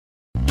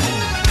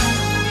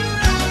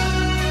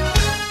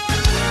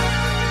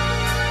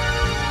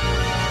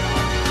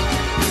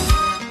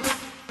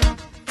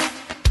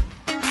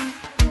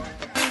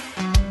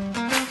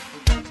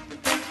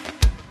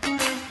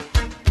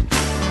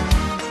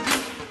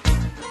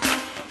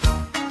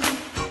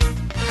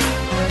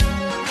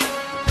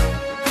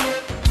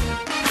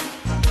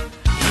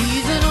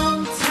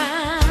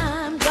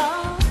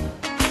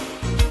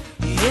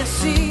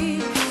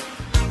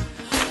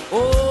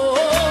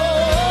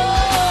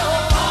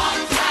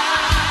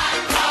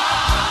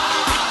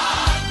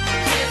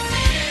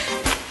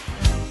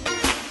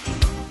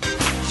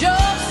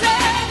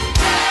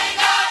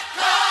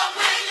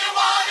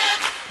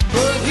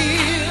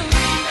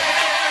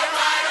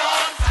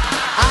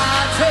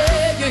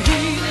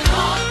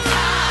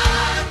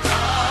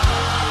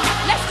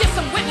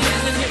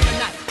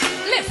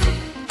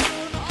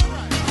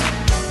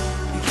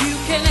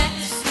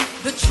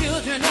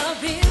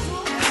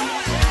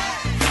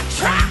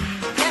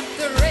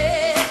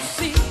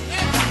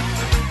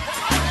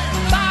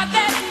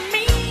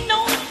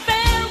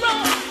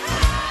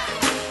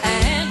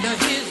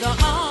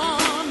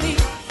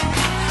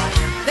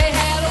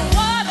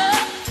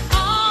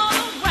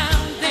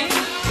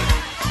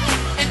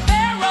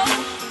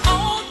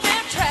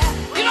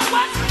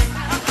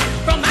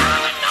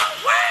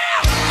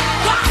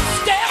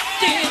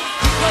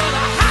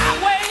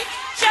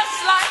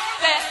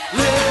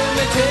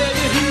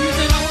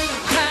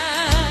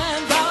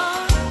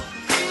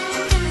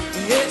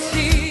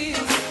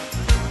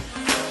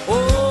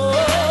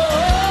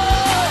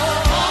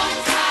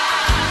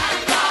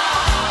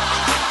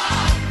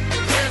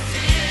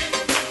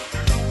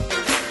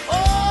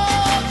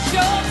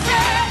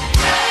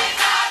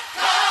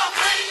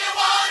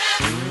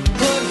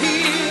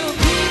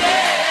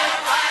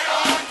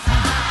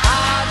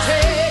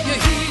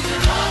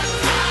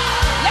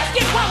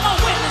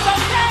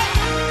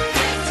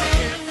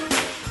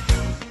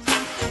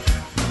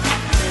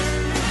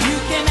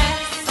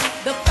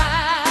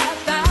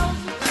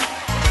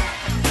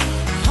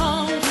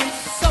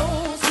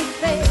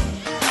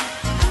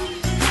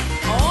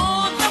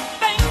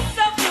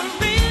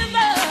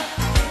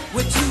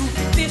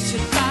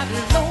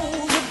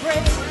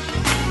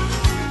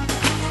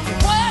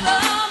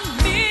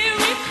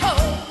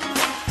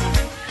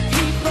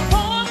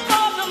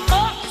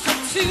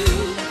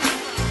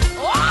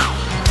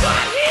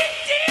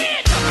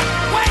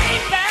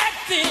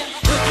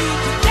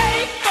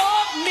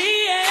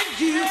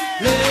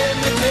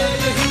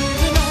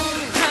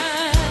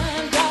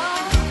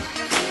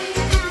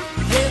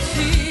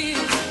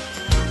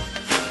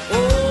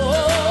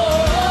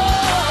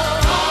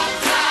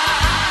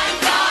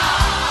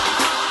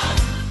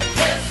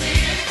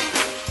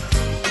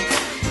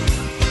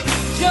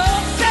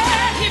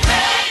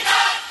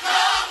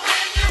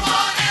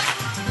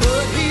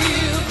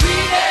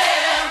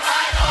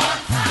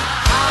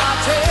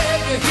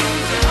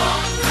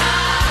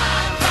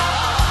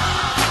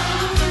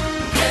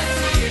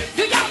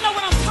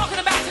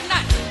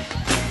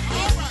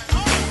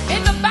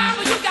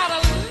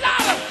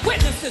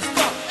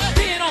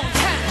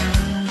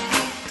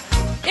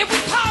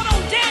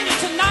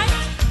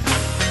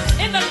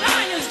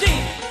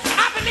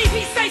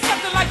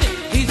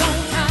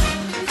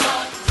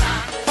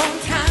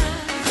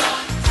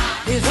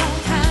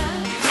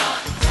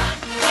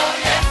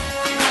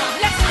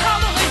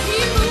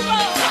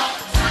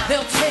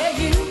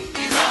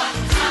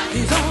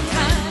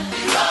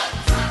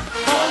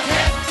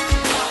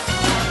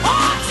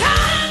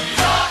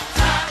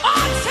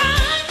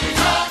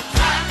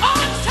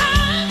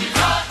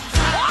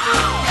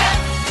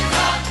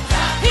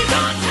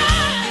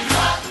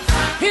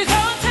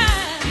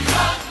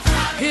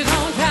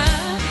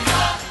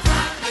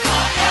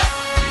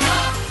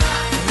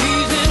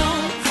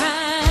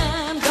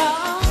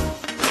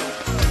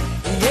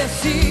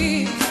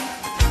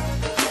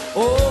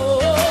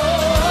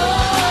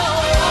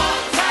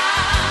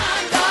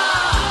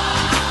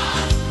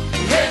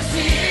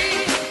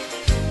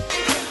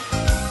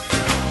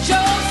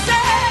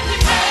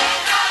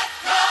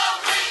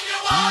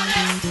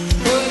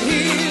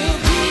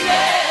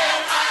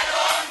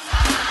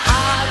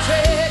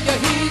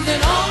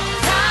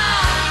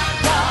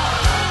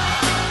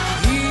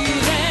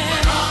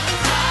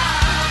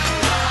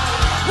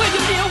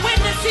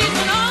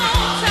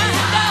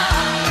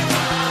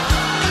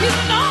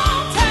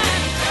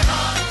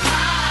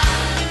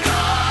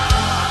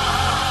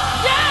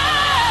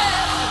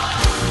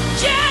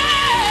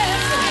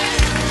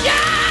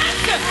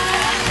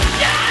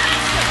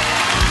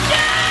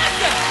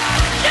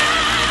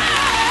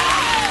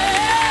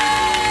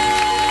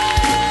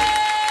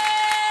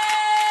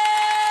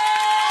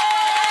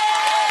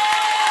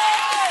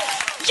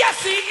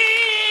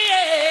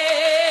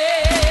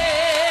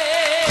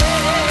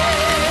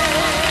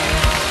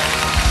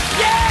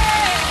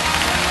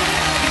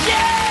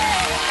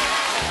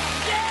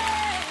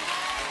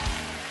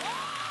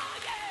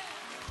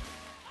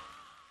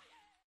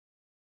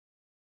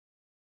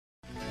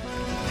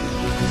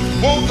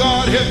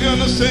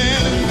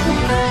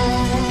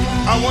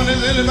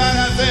anybody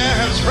out there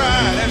has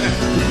tried and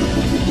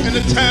in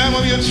the time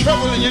of your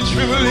trouble and your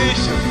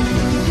tribulation,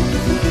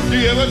 do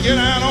you ever get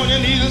out on your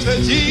knees and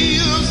say,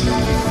 Jesus,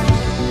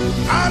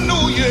 I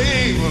know you're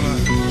able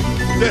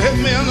to help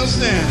me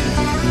understand it.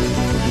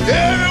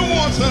 Every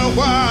once in a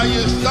while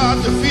you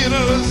start to feel a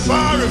little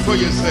sorry for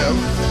yourself.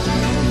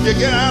 You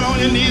get out on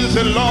your knees and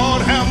say,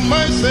 Lord, have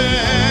mercy.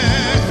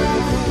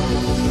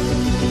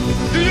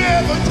 Do you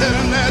ever tell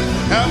him that?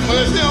 Have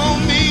mercy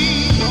on me.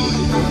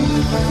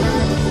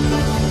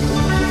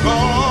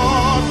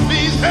 Lord,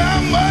 please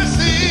have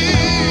mercy.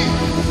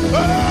 Oh,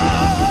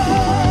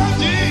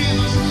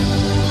 Jesus,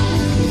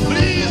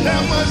 please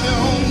have mercy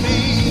on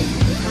me.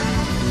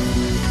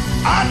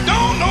 I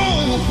don't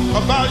know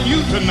about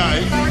you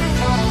tonight,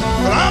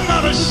 but I'm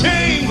not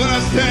ashamed when I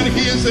stand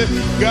here and say,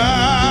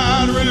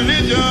 God,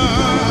 religion.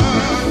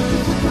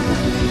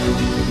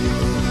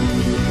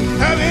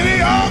 Have any of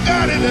y'all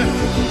got it?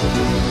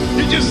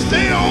 Did you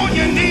stay on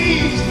your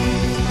knees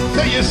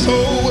till your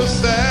soul was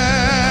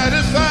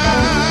satisfied?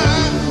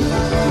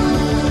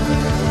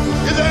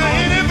 Is there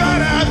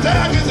anybody out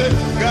there who can say,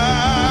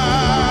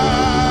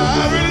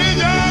 God,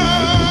 religion?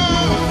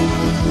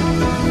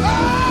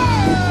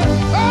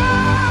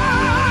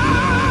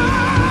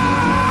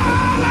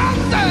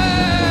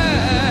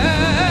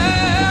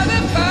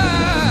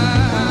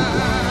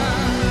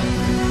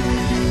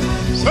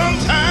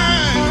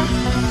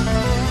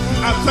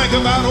 I think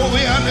about over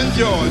here in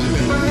Georgia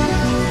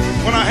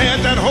when I had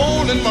that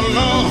hole in my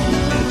lung,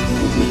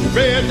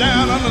 buried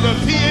down under the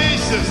PA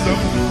system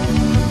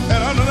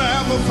and under the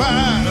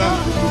amplifier.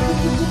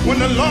 When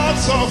the Lord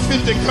saw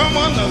fit to come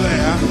under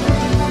there,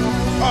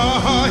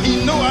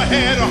 he knew I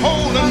had a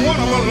hole in one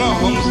of my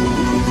lungs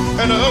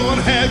and the other one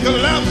had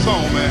collapsed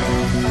on me.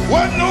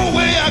 Wasn't no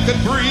way I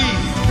could breathe.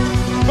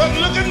 But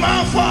look at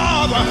my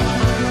Father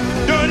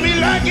doing me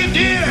like he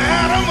did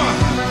Adam.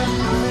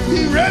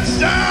 He reached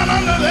down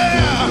under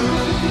there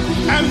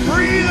and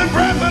breathed a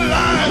breath of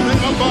life in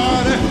my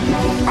body.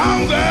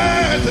 I'm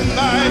glad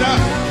tonight.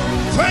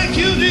 Thank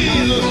you,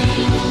 Jesus.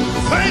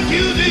 Thank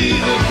you,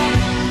 Jesus.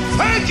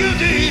 Thank you,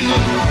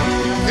 Jesus.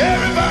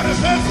 Everybody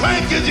says,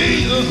 thank you,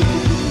 Jesus.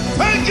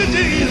 Thank you,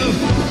 Jesus.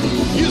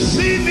 You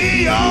see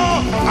me,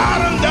 y'all, I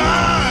done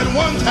died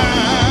one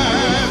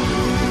time.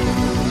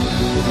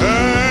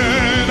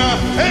 And I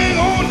ain't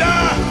gonna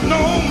die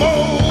no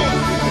more.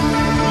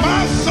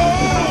 My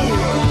soul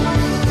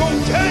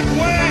gonna take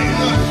wings.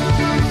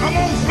 I'm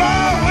gonna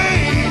fly away.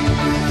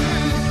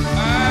 I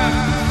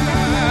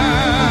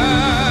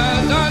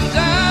done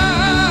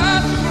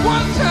died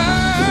one time.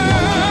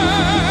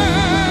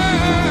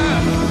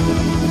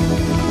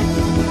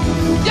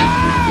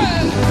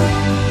 Yeah,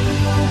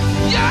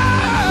 yeah,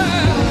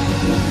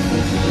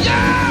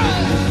 yeah.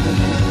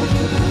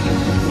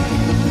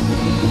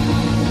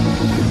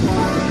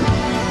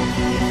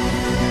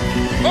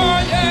 Oh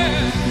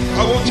yeah. I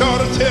want y'all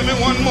to tell me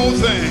one more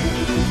thing.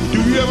 Do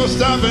you ever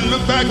stop and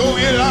look back over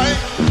your life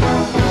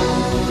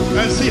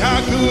and see how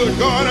good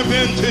God has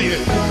been to you?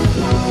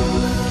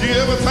 Do you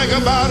ever think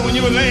about when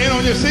you were laying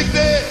on your sick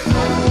bed,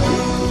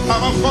 how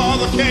my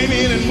Father came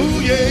in and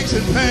moved your aches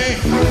and pain?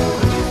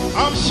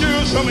 I'm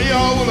sure some of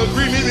y'all will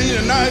agree with me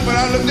tonight, but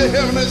I looked at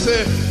heaven and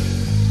said,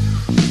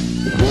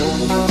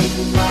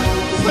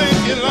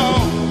 thank you,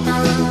 Lord.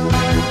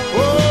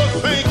 Oh,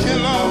 thank you,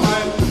 Lord.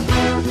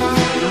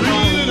 The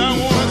reason I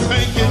want to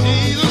thank you,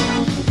 Jesus,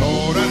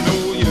 Lord, I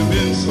know you've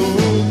been so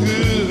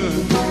good.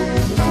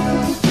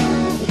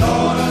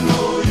 Lord, I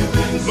know you've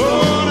been so good.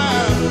 Lord,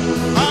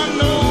 I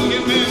know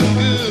you've been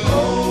good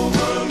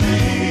over me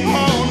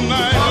all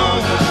night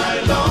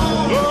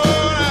long.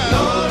 Lord,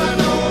 I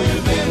know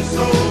you've been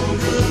so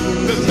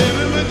good. Let's tell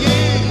him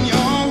again,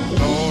 y'all.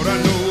 Lord, I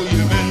know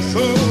you've been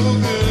so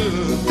good.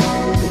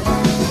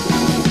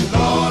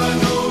 Lord, I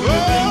know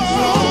you've been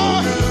so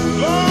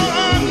good. Lord,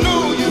 I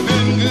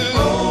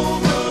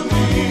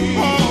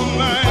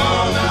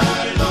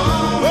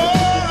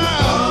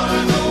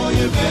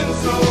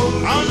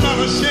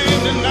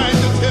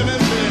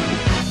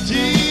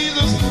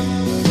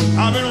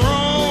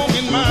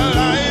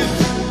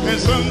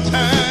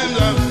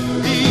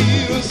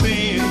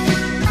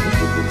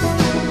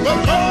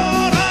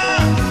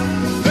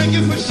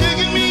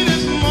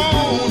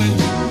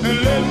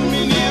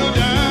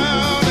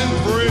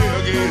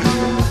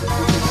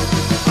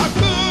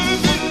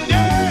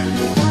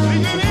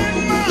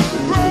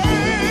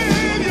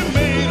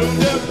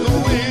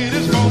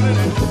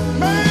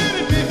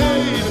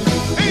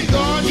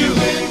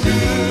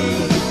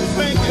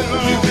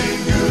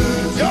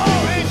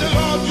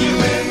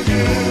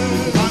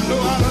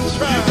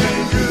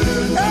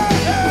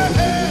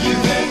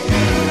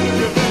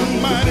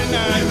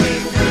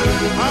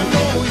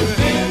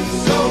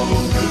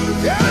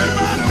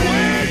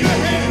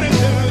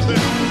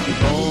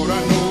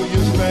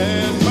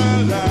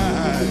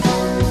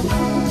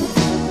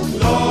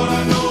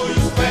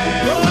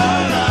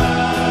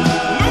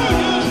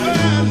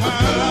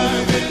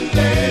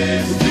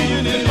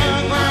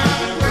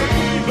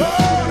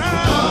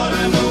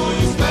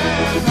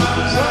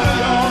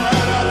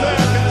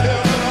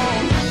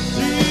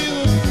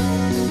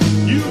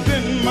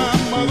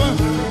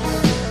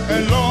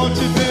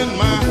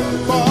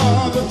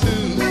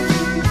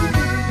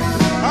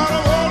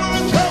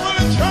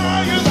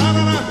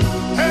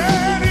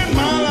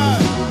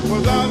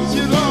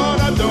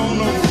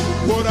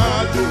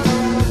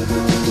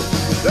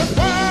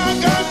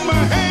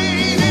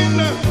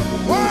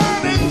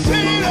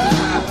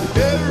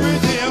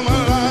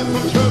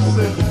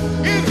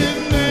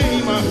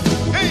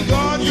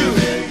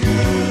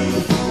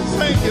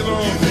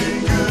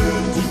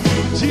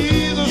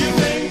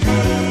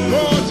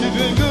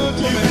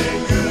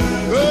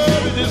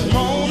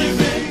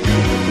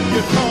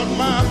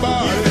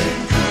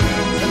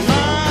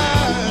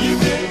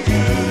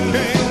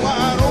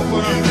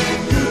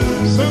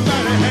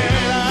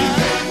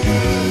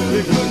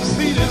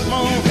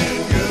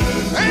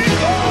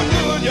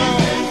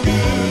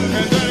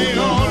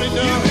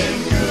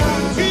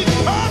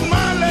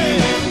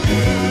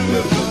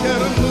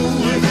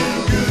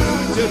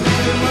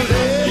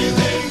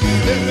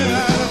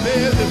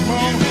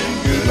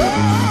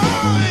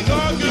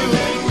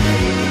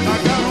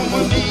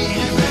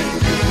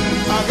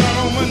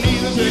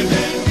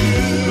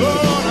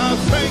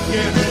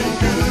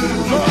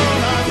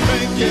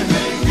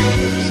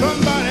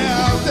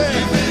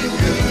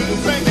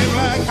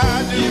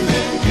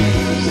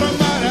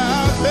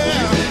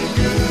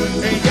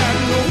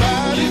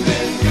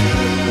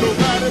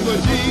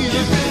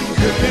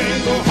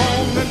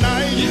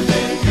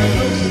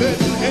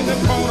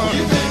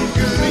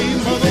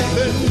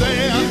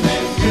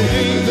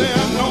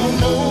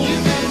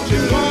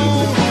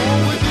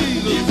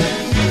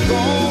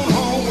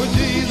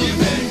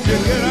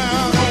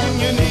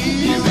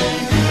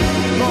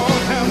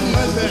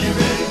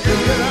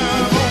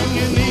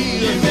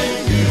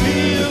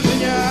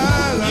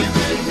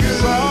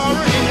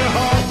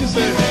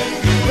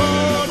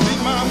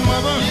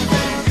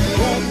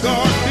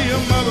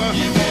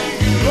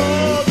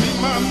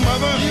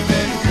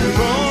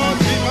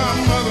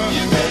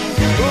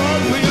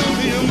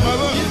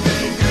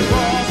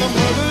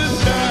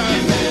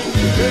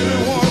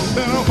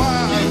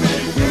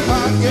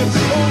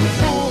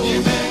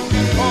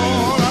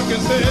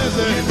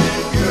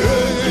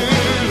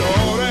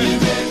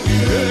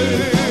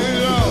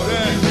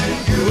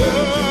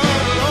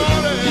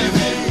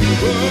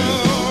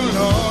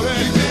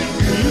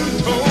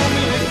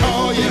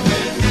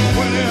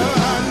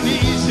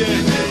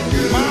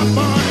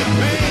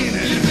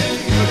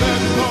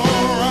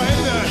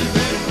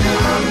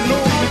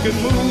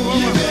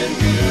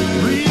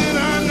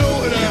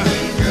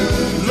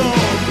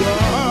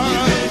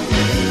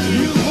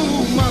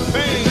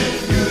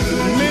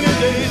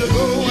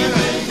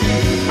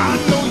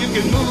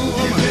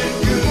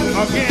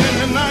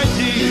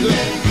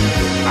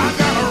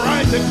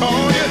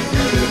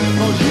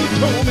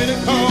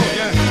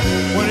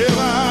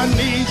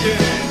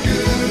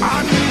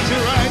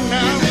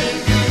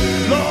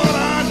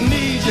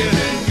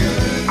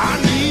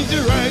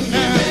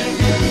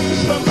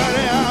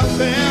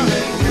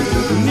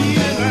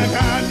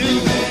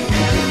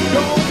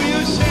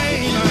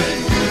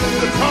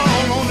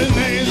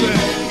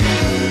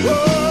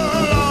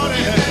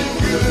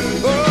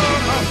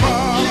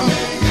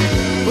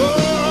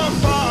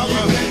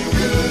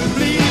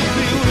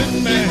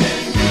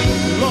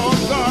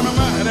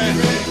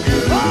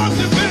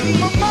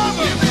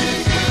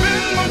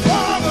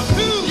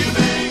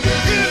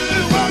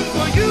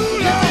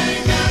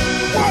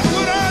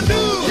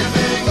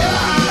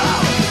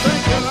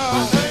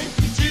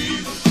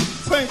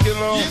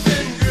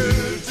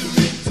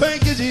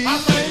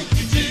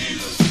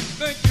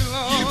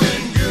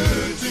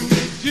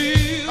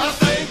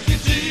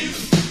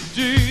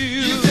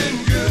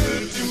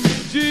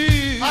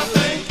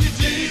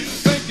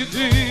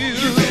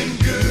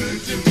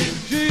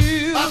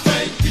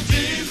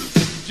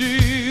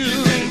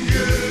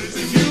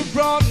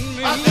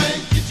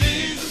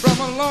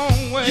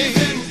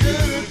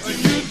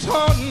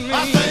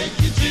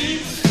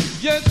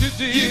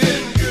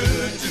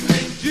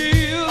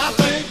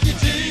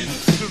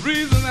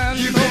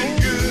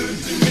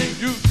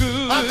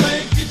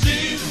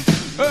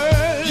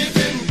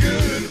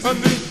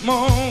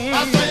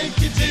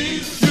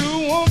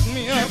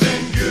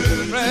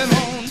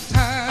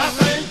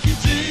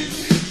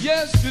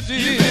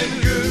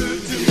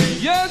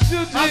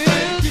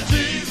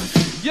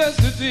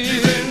did.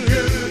 You've been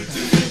good to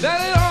me. That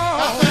it all.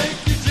 I thank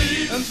you,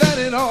 Jesus. And that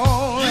it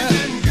all. You've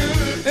been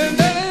good. And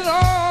that it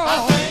all. I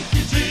thank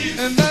you, Jesus.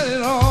 And that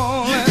it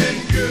all. You've been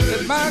good.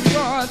 That my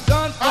God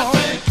done for. I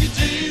thank you,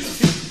 Jesus.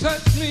 He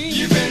touched me.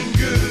 You've been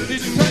good. He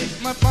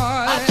touched my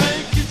body. I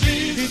thank you,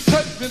 Jesus. He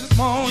touched me this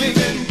morning. You've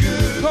been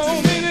good.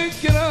 Told me to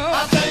get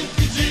up. I thank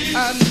you, Jesus.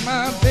 Out of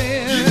my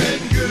bed. You've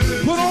been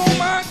good. Put on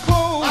my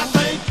clothes. I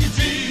thank you,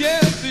 Jesus.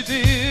 Yes, he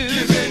did.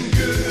 You've been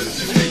good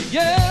to me.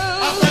 Yeah.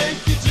 I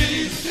thank you,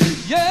 Jesus.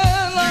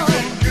 Yeah, Lord.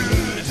 You've been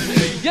good to me.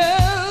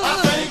 Yeah. I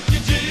thank you,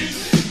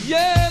 Jesus.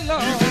 Yeah,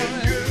 Lord. You've been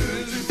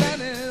good to me. That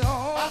it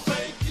all. I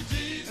thank you,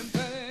 Jesus. And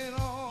that it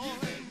all.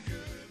 You've been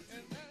good.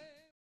 And that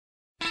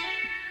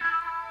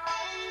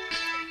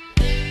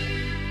it...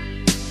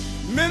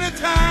 Many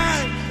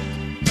times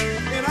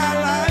in our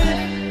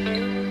life,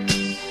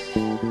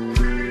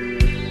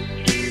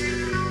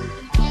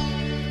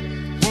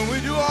 when we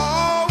do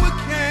all we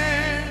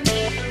can to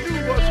do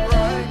what's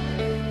right,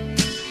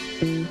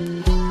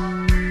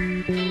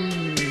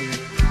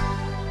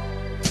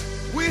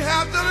 we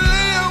have to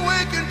lay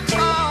awake and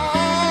cry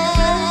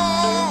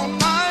all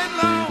night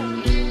long.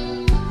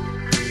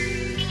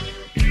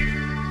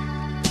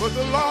 But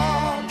the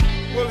Lord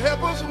will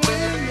help us win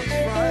this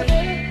fight.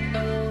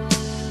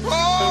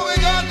 All we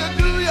got to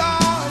do,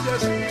 y'all,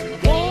 just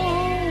go,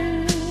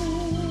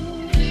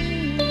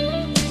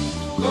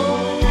 go.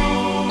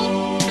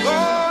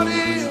 God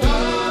is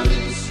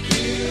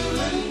still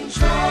in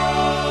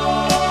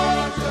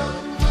charge of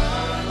my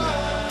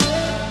life.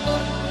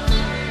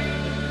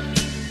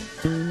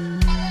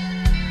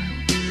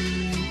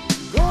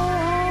 Go,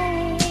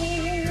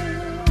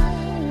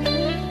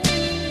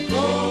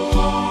 go.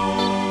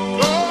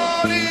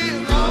 God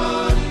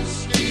is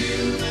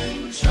still in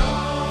charge.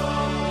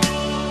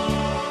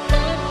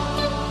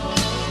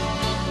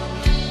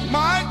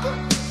 Michael,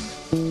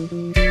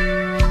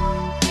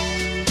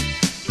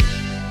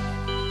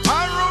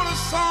 I wrote a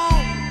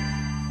song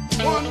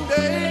one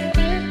day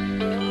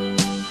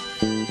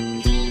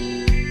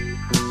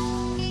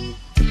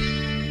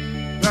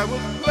that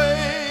was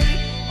played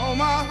on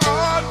my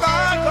heart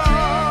by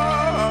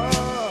God,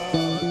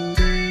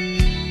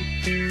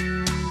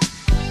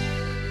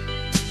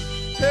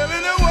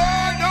 telling the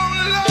world don't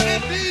let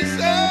it be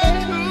said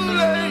too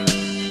late.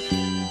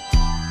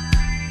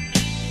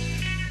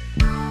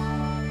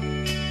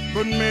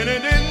 But many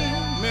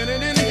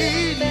didn't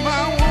heed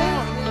my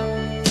warning.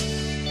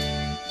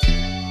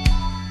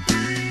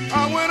 I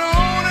went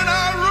on and I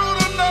wrote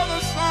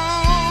another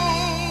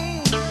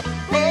song.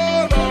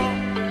 Oh Lord,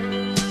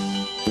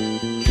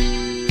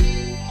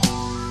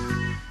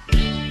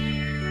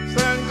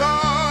 saying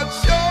God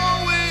sure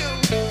will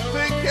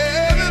take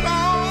care of it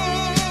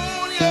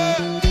all, yeah.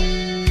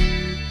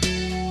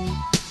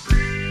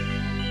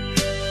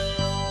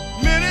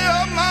 Many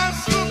of my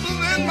sisters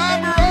and my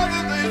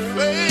brothers, they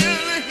fail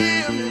to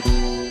hear me.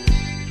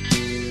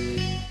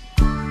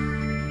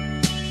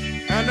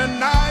 And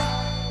tonight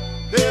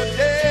they're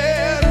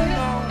dead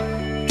alone.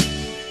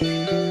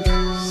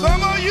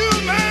 Some of you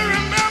may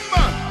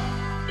remember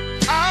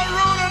I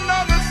wrote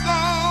another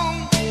song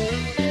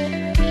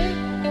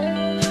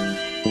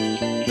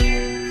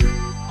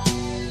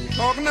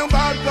talking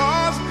about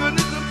God's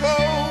goodness to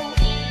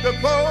the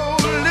poor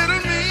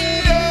little me,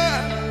 yeah.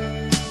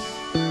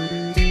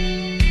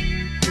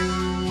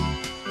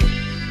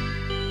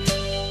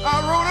 I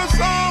wrote a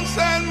song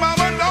saying,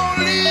 Mama, don't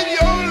leave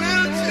your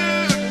little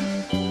children.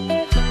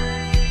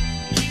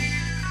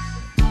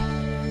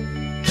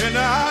 In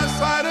the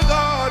eyesight of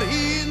God,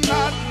 he's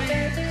not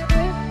least.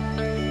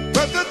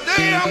 But the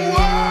day I'm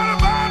worried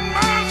about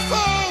my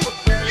soul,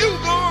 you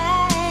go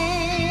on.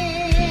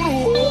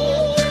 Oh,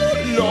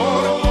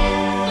 Lord,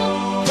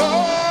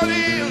 God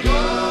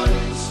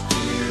is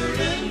still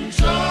in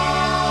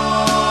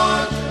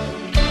charge of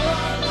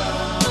my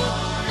life.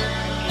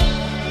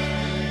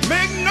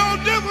 Make no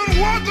difference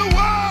what the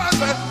world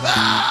says.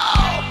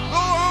 Go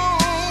on.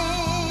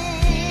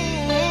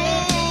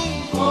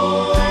 Oh,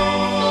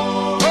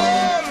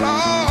 Lord,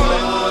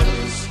 God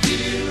is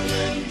still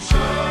in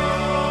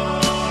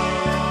charge.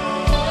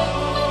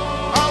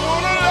 I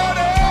want to let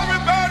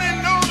everybody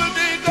know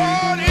today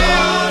God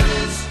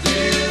is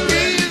still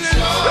in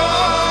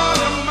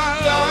charge of my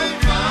life.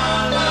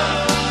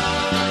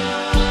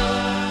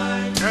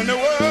 And the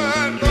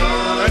world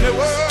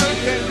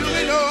can't do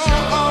me no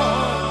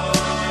harm.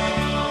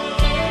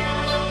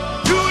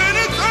 Do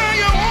anything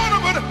you want,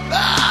 but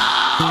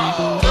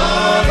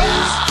God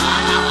is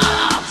still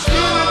in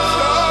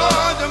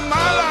charge of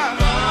my life.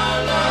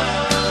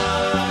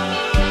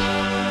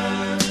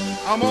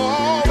 I'm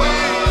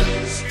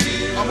always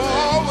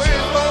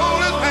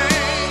hold his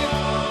hand.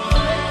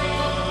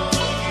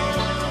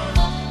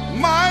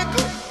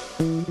 Michael,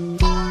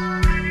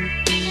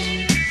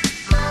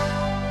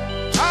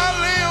 I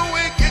lay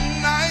awake at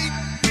night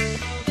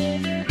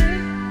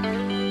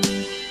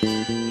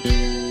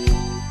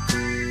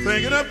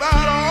thinking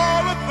about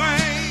all the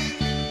things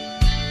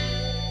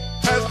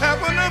that's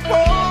happened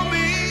for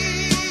me.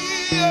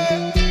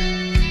 Yeah.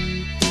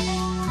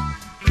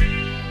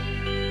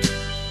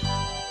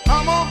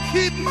 I'm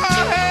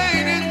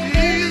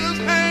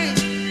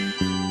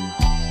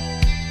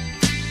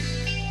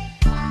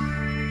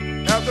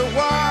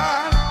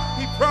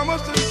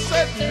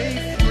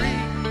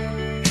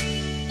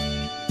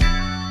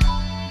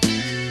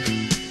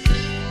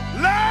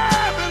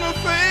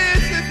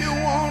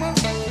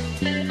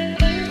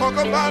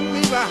about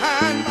me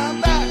behind my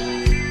back.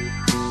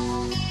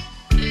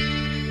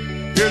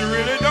 It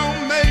really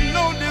don't make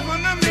no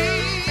difference to me.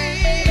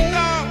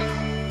 No,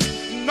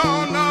 no,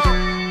 no.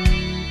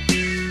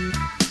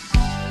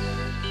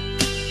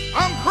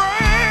 I'm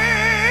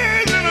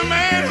praising a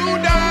man who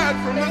died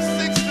from the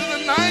 6th to the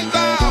 9th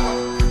hour.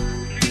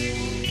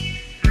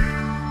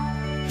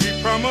 He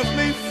promised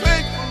me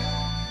faithful,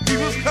 he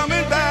was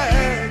coming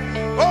back.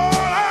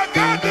 All I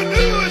got to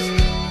do is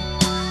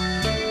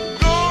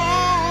go on.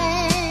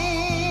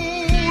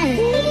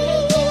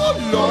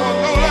 Lord,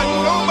 don't let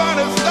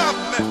nobody stop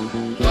me.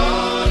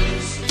 God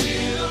is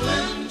still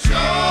in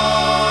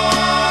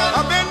charge.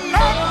 I've been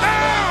knocked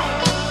down,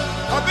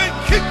 I've been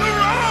kicked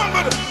around,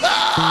 but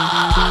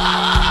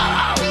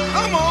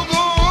I'm gonna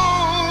go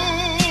on.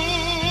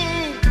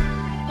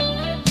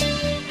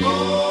 Oh,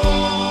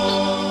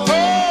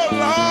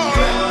 Lord.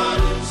 God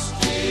is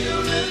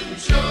still in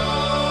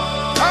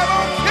charge. I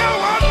don't care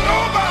what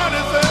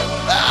nobody says.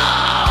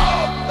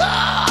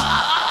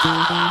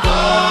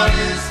 God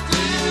is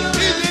still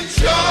He's in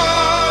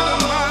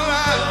charge of my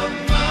life.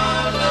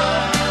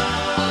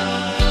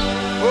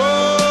 Oh,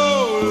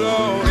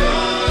 Lord.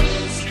 God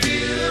is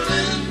still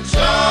in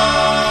charge.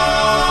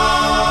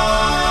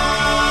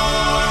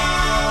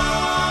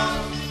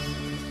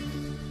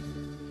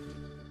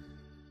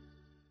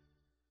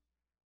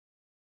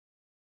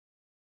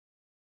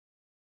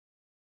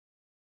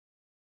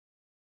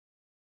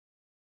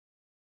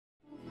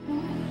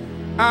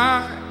 I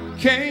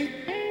can't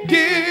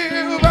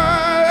give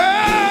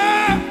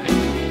up.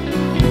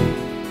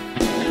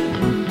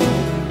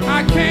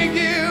 I can't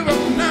give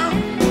up now.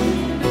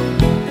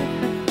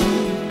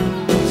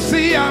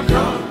 See, I've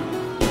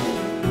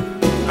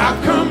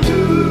come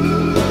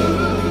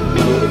too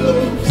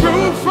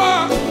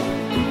far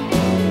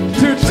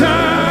to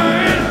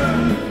turn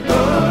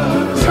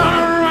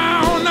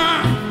around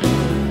now.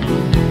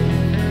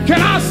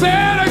 Can I say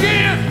it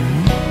again?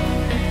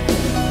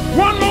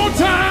 One more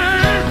time.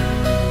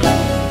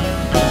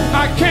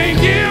 I can't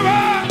give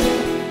up.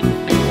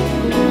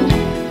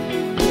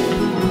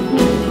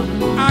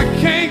 I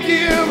can't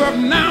give up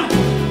now.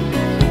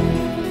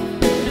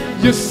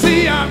 You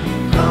see,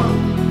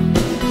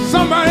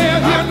 somebody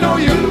else here know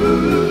you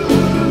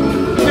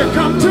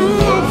come too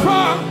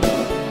far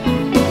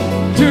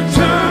to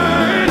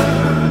turn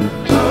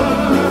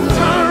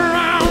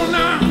around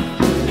now.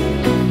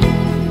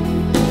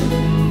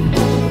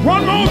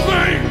 One more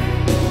thing.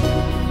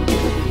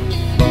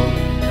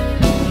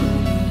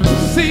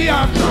 See,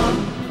 I've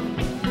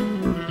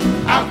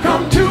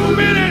come too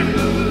many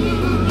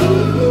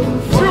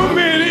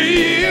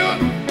years.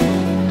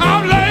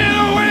 I've laid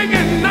awake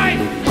at night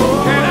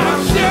and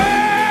I've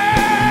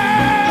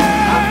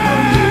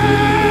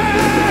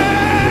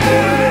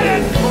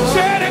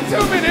shed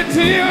too many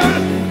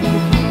tears.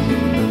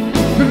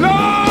 The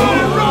Lord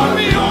has brought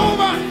me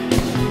over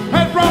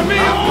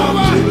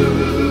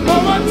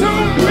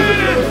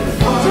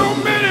too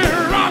many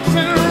rocks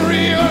in the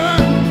river.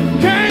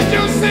 Can't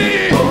you see?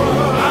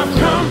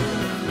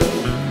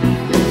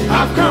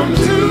 I've come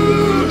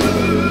too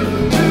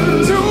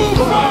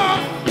far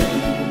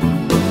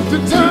to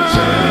turn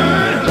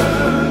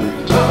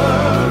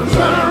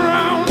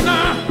around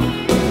now.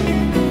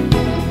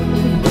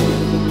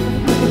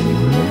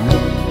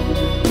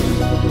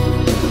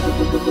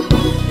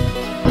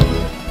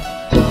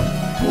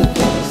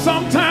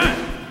 Sometime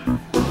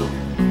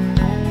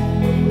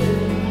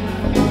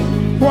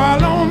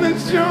while on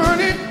this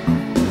journey,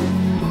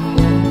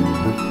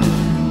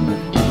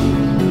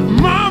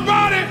 my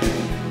body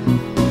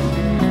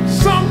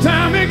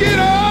sometimes it get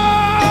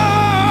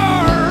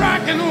all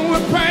racking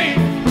with pain.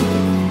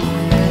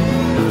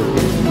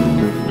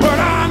 But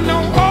I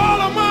know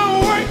all of my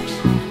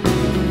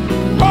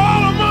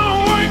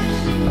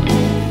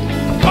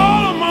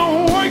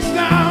works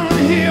down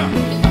here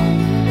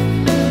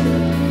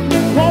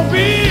won't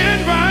be in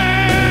vain.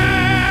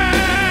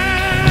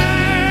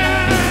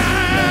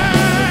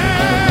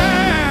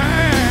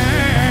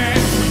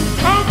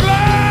 I'm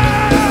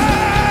glad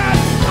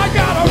I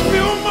got a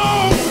few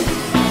more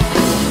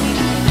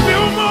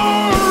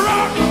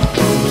rock,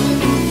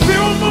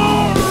 few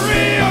more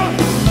real.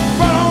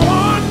 But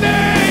one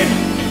day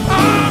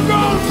I'm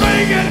gonna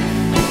make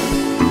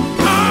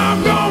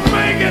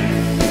it.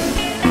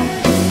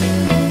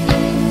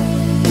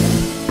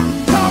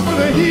 Top of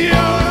the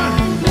hill,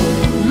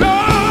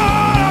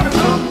 Lord,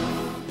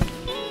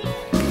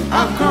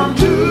 I've come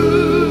too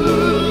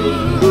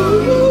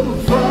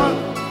far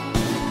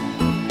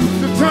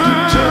to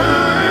turn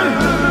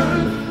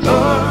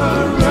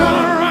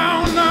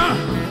around now.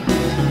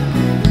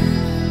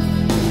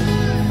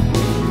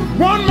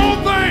 One more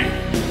thing.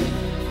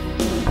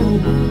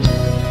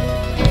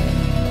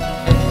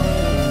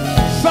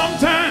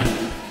 Sometimes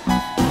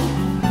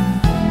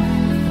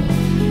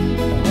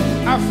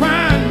I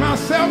find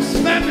myself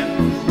standing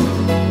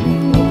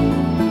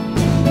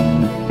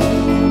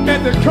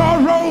at the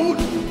crossroad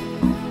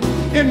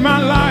in my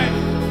life,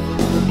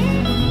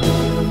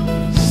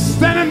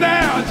 standing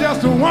there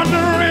just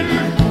wondering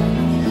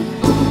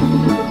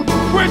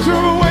which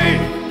way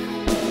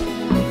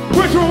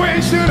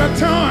should I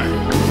turn?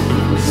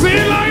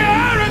 Seems like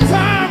every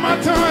time I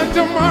turn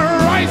to my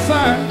right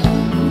side,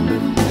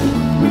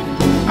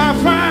 I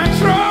find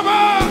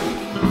trouble,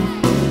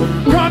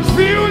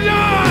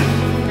 confusion,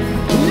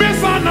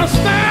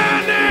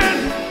 misunderstanding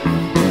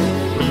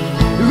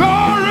is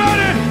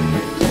already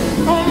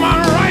on my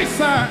right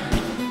side.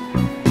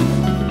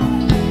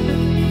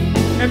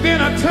 And then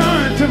I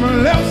turn to my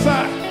left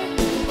side,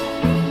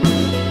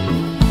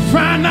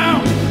 find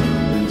out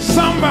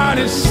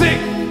somebody's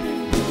sick,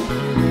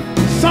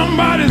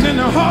 somebody's in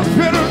the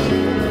hospital,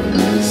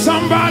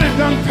 somebody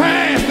done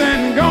passed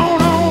and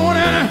gone on,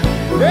 and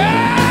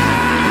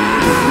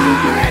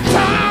every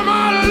time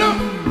I look,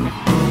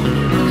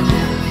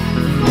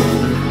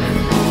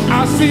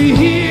 I see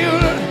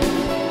healed,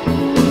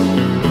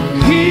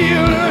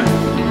 healed,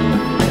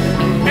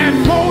 and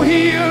more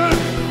healed,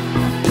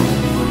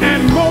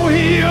 and more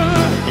healed,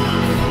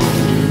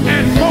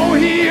 and more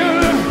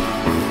healed,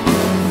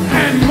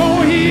 and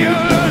more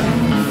healed,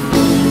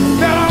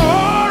 that are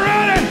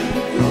already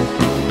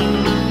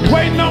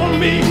waiting on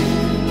me.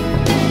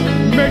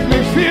 Make me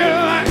feel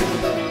like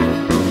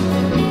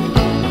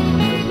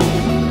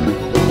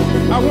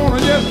I want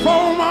to just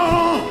fold my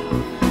arms,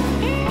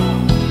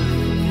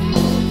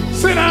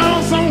 sit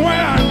down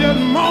somewhere and just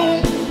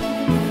moan.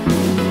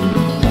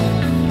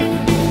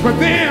 But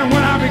then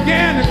when I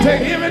began to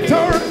take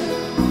inventory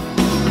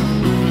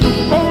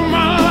over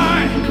my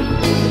life,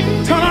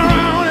 turn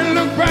around and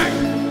look back,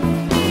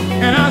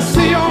 and I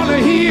see all the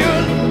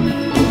hills,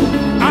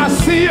 I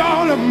see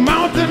all the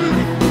mountains,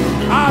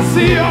 I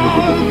see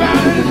all the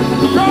valleys.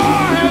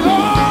 God has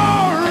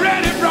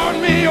already brought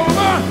me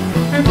over,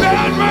 and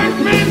that makes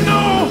me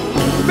know,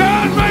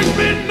 that makes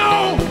me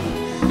know,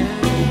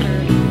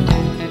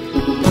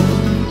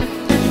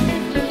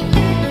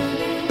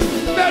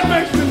 that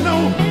makes me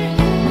know.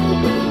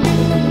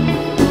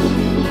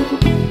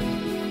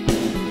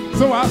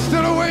 So I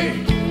stood away,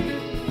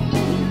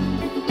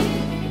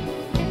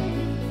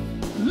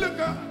 look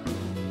up,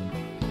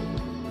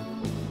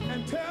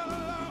 and tell the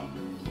Lord.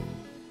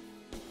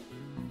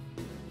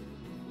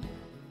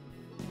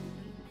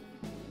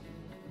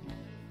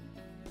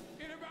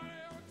 Anybody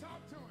ever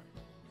talk to him?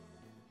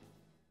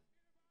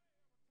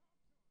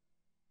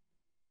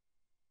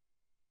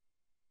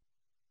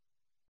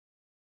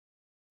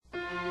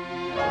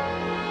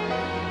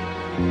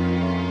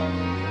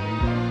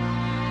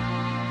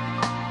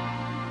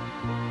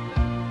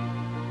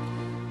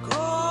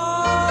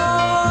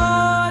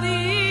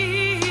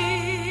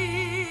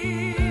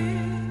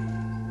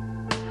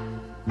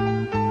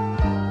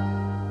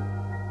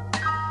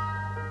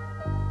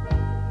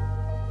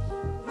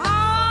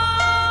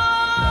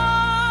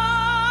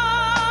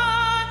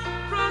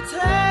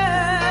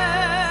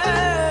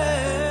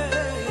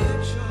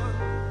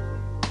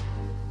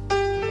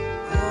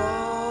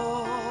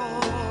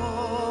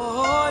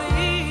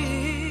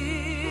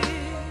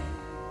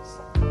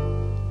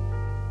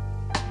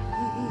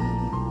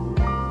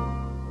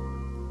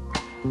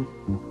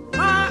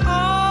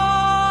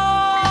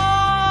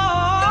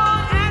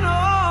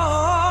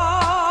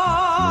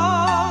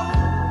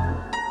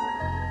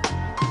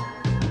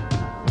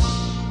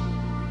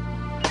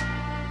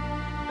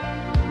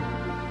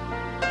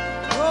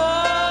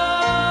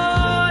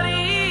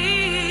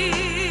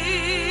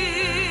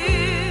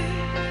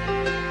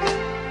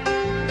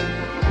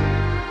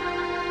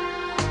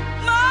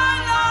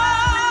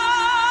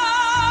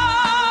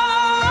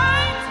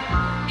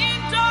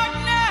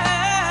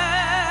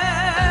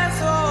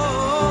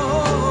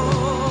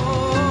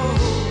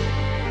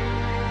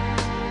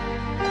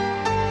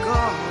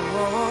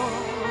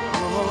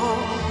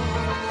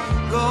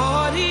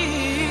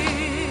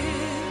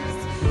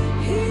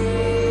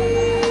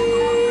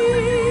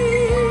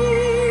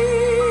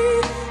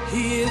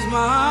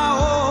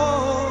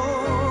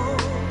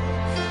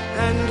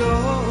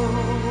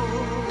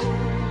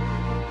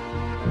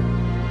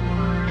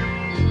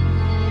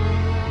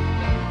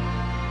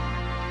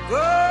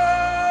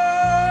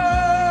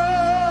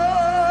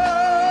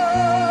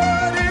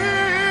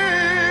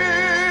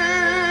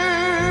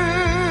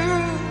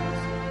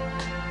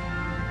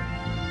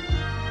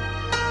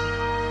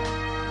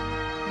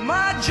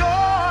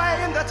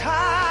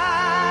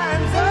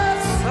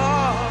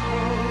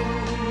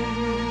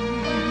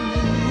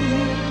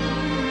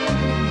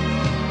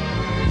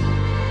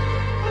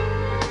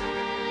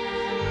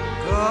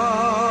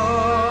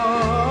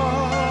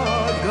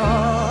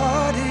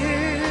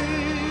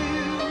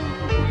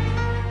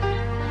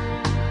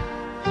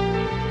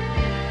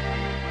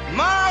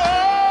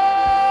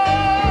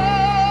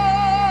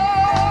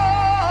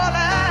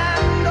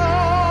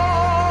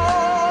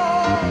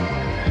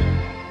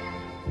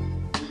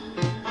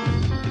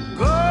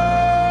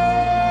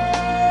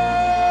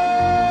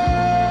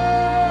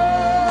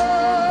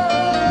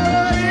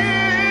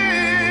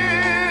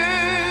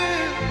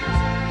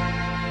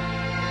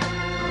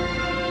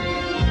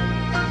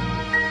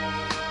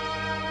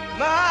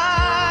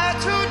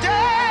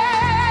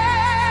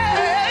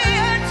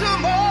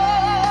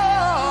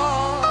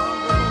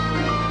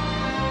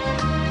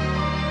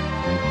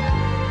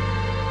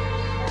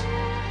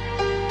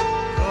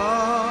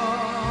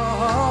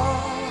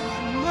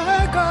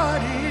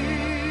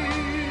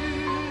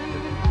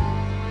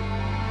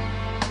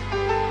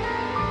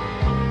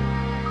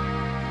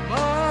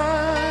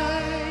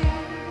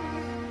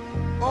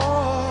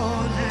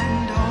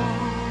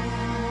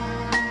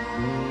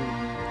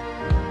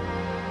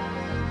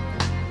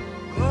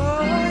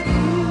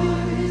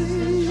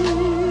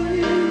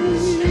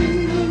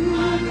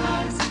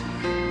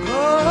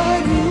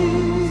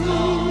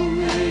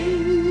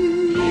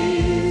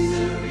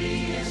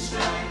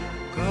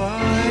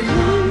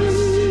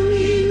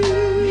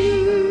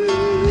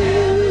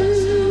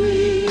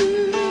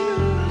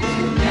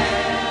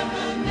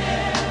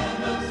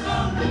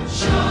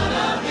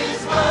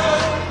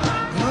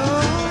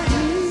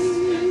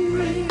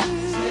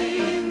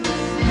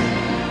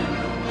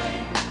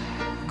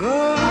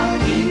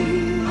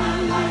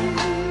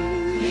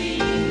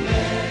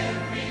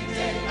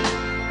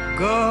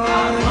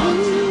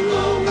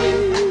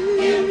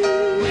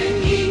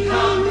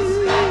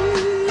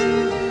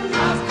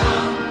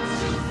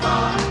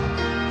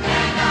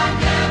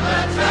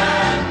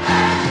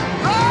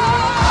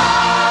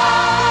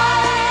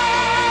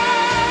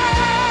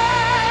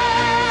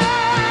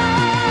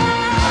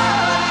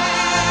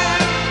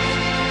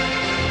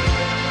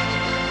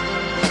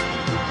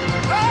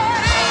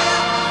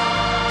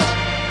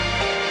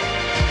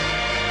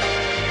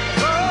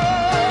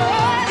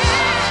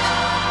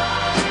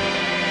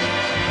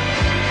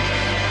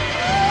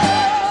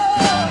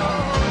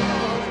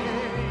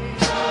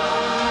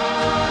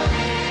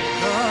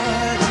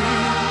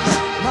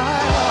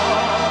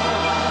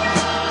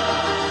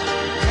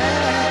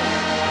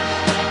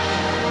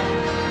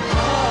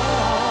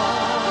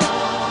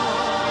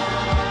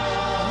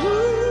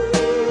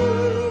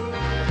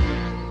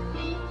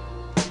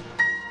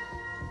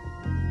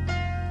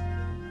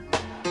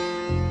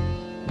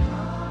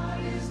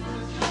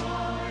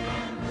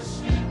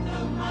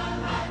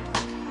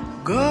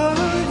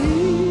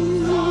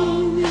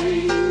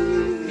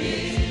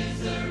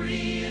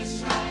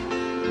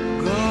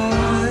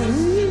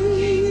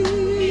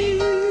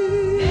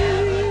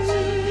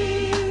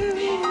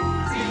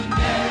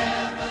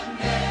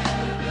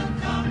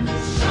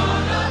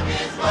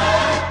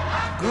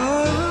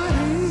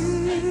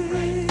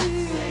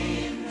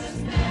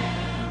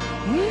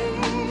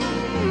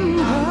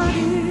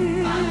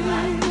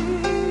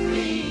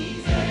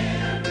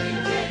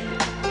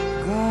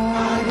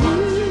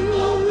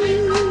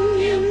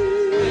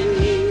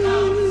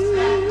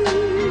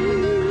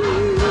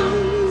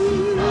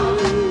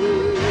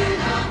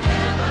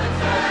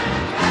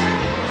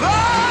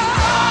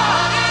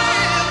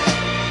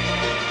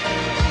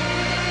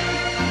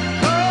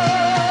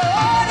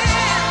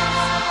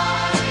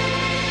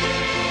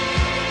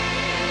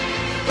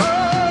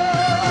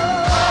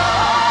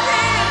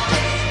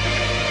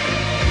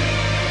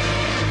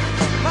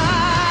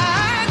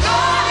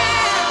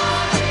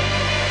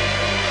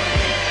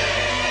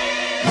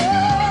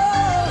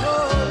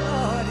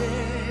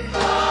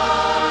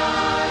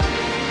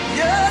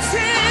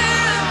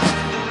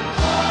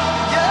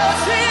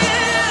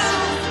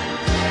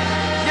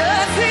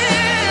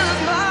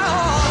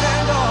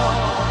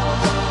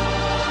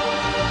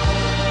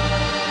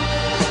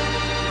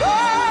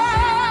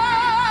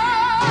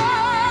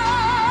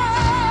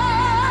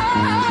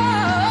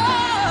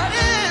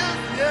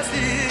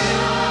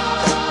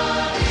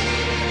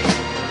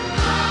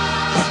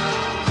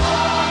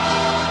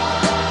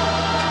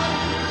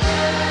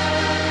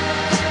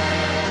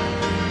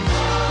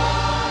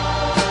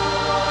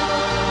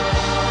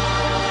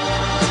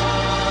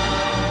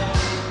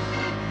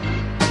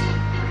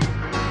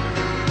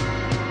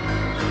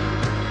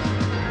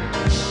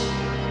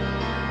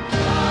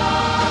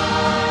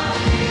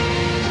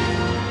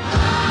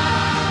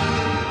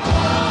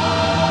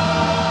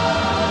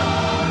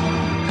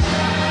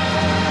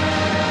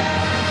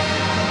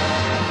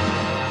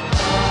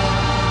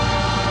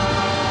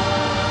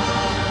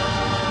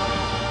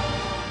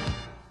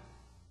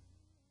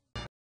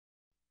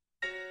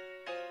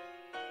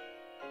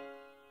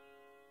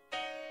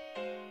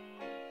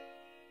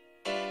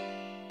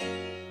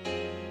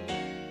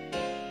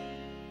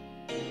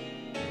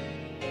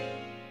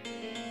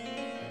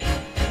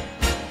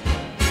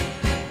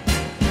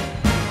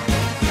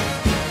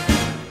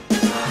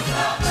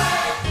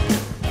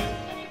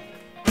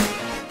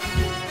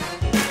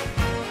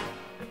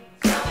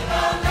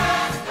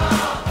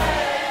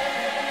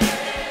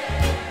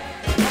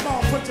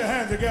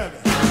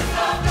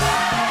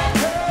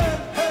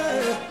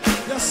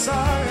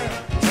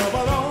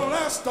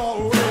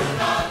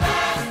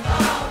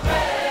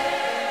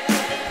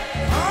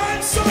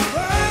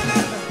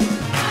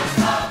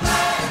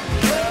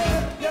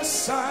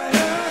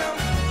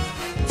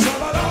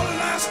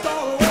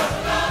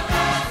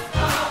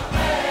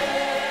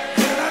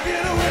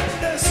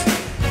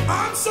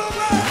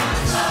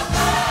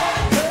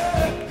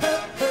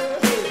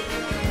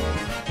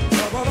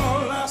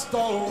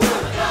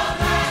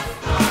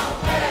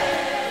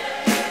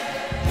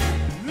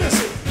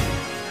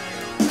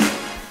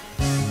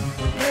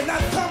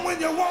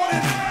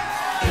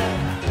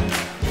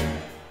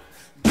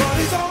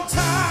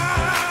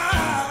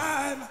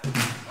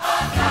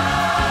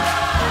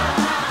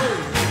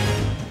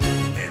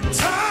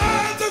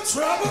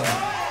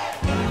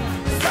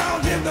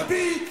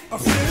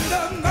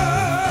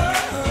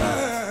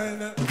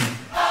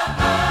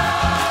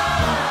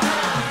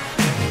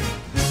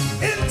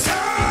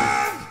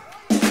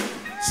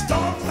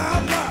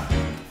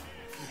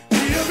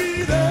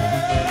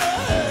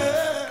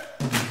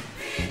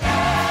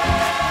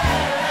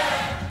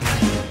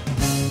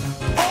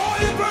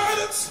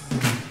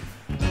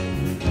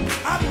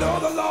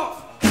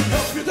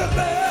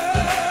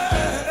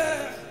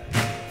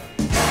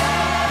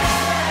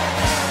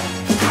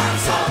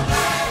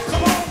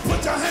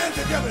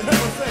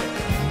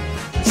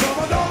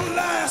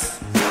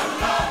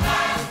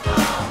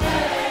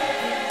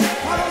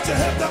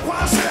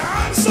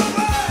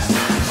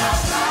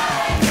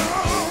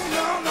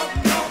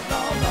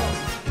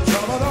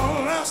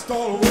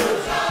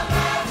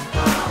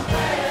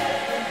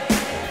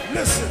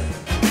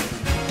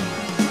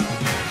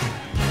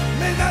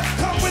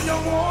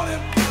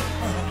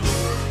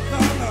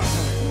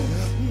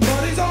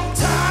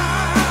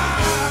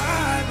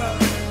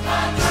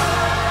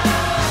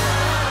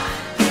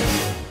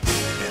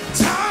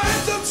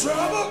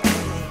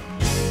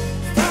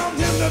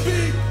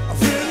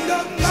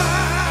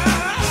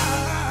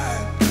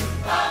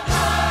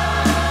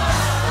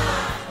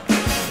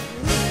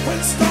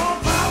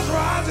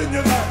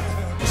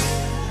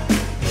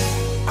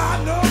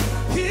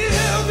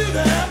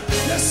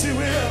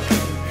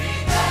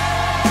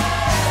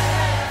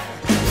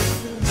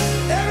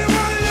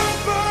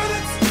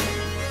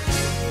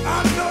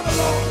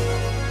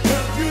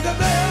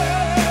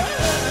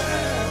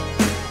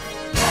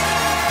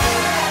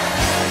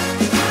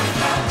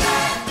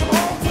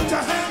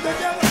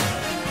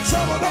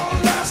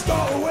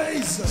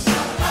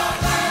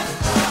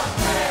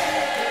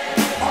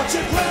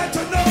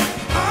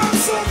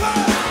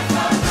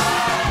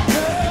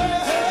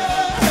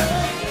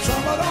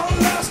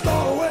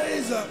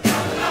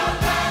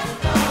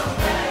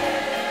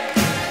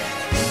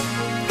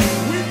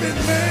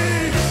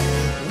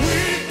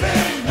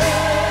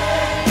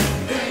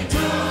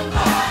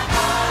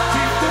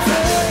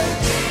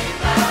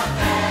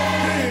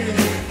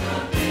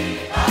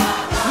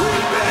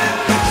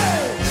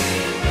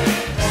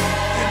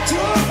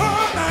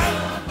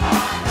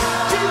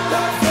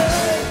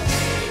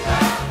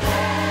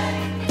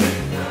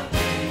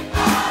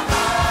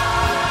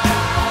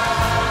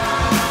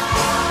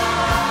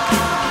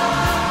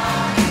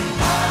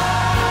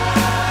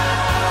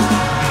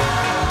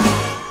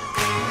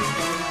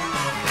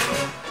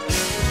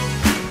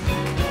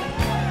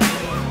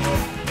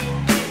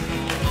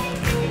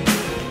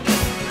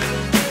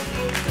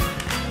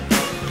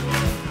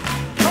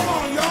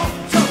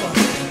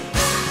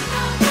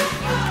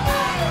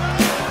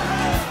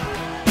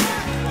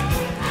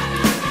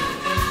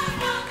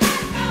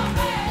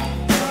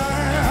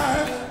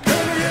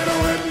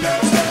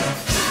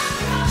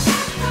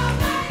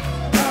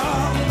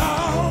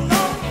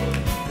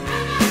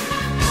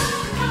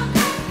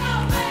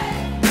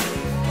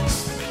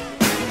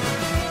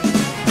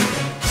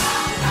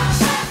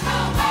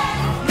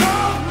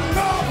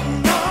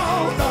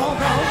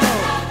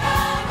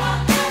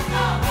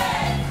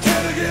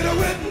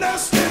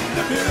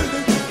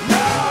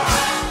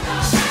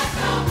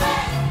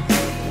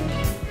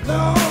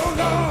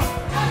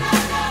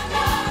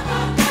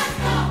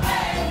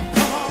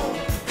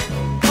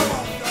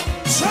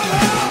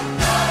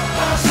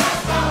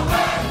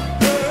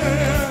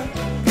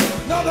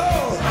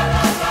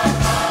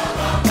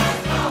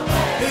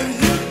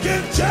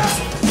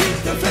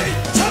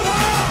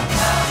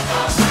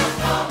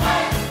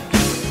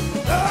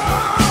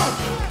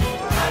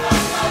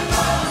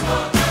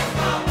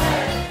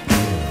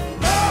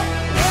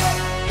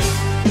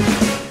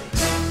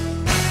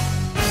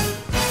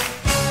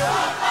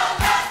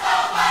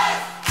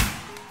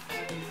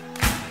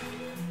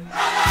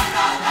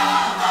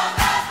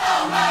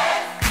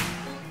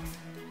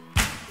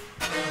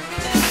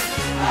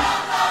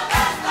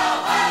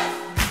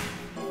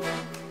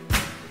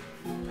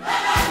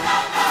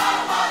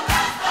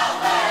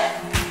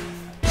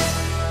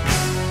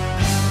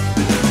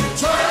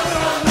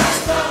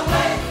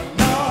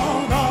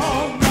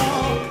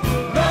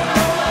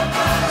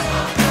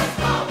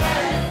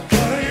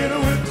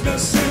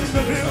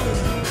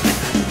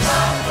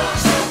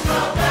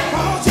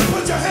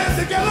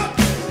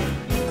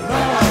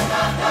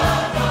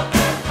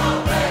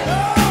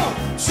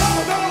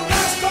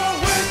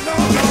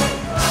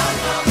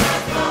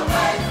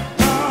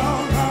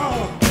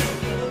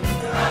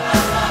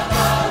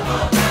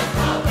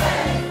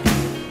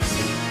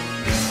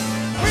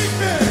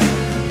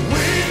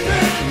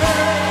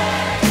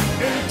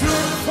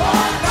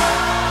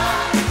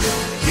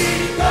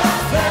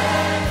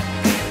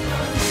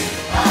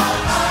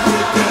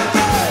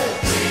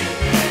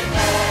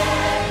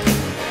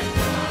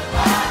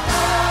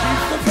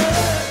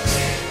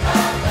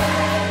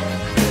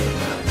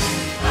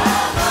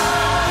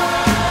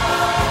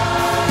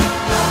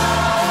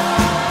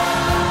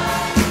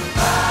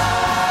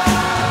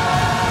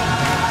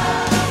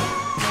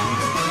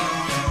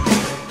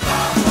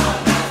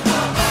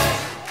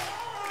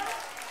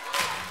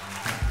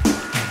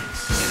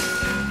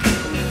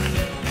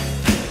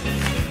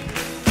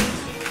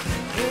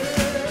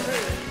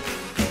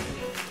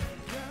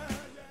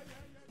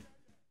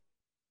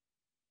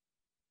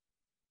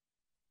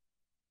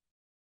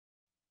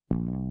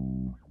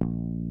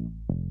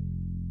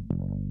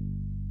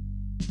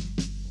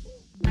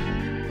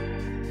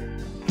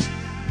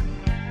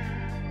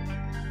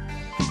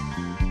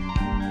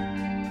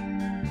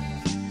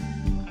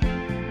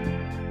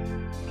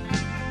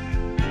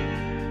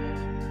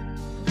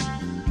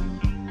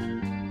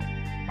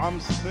 I'm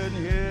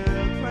sitting here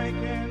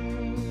thinking,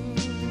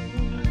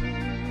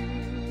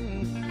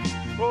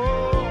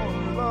 oh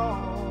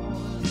Lord,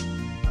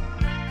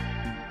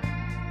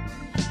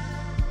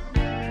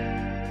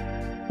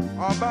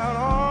 about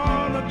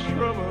all the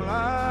trouble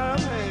I've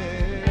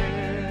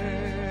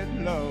had,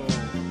 Lord.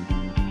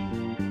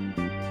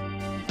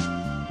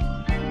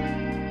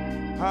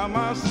 How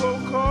my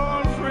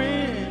so-called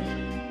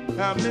friends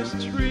have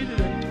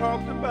mistreated and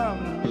talked about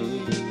me.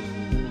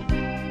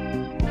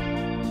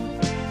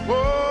 Oh,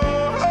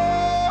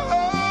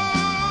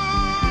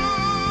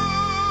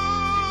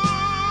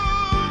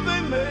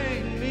 they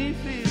made me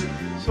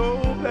feel so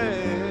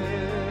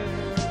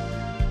bad.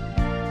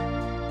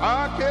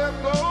 I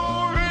kept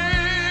going.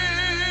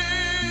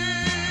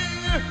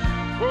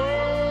 Oh,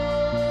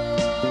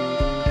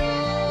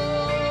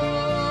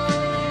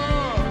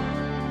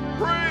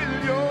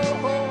 praise your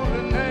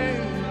holy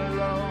name,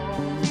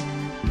 Lord.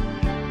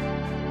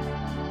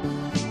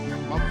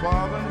 My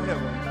Father in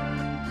heaven,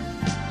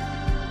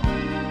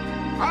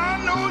 I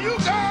know you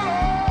got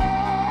all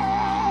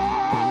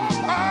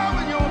power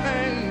in your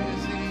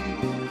hands.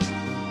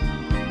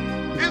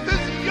 If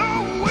it's your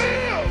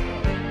will,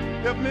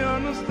 help me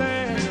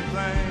understand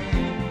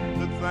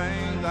the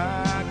things I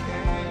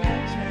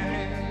can't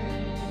change.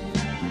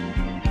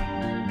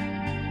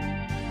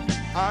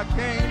 I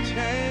can't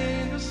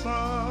change the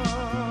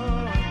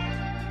sun.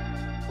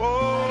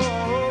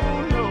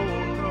 Oh, no,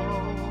 no.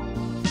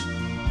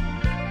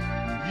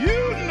 You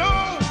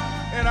know,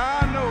 and I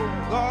know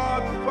God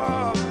the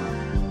Father,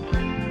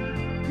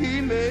 He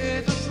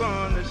made the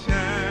sun to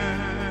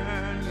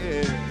shine,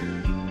 yeah.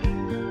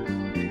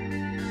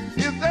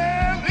 If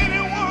there's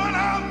anyone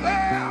out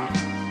there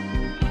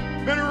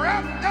been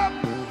wrapped up,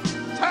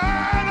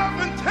 tied up,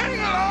 and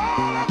tangled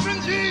all up in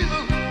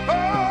Jesus,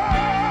 oh,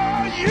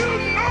 you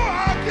know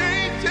I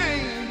can't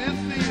change this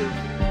feeling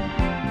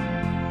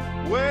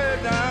way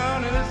down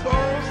in this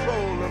whole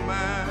soul of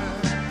mine.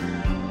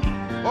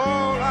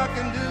 All I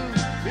can do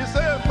is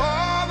say,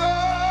 Father,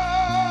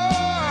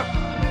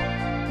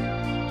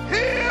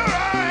 here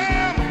I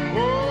am.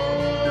 Oh,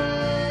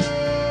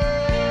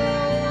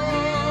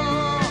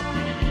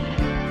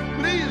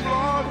 please,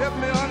 Lord, help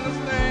me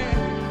understand.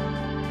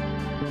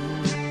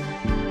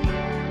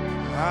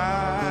 I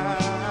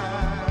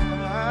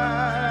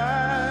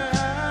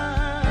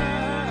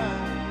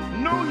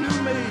know you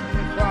made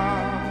me,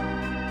 Father,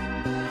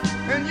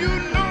 and you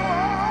know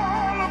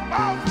all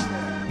about that.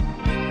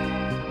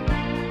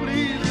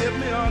 Please help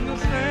me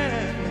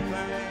understand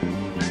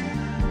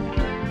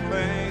the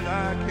thing I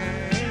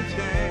can't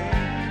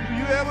change. Do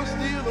you ever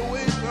steal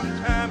away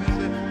sometime and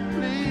say,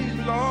 please,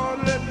 Lord,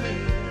 let me,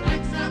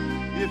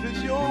 if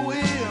it's your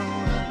will,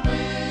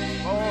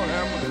 Lord,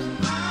 have mercy.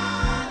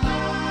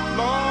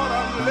 Lord,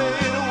 I've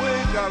laid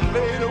awake, I've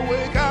laid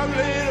awake, I've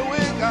laid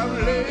awake, I've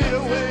laid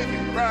awake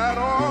and cried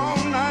all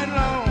night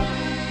long.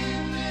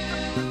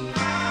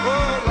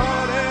 Oh,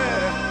 Lord,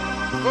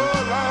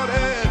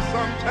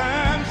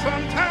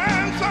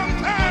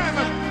 sometimes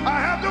I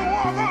have to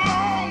walk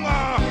along on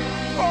my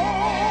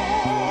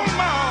own.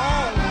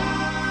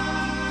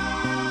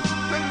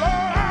 Say,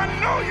 Lord, I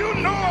know you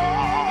know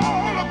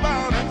all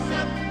about it.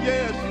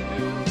 Yes, you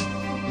do.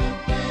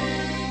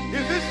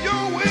 If it's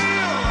your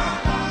will,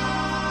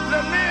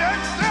 let me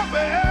accept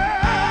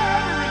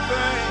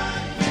everything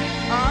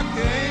I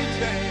can't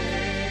change.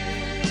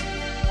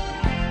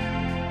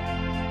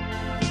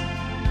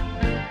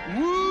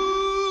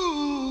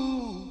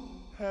 Woo!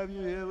 Have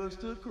you ever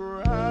stood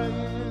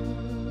crying?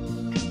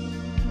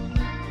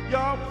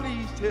 Y'all,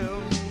 please tell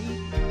me.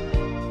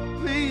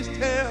 Please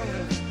tell me.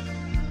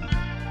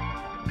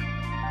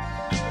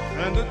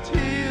 And the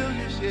tears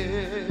you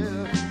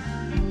shed,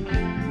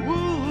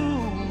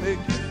 woo,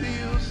 make you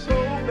feel so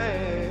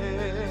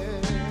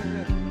bad.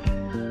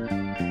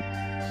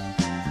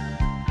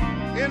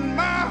 In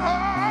my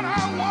heart, I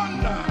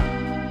wonder,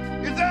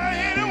 is there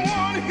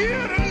anyone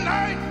here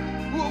tonight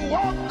who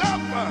walked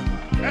up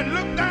and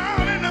looked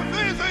down in the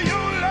face of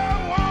your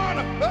loved one?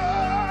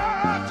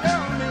 Oh,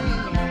 tell me,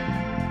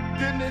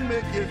 didn't it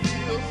make you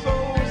feel so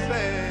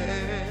sad?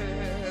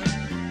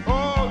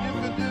 All you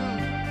could do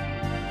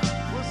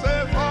was say,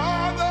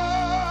 Father,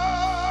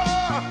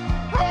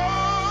 oh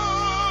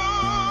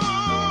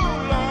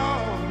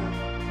Lord,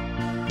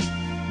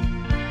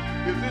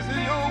 if this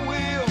is your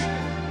will,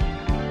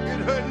 it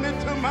hurt me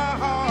to my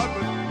heart,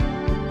 but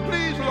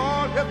please,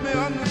 Lord, help me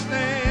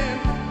understand.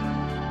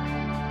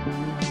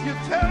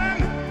 You're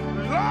telling,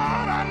 Lord,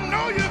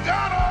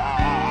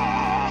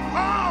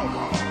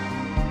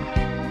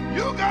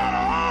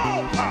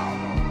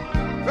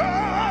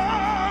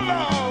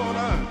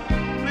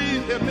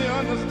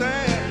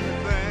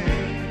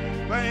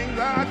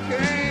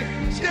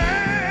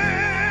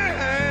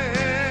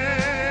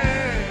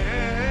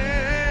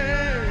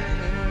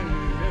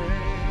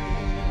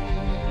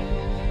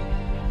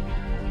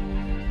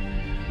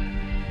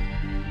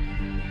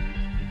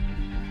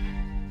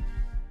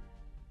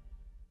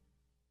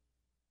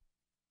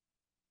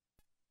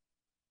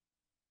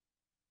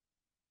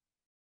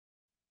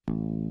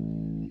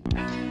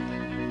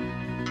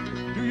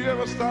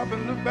 ever stop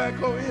and look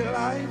back over your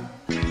life?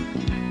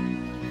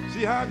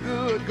 See how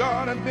good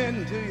God has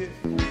been to you?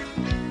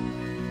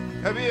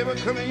 Have you ever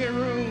come in your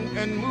room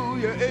and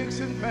moved your aches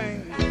and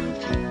pains?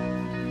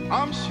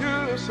 I'm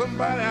sure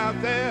somebody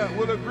out there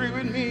will agree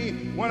with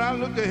me when I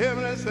look to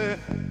heaven and say,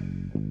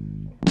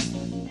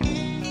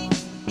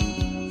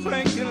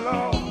 thank you,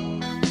 Lord.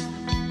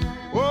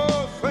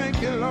 Oh, thank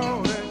you,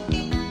 Lord.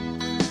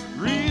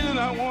 Reason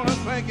I want to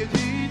thank you,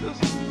 Jesus.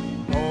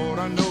 Lord,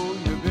 I know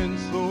you've been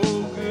so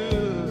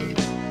good.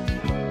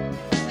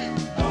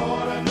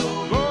 Lord, I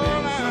know you've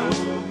been so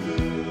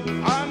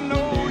good. I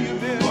know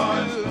you've been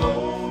good.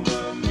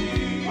 Over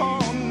me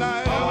all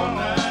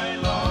night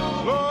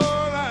long.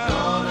 Lord,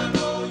 I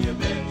know you've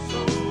been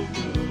so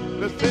good.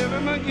 Let's tell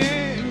him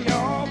again,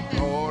 y'all.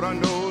 Lord, I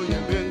know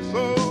you've been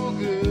so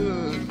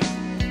good.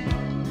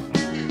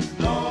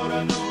 Lord,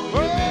 I know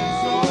you've been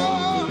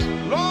so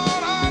good.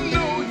 Lord, I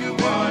know you've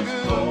been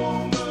good.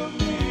 Over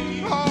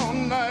me all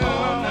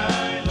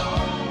night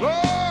long.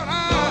 Lord,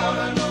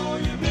 I know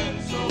you've been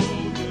so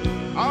good.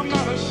 I'm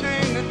not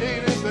ashamed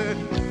today to say,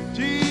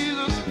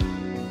 Jesus,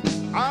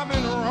 I've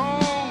been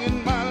wrong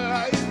in my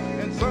life,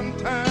 and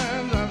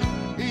sometimes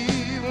I've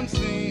even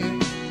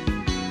sinned.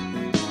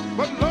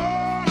 But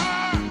Lord,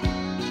 I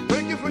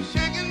thank you for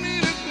shaking me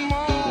this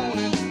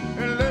morning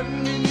and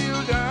letting me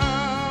kneel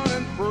down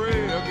and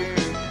pray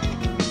again.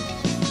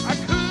 I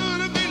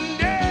could have been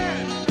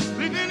dead,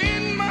 sleeping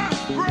in my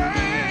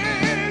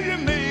grave. You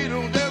made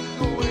them death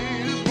go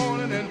away this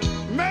morning and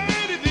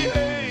made it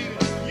behave.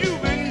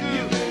 You've been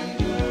good.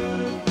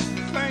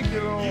 Thank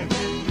you, Lord.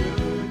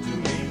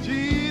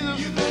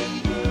 Jesus,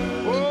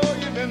 oh,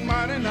 you've been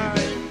mighty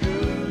nice.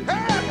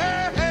 Hey,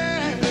 hey,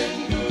 hey.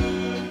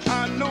 I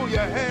know you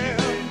have.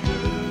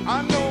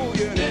 I know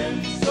you have.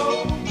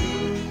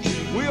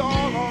 We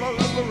all ought to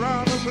look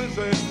around us and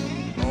say,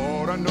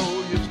 Lord, I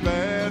know you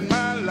spared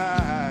my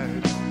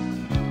life.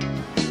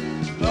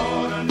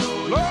 Lord, I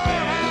know you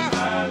spared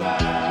my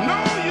life.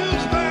 Know you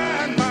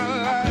spared my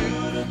life.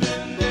 Could have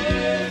been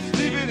there,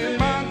 sleeping in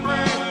my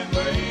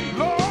grave.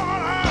 Lord, I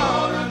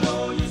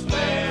know you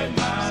spared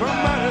my life.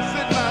 Somebody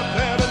sitting out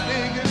there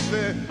today and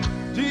say,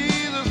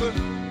 Jesus,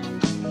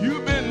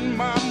 you've been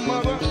my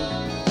mother,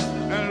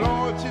 and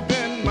Lord, you've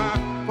been my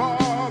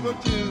father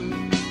too.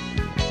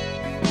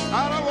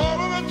 Out of all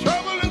of the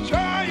trouble and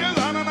trials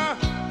I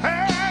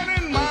had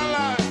in my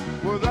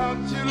life, without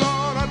you,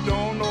 Lord, I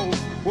don't know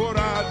what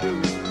I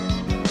do.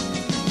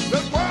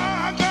 That's why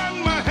I got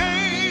my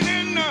hand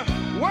in the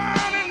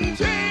wine and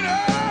chain.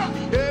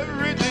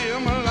 Every day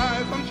of my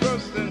life I'm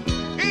trusting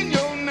in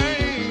your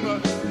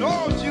name.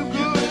 Lord, you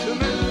good to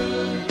me.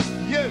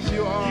 Yes,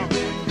 you are.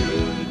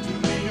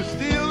 You're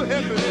still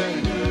helping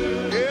me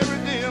every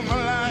day of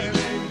my life.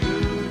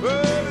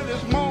 Early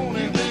this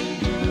morning,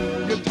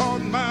 you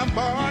taught my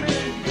body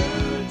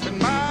and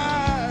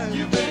mind.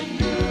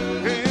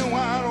 Came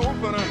wide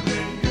open.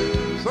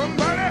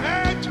 Somebody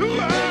had two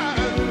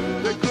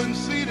eyes they couldn't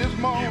see this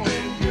morning.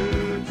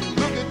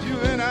 Look at you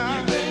and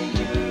I.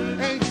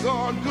 Ain't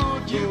God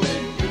good to you?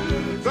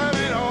 That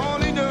ain't all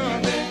he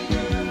done.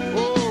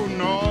 Oh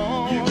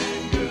no.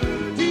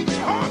 He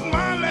taught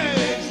my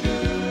legs.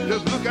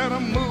 Just look at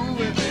him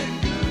moving.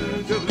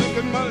 Just look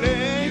at my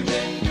legs.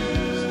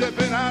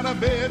 Stepping out of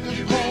bed this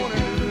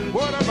morning.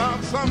 What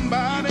about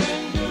somebody?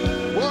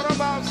 What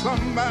about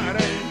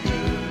somebody?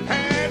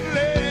 Had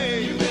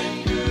legs.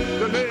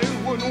 The legs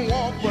wouldn't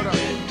walk, but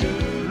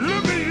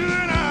look at you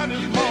and I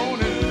this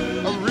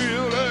morning. A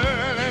real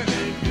early.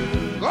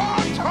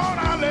 God taught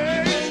our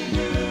legs,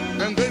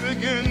 and they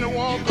begin to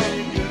walk up.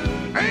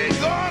 Ain't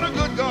God a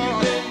good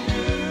God?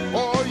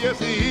 Oh, yes,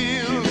 he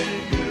is.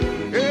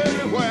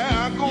 Everywhere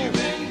I go,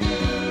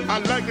 I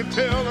like to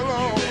tell the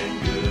Lord,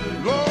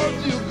 Lord,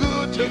 you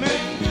good to me.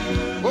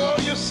 Oh,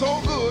 you're so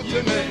good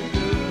to me.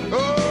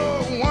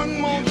 Oh,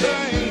 one more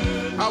thing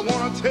I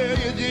want to tell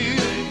you,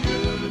 Jesus.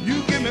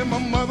 You give me my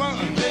mother,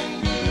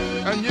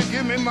 and you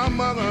give me my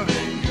mother.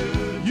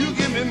 You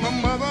give me my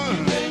mother.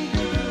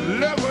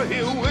 Left her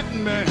here with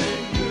me.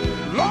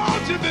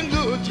 Lord, you've been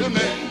good to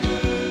me.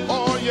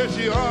 Oh, yes,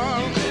 you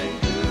are.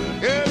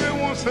 Every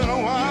once in a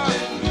while,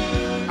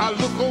 I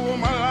look over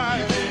my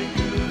life,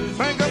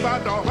 think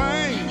about the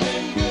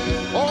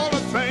things, all the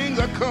things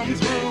I come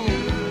through.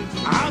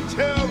 I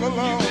tell the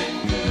Lord,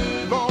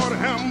 Lord,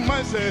 have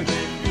mercy.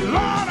 Lord,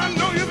 I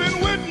know you've been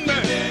with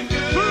me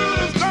through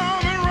the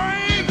storm and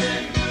rain.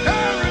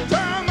 Every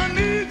time I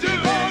need you,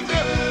 Lord,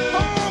 you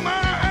hold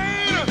my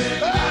hand.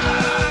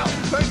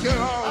 Thank you,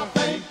 Lord. I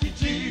thank you,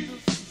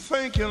 Jesus.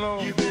 Thank you,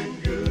 Lord. You've been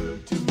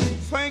good to me.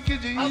 Thank you,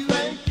 Jesus. I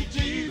thank you,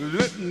 Jesus.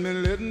 Let me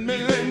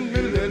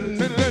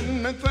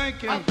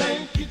thank you. I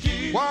thank you,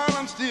 Jesus. While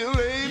I'm still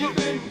able. You've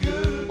been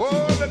good.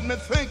 Oh, let me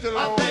thank the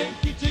Lord. I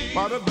thank you, Jesus.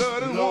 By the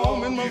blood and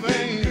warm in my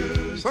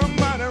veins.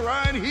 Somebody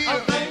right here. I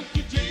thank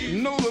you,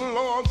 Jesus. Know the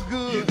Lord's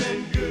good. You've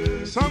been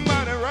good.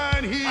 Somebody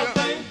right here. I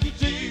thank you,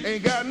 Jesus.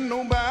 Ain't got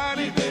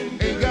nobody.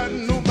 Ain't got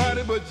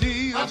nobody but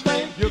Jesus.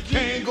 You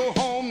can't go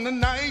home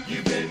tonight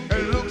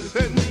and look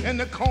sitting in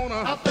the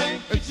corner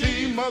and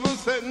see mother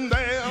sitting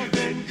there.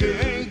 You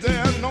ain't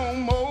there no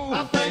more.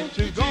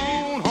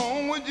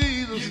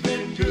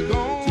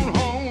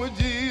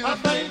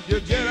 you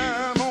get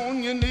down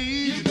on your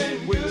knees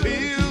with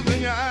tears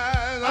in your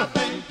eyes. I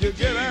think you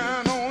get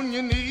down on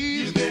your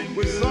knees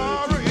with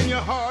sorrow in your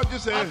heart. You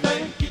say,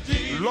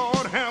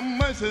 Lord, have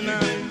mercy now.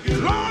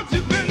 Lord,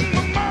 you've been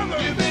my mother,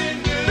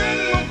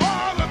 been my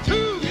father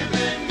too.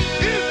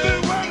 If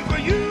it wasn't for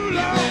you,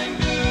 Lord,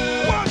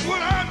 what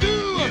would I do?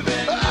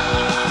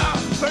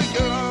 Thank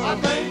you, Lord. I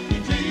thank you,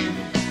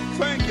 Jesus.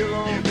 Thank you,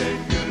 Lord.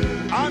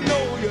 I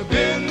know you've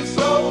been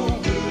so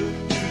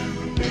good to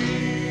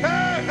me.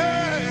 Hey,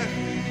 hey,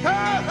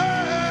 hey,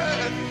 hey,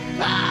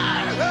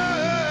 hey,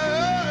 hey.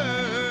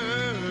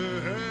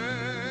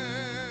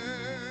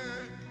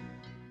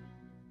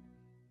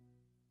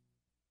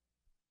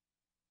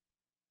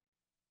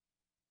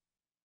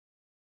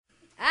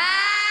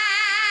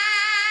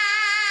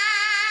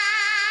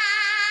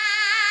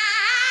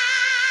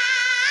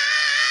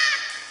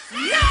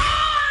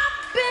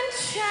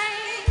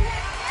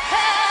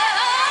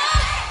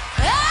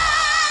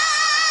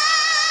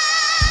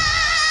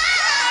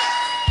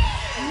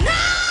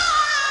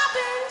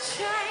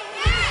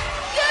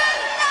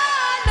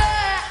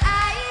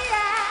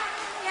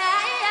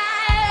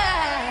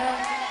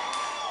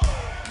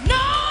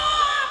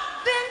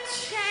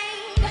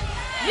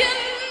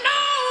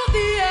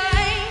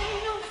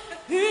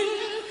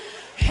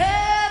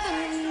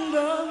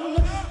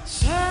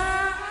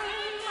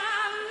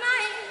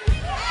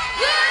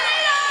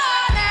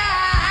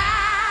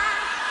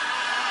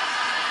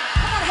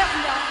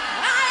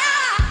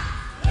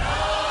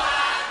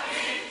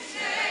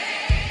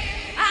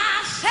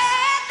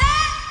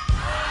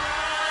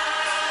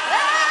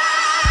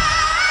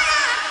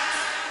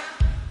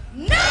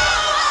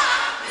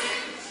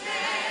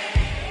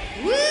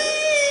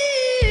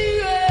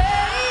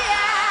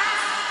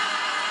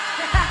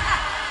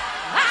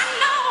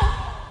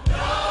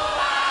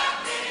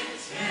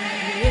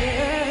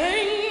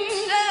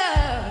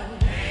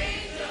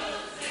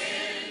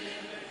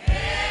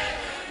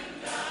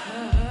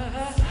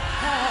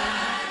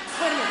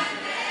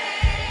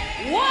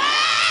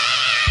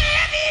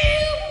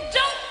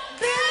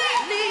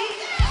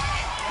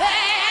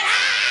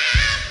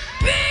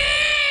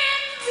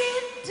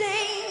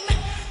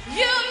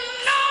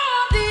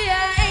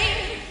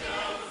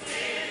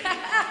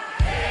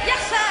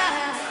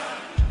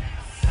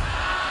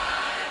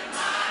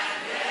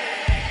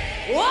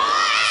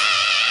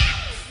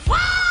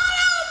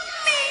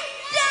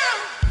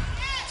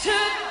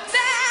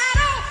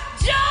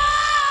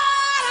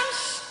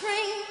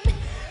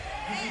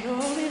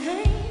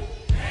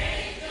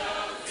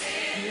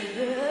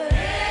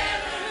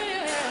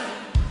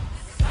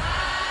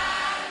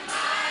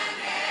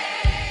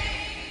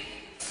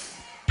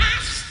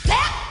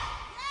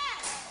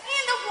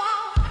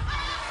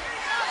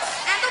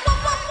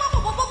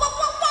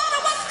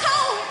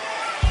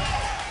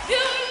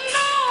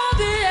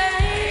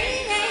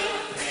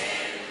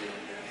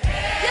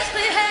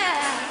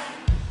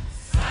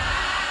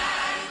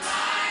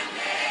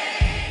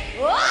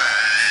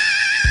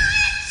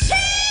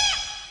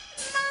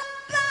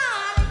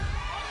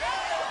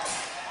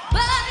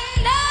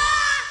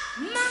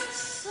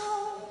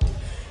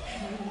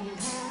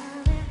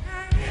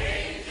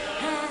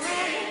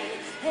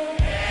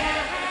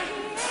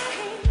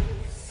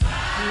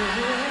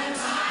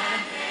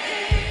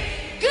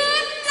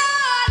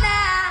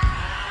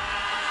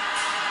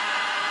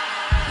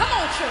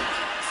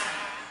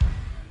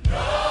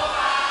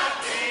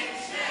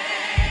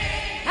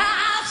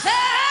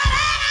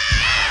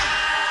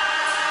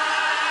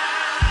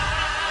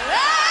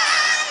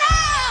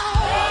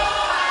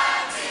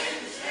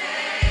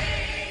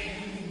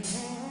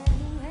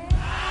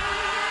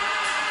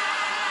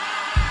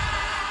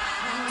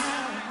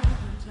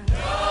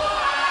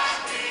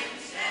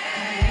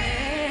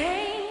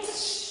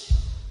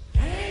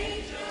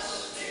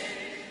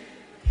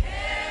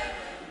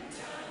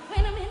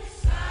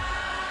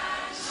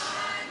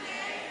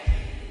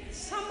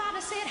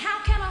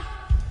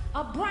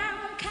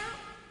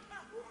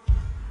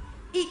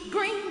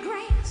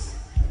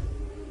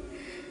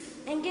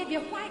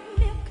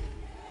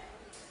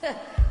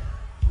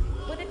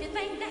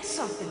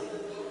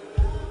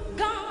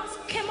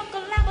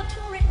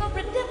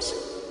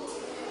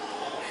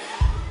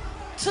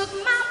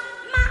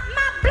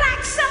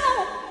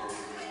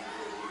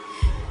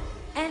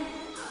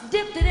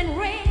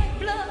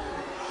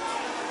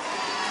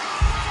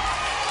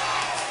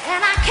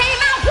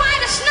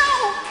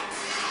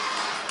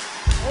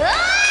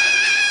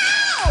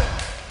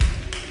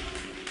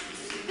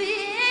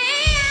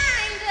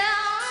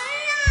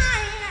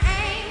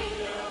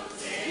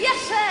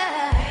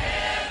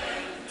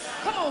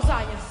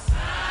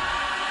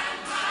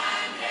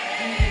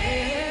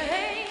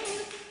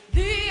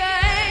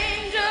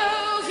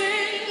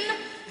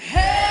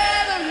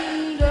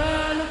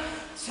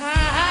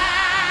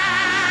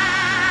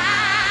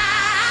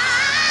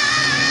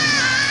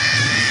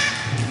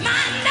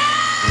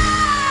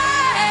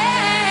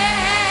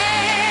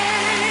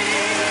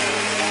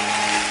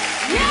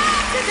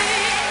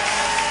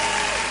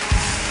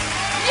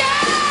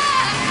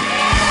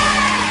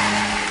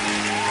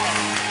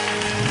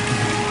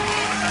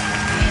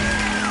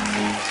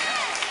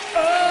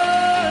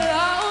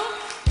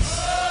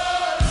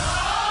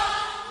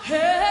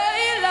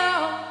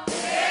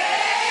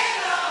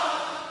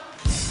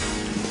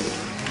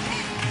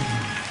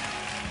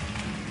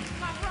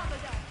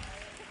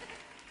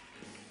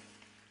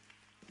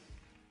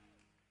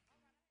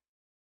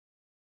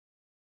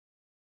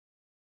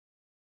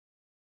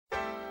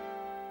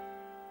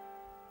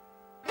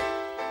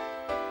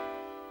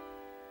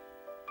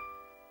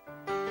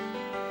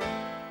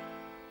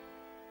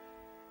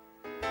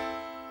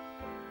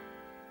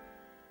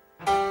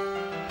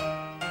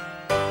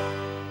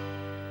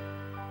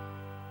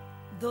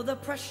 Though the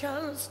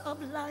pressures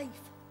of life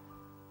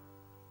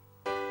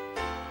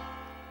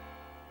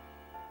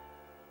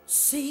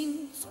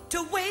seems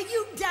to weigh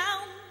you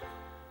down,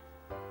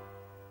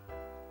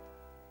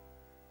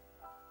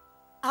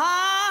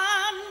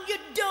 and you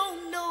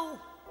don't know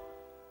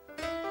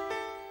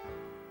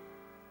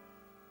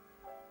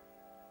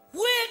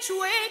which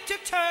way to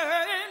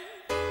turn,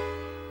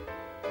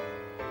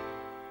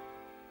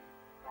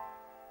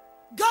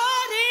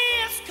 God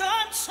is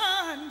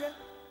concerned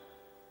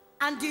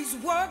and He's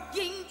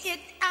working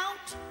it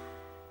out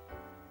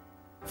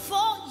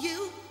for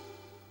you.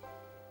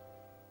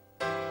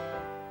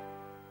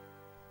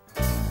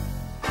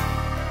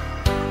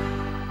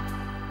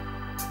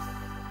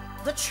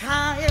 The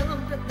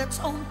child that's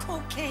on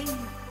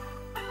cocaine,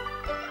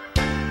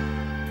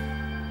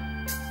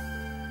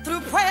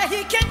 through prayer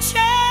he can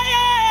change.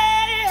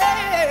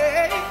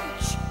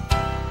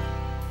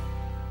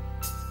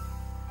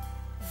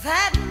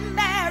 That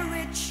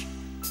marriage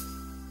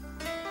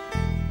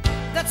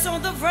that's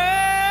on the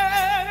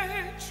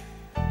verge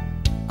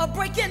of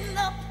breaking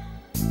up,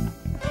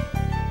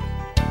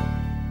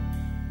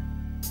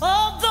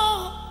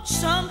 although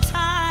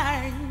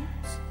sometimes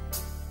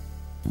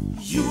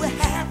you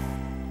have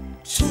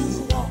to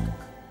walk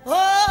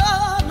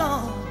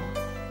alone.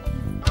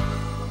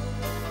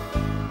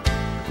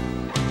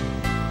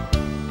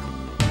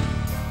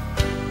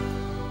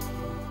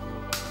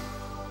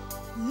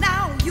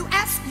 Now you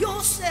ask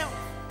yourself,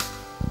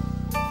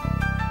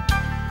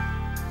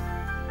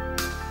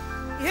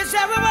 is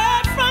there a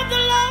word from the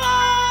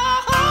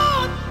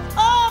Lord?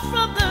 Oh,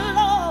 from the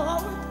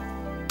Lord.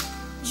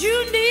 You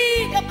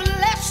need a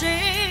blessing,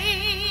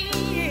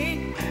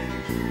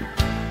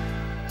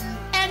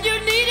 and you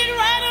need it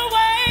right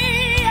away.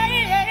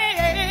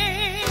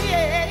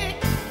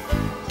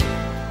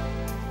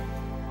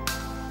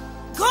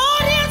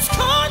 God is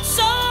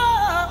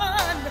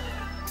concerned,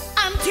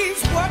 and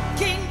He's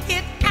working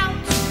it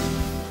out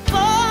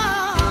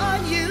for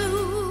you.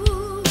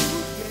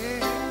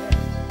 Yeah.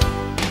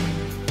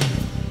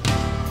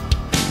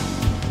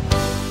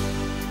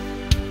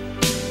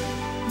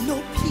 No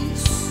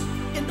peace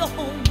in the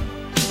home.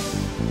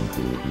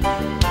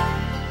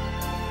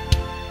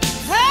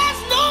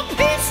 There's no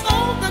peace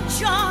on the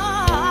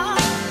job.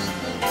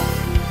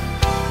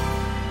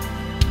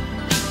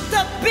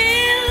 The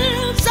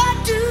bills are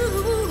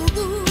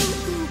due,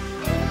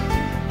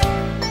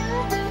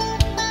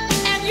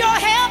 and your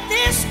health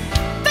is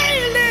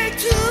failing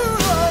too.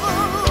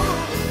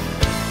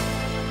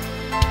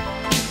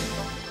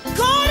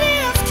 God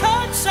is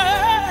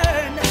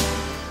concerned,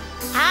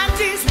 and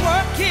He's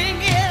working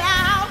it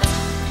out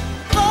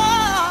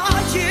for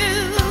you.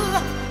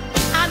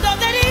 I know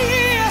that He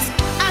is.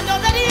 I know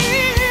that He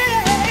is.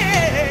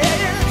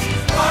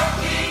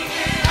 Working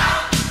it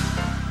out.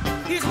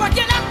 He's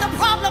working out the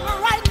problem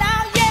right now.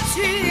 Yes,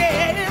 He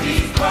is.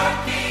 He's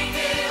working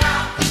it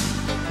out.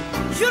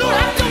 You don't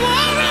have to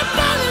worry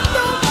about it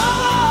no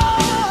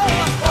more.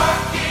 He's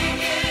working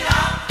it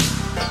out.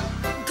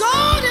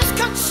 God is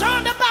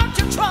concerned about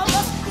your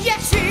troubles.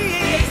 Yes, He is.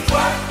 He's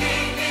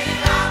working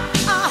it out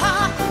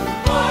Uh-huh.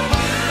 for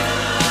you.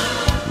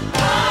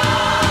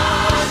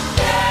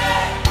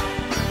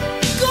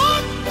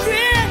 God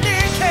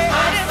really cares.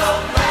 I'm so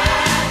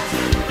glad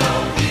to know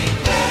He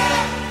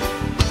cares.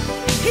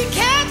 He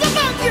cares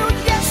about you.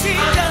 Yes, He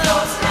I'm so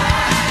does.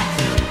 glad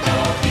to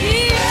know He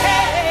He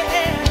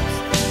cares.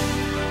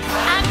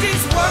 And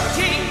He's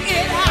working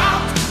it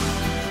out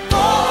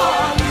for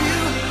you.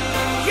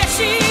 Yes,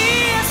 He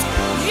is.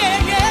 Yeah,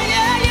 yeah,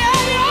 yeah, yeah,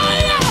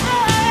 yeah, yeah.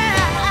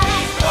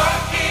 He's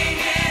working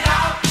it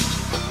out.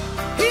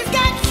 He's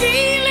got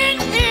healing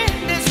in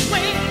His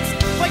wings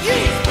for you.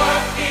 He's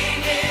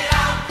working it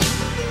out.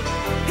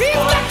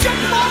 He's got your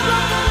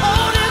mother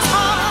on His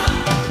heart.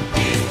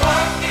 He's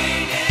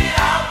working it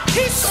out.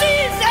 He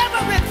sees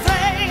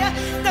everything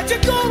that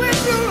you're going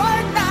through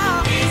right now.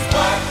 He's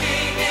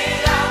working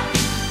it out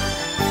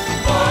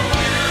for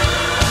you.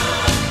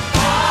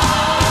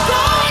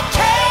 God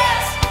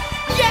cares.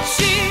 Yes,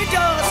 He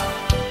does.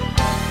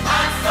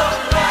 I'm so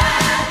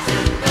glad to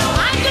know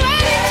I'm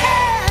glad He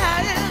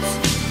cares.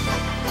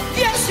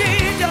 Yes, He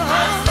does.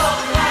 I'm so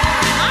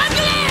glad. I'm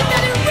glad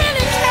that He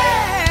really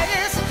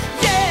cares.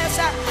 Yes,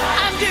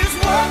 and He's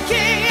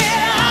working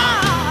it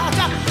out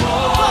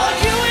for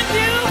you and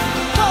you,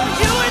 for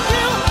you and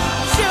you,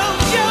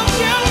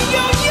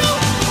 you.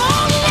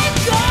 Only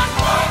God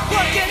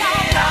work it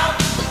out.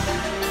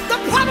 The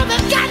problem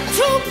has gotten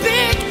too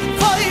big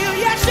for you.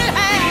 Yes, it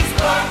has. He's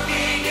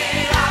working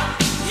it out.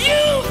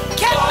 You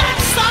cannot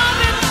solve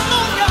it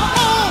on your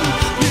own.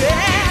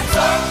 Yes.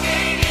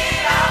 Working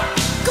it out.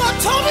 God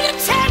told me to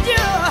tell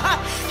you,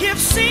 He's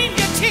seen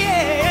your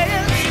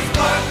tears. He's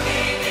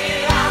working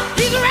it out.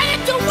 He's ready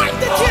to wipe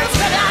the tears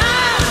from your eyes.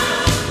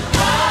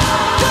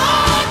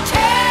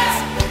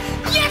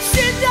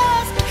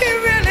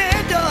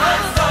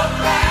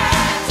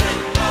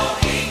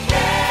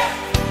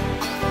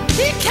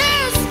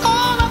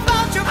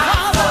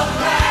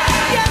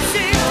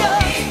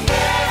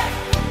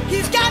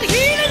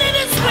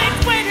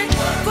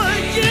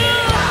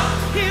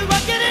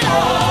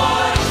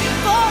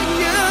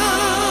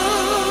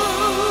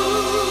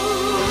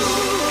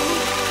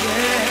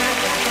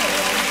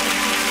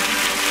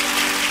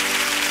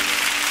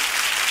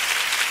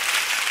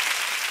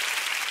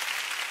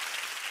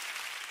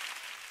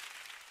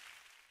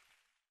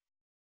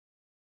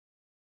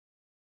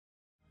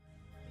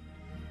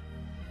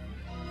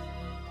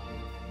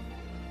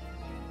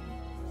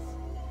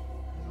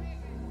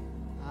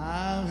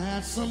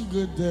 had some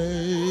good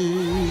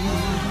days.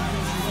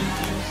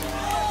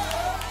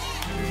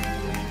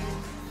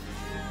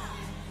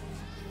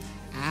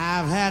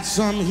 I've had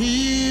some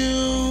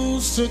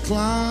hills to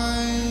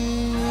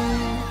climb.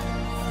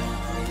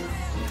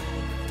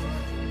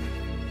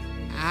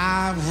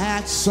 I've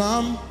had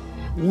some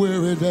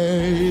weary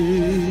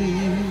days.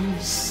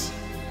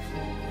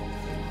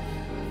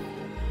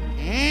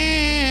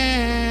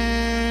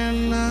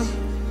 And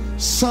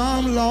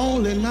some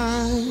lonely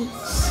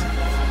nights.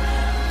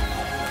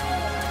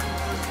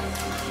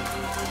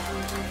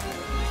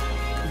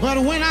 But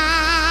when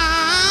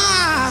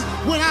I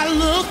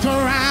look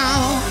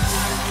around,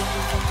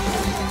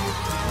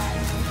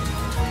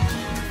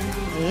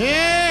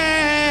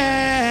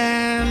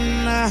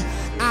 and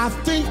I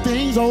think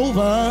things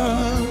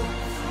over,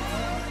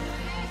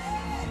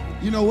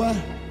 you know what?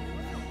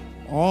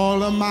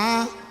 All of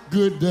my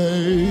good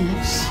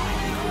days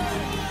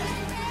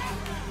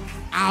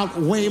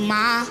outweigh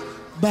my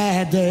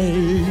bad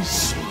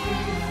days.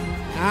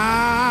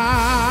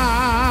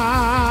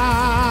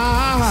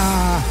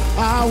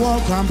 I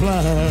won't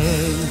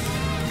complain.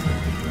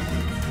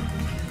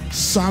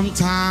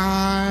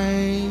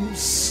 Sometimes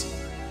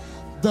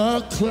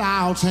the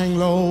clouds hang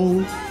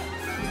low.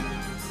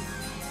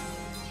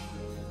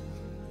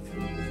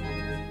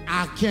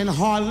 I can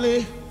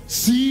hardly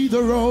see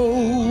the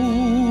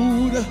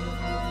road.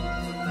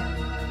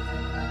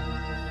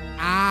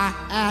 I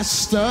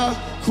asked the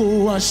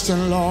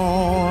question,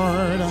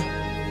 Lord,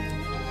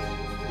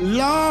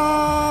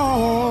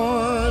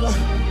 Lord,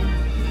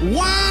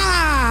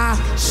 why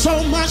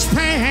so much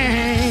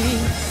pain?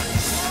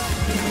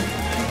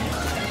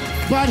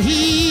 But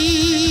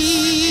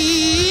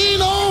He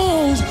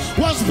knows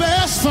what's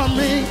best for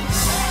me.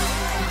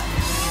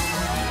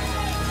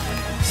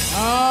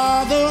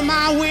 Although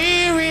my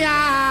weary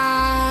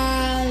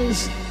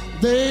eyes,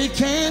 they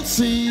can't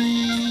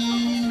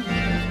see.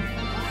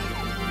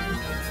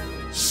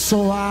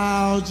 So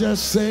I'll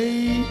just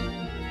say,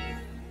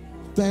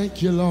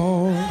 thank you,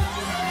 Lord.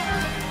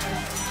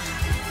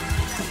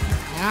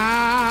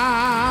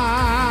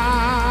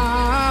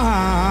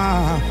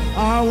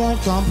 I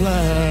won't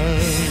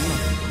complain.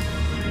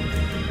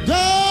 God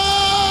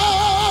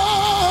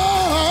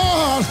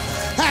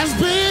has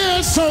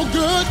been so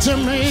good to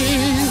me.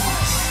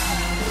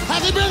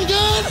 Has He been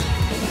good?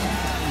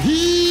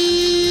 He's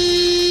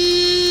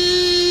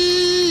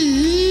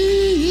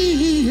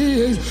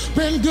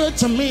been good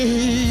to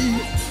me.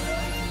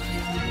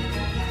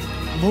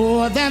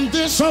 More than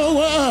this whole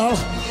world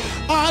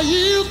or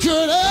you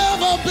could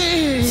ever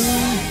be.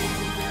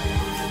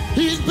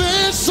 He's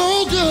been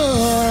so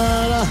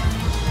good.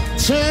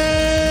 Tell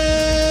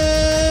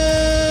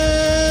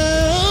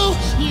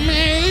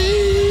me,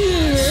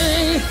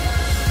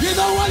 you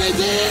know what He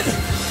did?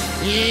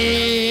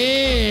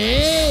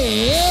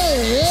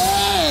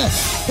 Yeah,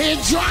 He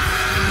dried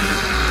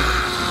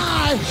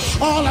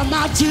all of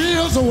my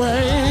tears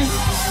away.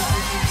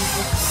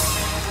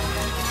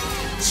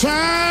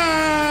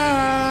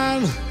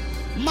 Turn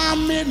my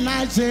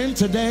midnights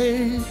into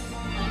day.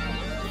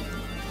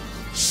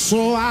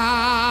 So I'll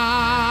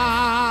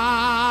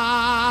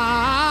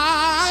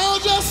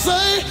just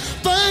say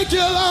thank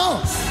you,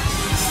 Lord.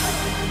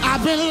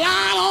 I've been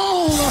lied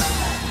on,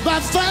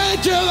 but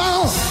thank you,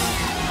 Lord.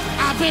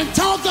 I've been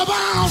talked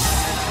about,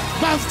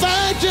 but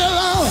thank you,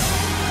 Lord.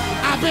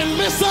 I've been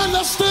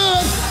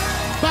misunderstood,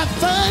 but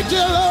thank you,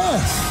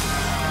 Lord.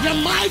 You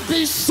might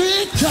be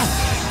sick,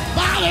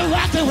 body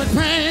racking with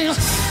pain,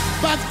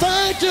 but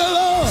thank you,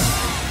 Lord.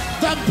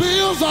 The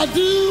bills are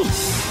due.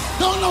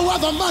 Don't know where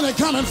the money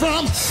coming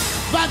from,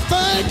 but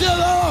thank you,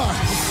 Lord.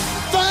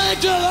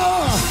 Thank you,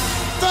 Lord.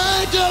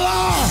 Thank you,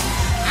 Lord.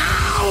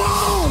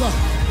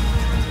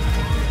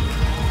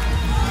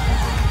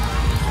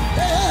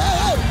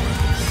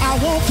 I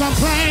won't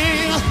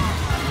complain.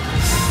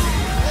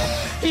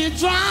 He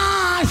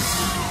dried.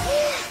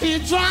 He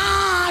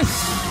dried.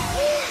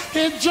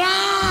 He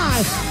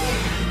dried.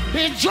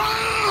 He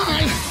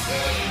dried.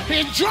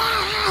 He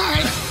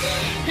dried.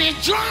 He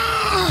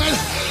dried.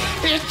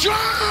 He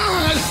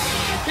dried.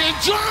 He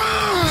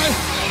dried.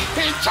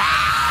 He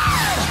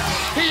dried.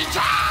 He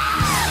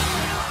dried.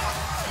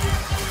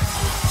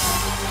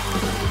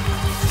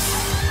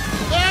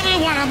 Every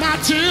one of my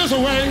tears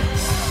away.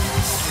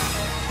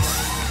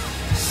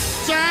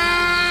 Turn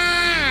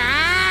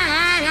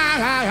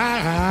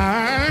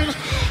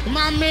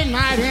my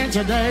midnight in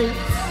today.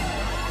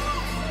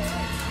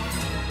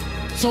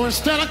 So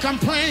instead of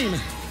complaining,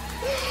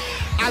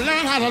 I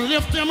learned how to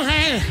lift them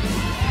hands,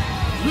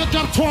 look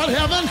up toward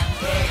heaven,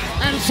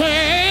 and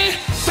say,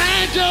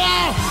 thank you,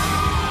 Lord.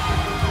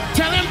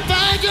 Tell Him,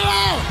 thank you,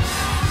 Lord.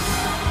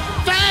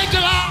 Thank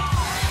you, Lord.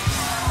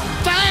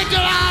 Thank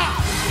you, Lord.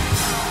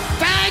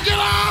 Thank you,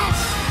 Lord.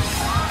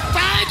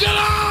 Thank you,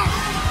 Lord.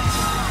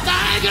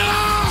 Thank you,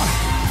 Lord.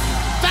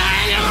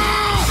 Thank you, Lord.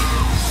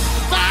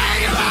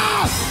 Thank you,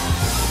 Lord.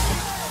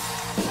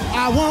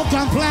 I won't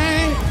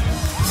complain.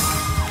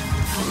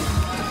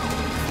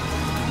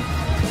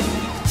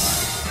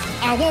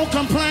 I won't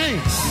complain.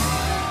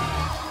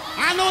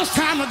 I know it's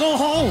time to go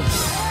home,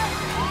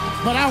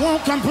 but I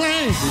won't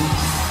complain.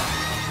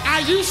 I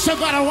used to,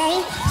 but I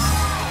won't.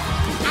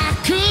 I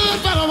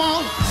could, but I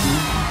won't.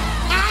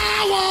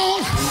 I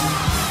won't.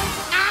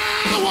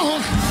 I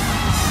won't.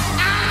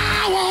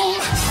 I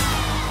won't.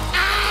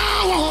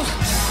 I won't.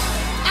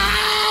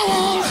 I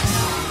won't.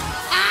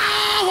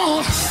 I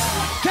won't.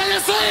 Can you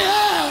say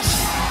yes?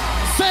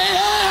 Say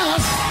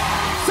yes.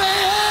 Say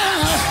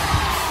yes.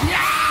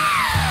 Yeah.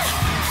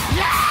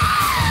 Yeah.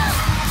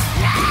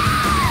 Yeah.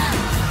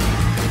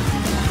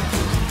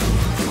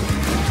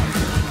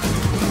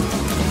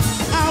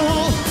 I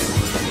won't.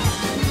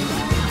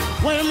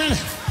 Wait a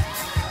minute.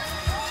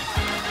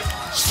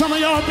 Some of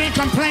y'all been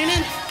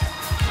complaining.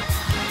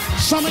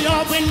 Some of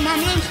y'all been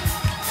mumbling.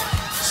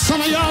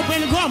 Some of y'all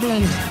been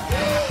grumbling.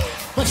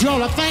 But you ought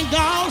to thank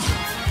God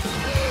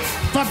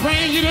for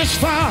bringing you this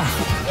far.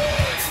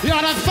 You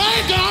ought to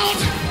thank God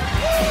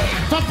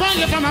for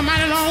bringing you from a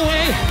mighty long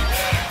way.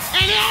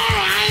 And you're all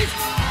right.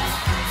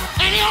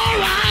 And you're all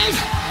right.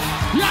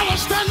 You ought to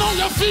stand on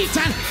your feet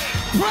and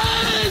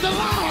praise the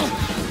Lord.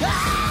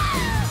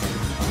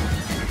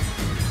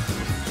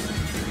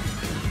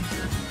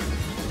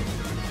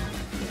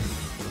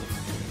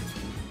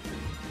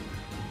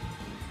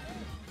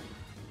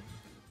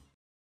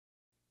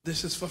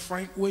 This is for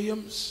Frank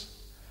Williams.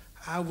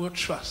 I will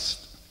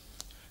trust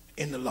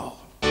in the Lord.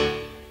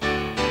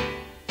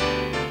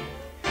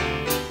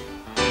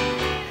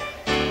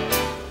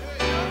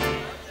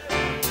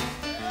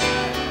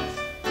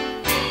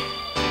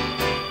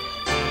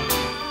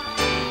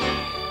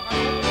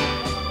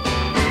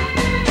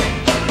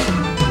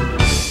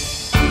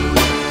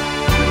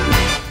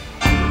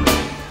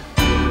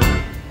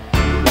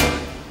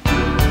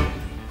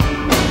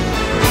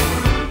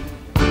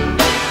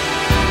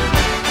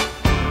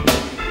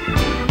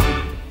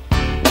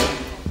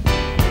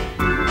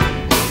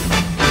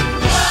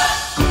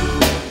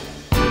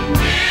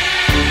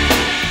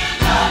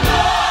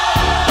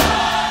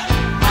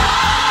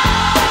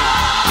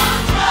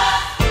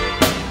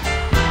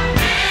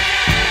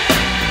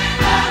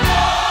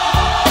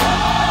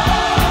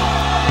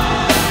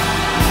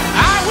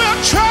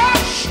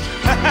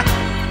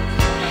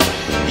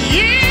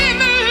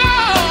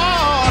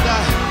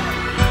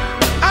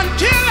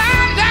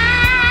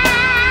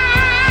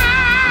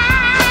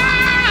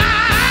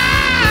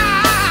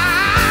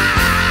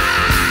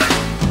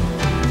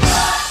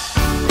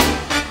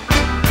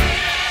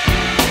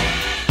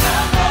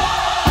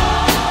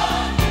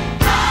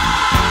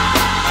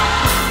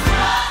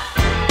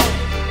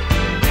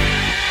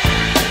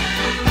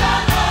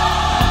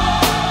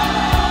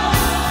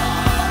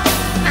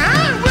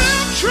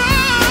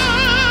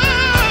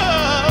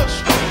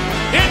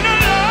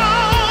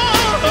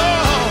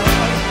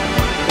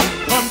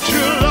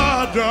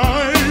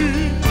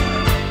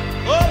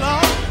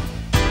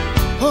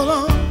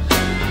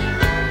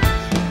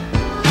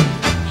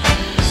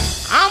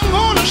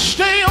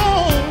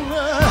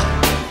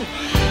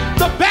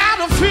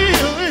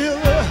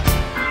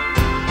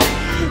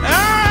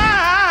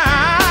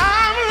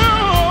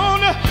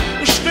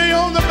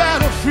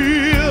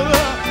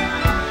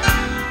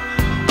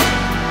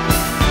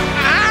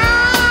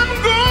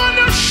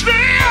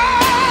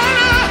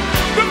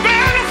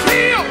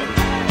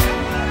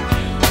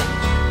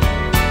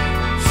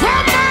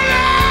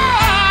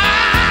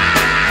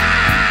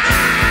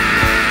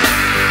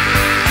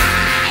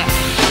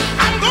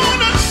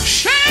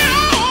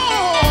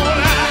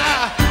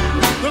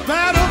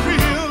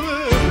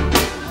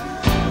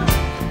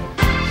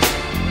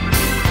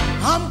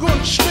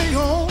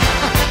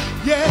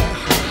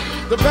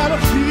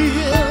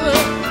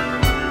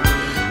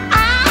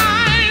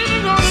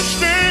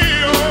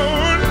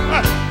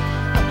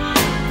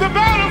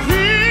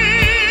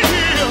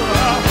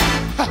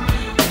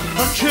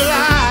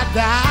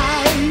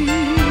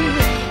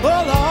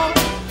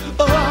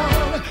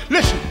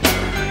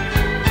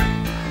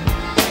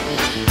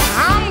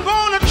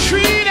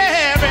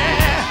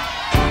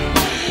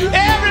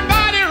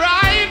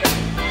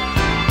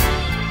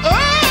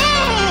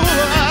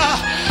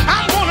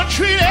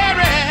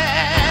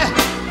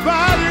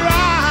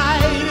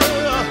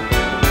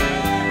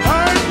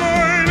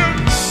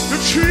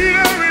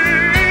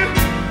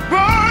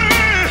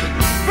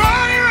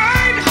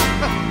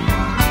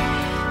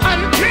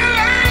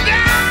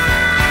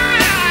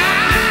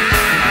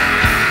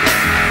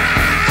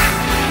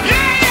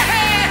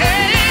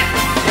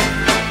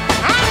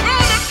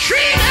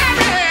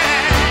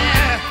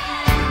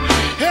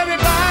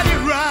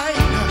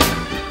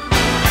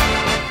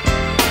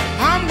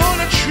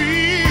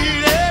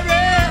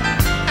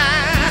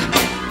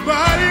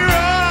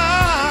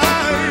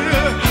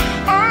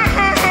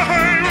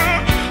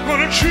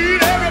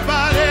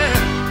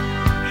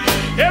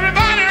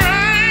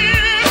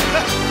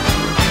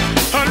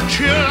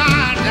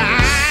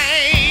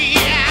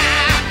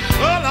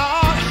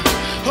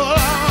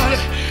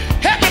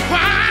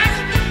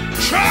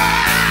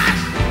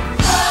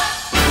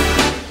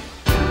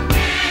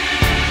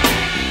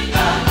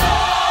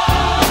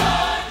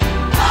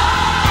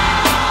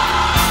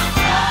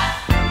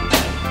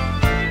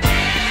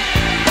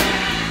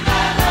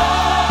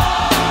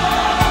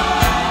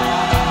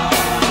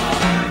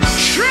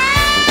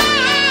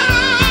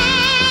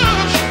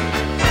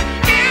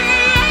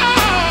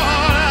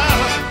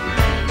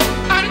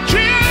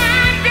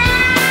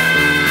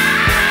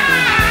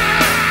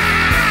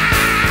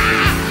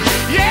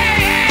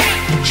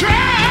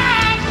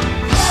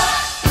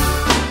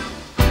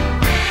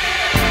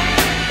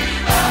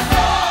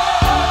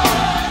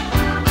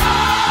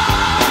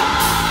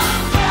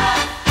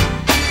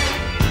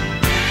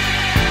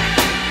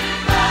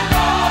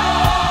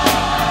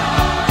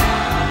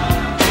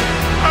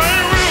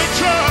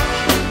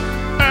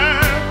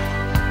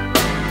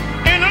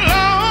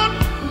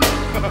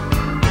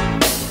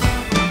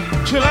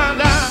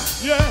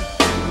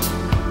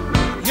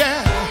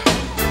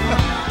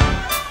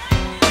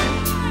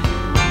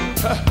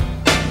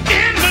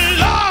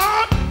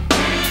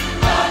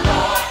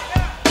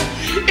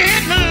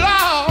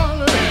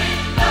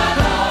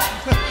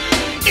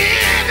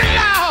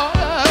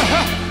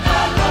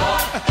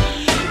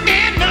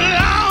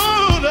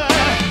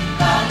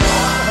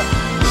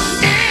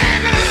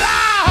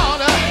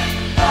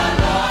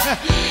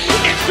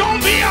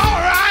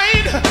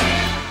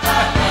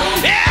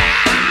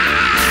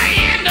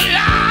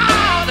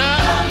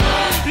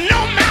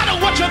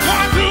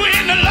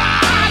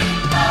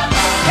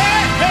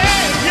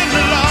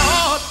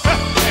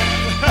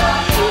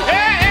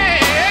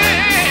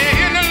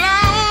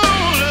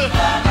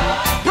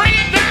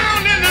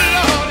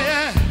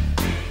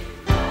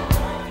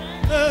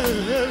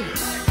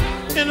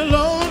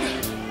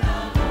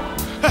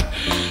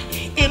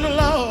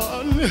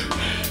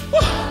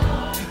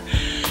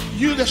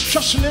 You that's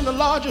trusting in the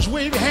Lord, just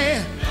wave your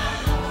hand.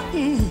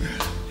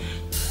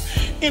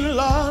 In the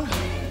Lord.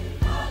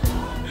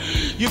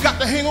 You got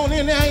to hang on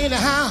in there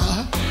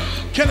anyhow.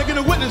 Can I get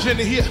a witness in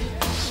here?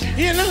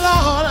 In the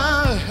Lord.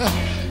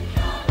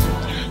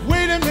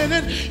 Wait a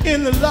minute.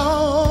 In the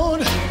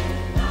Lord.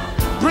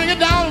 Bring it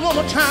down one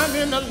more time.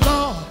 In the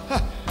Lord.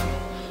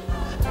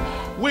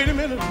 Wait a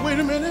minute. Wait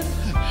a minute.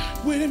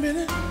 Wait a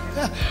minute.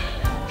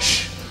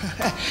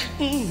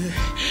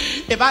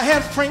 If I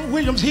had Frank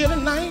Williams here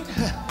tonight,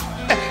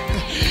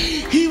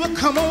 he would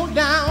come on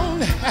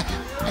down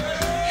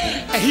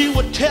and he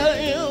would tell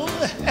you,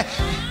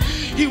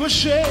 he would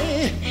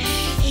say,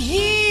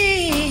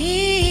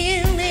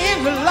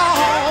 in the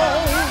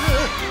Lord,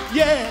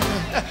 yeah.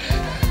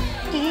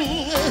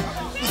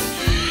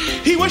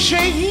 He would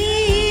say,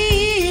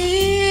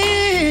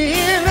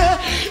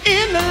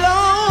 in the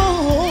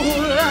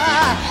Lord,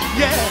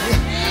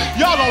 yeah.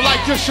 Y'all don't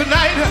like this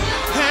tonight.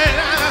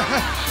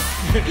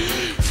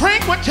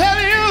 Frank would tell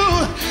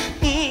you,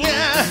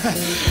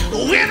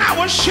 when I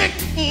was sick,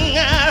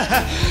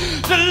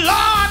 the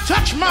Lord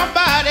touched my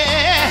body.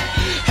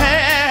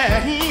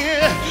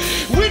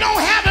 We don't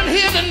have him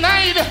here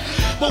tonight,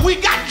 but we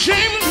got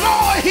James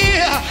Moore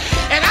here,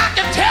 and I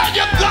can tell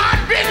you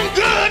God been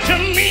good to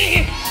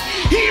me.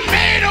 He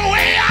made a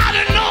way out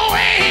of no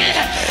way.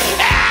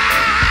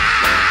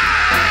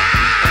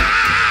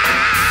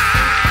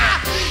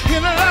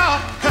 In the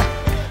Lord,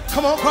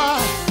 come on,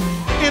 cry.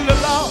 In the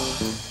Lord.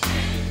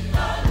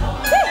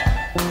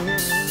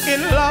 In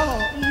the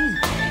Lord.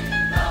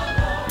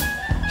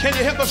 Can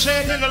you help us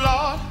say it? In the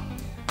Lord?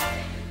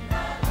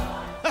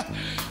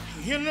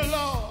 In the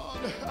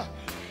Lord.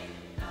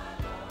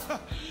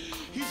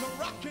 He's a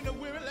rock in the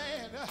weary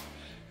land.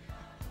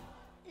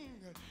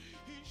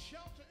 He's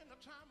shelter in the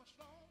time of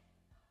storm.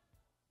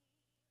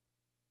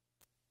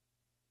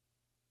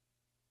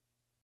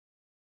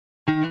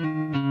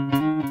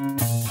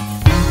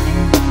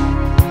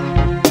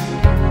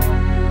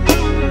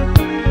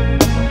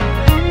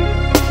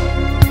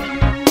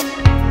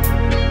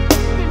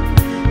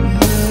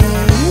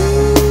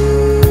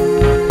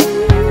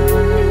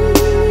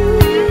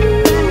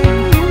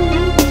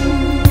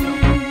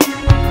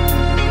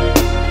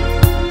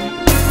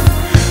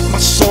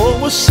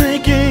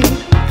 Sinking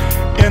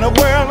in a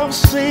world of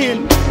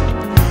sin,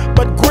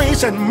 but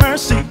grace and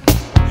mercy,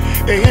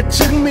 it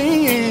took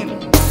me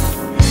in,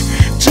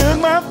 took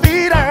my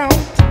feet out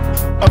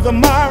of the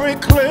miry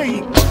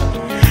clay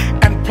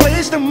and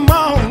placed them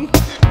on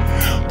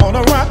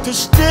a rock to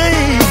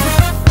stay.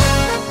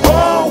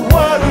 Oh,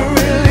 what a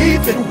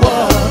relief it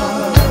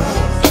was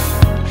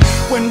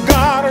when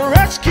God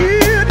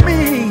rescued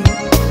me.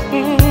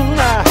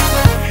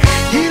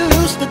 He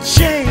loosed the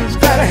chains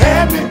that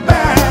had me bound.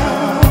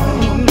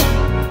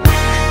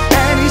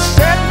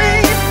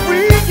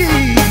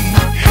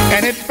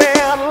 And it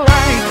felt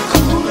like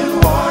cooling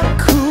water,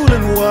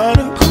 cooling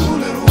water,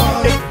 cooling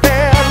water. It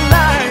felt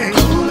like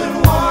cooling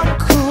water,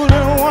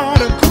 cooling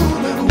water,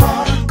 cooling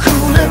water,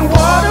 cooling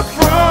water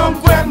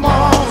from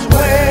Grandma's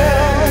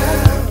well.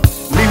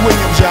 Lee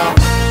Williams, y'all.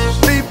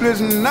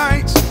 Sleepless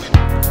nights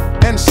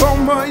and so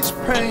much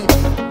pain.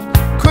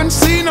 Couldn't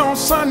see no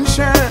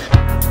sunshine,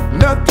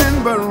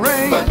 nothing but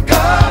rain. But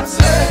God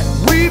said,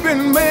 we've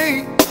been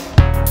made,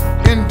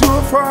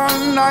 endure for a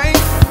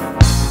night,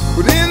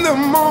 but in the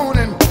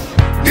morning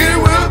it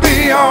will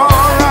be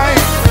alright.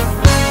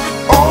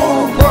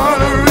 Oh,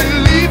 what a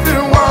relief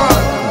it was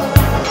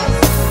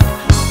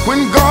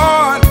when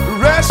God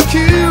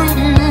rescued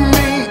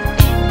me.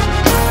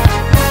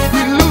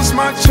 He loosed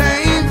my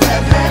chains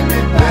that had me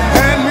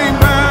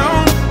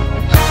bound,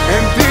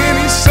 and then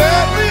He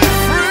set me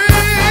free.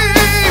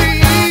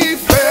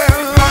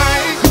 Felt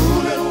like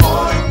cooling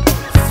water,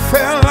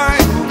 felt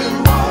like cooling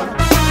water,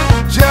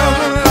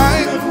 just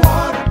like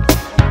water,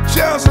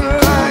 just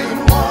like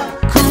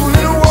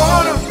cooling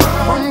water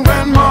from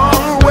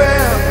Grandma's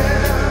well.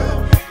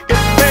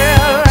 It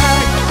felt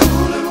like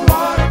cooling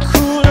water,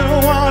 cooling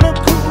water,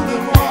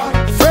 cooling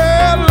water.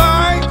 Felt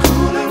like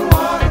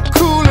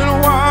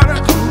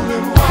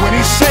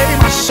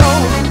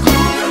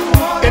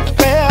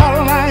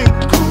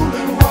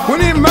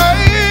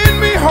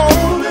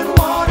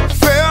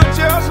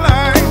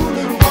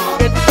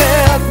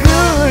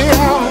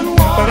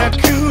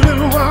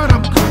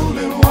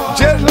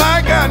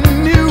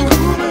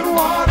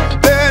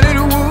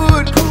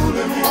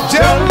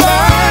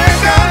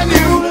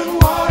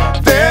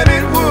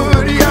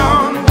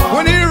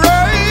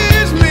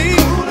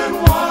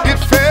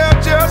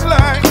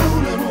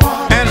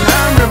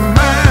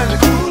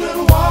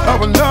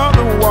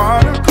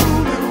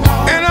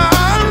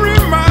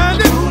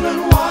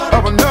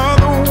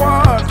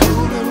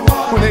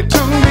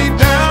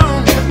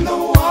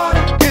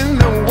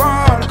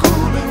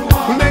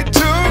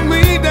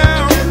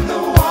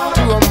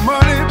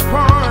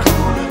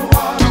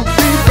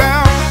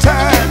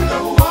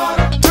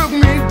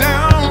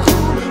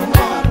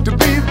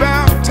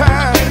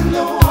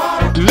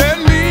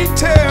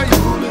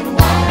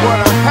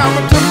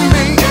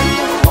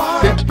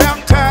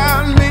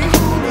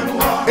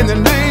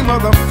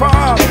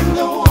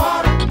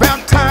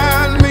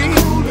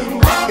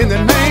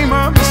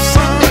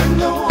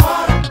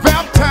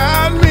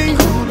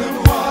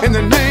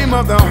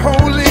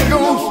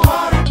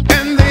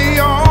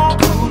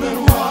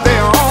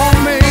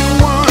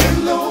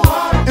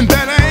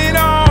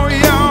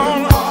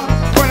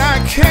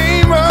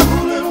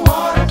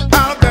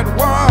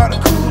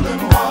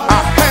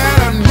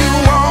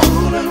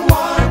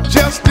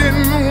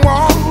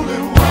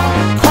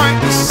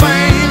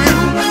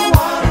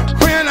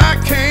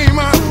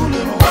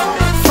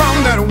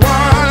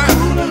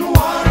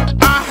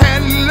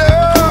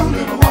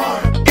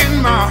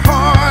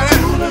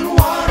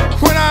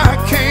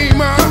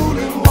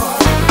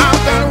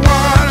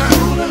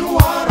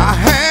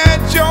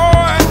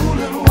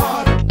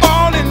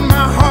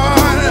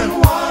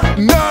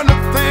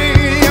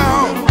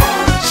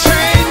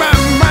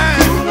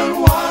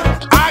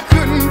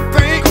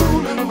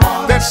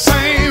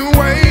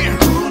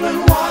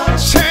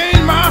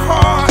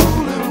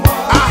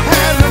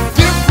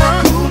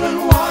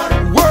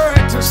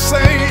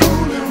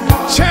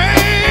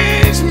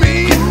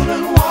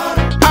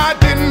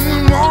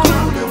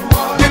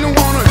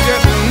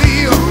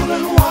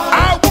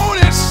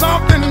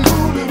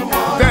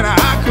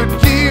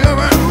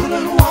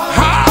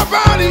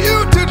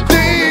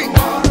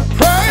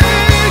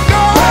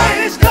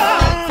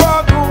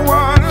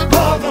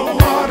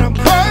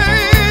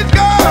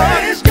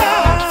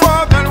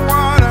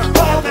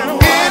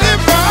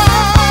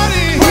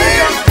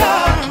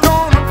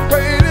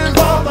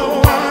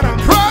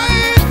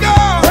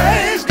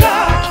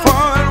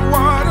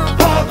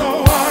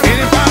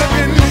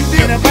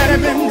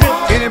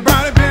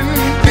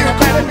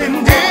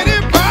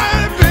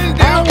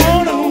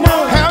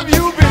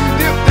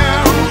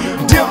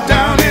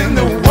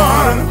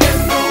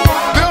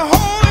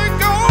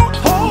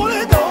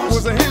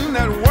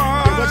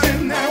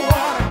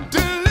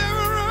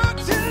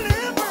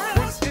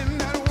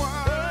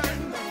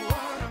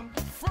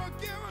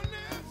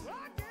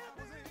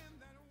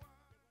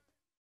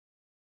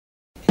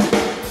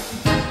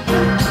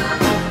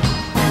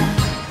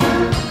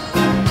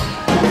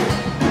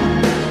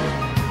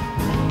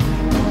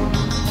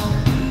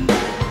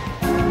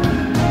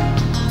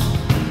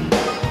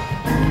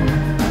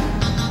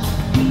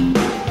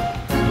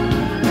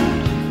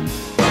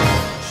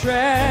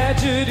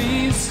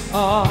Tragedies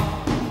are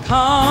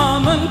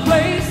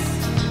commonplace.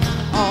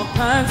 All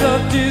kinds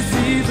of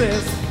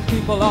diseases,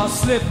 people are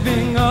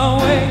slipping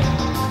away.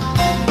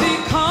 The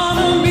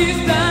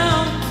economy's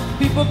down,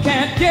 people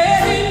can't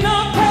get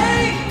enough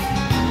pay.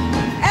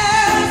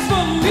 As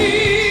for me,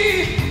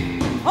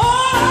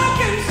 all I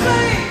can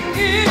say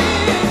is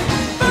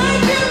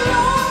thank you,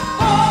 Lord,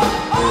 for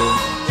all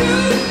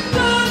you've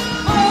done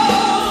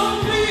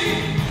for me.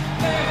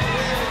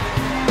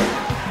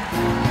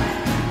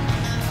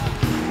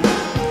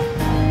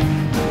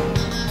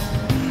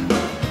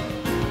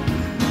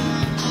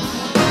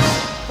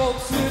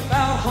 Folks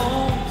without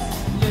homes,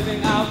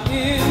 living out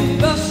in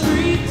the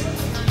street,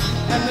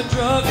 and the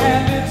drug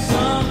habits,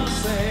 some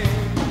say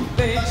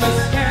they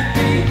just can't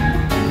be.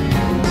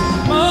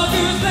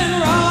 Muggers and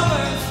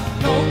robbers,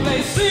 no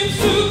place seems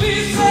to be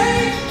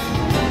safe,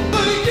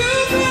 but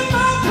you've been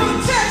my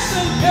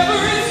protection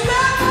every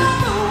step of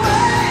the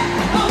way.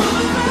 I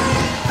wanna say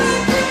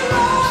thank you,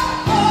 Lord,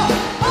 for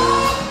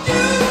all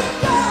you've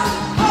done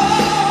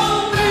for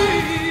me.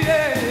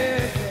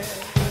 Yeah.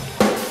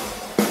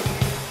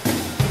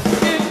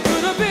 It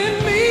could have been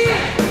me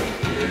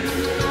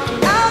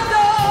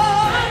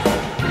outdoors,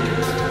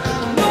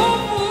 no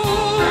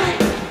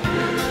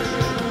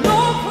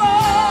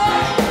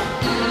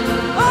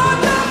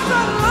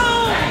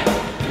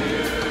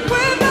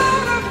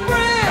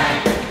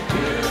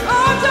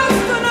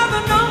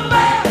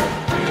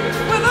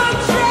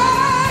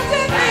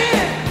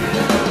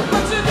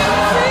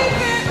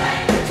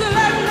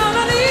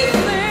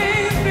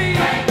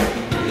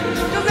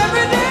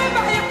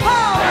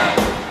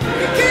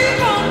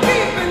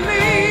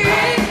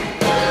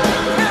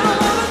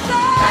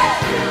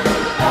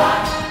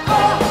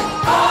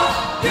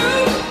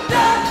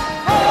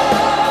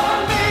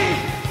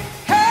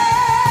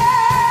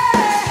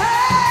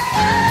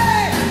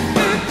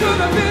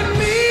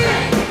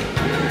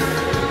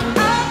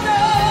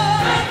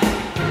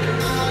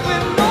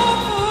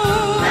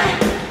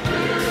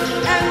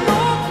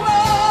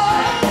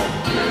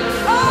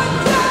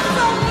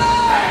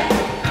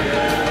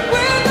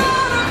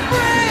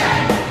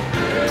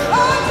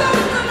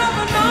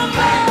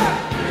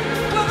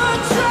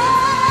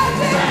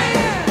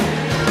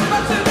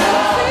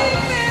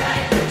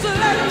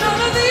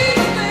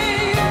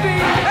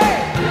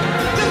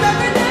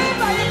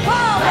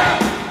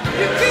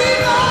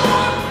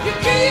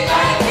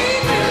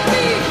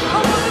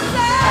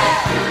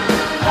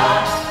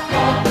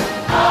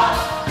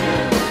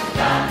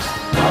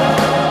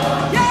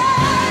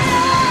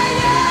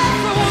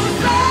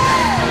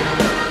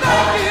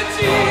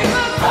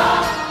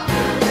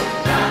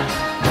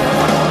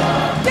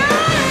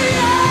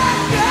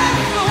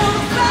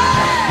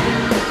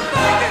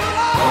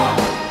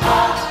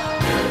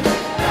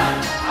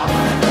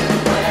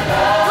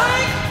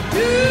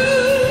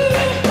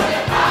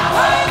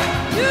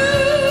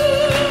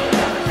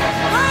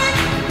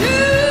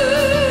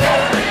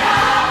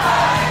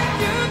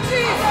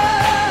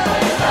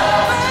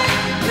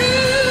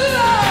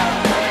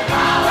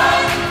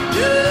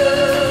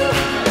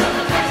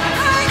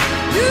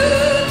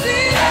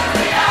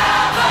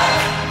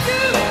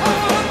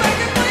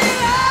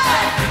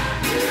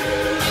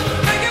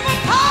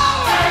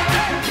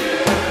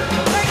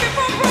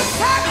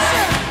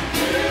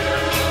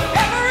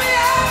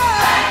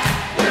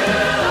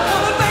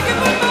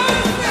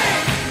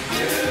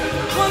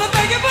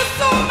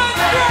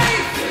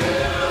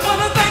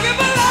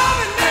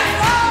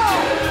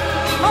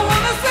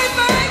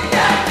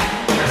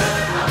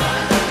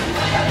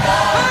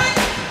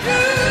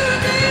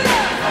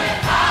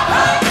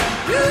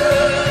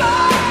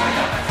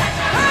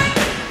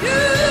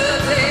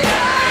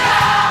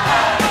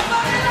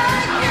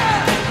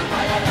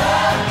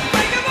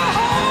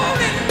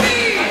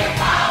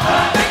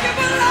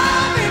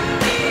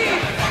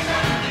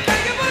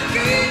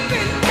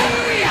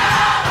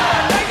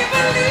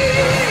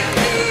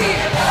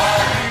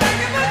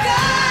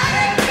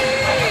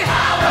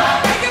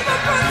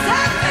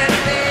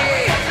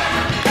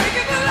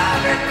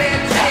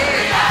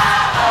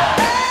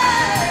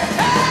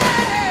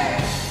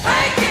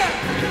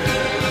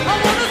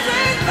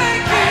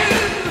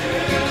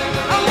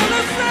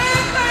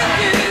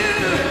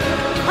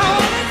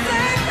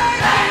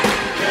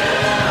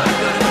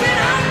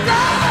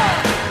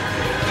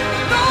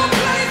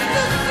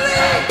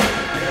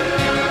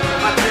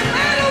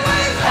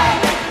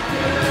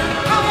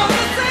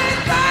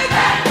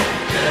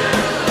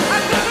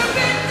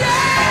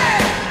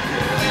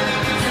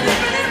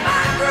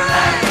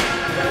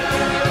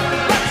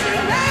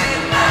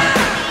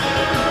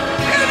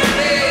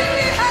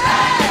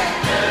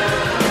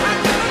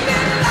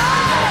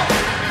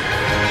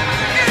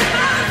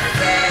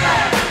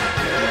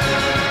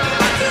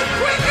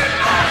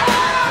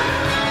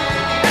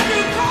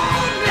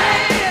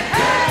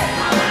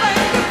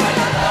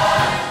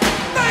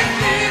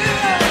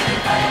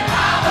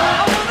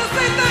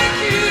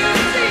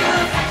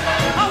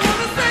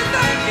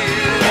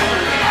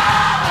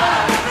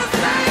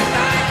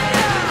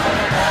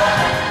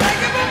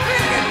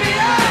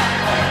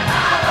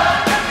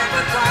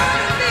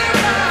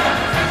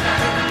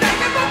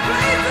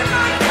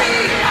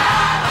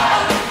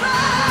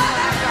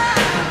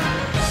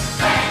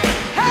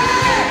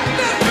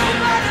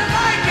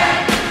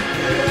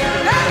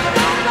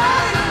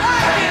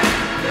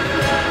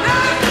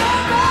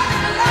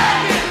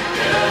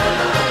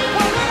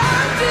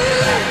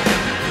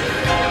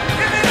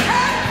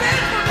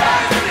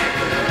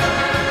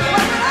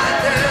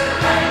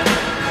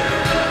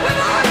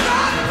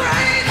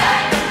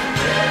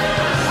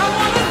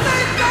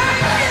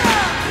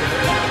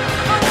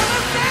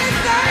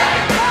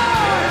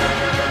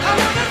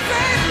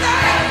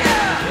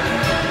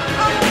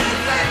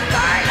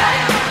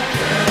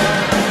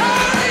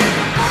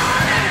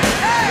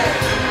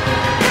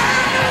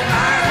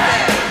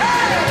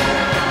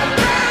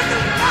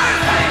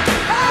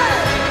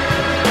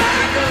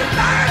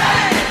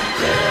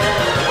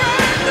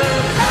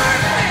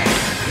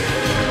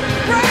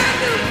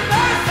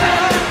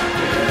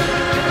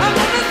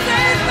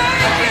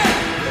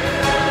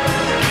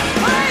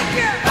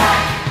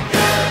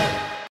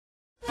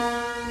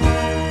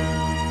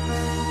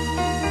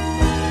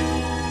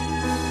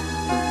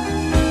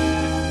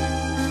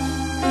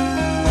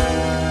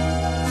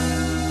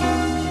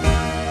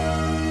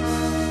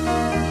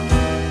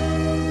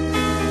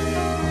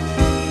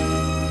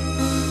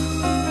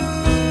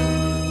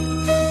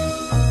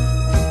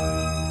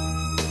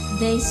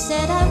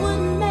said I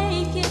wouldn't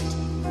make it.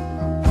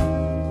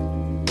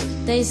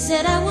 They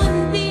said I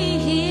wouldn't be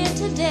here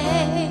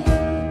today.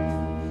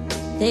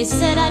 They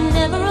said I'd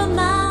never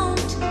amount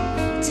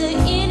to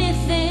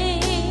anything.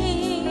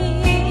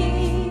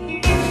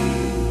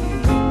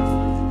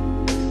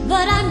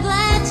 But I'm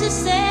glad to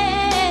say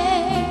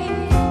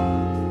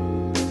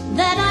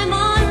that I'm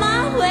on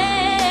my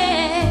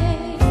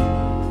way,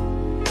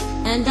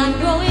 and I'm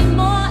growing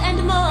more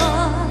and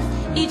more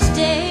each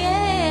day.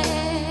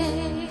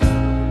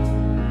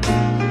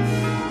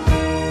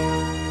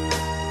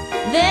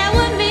 There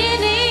were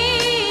many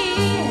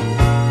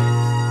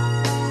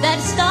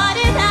that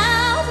started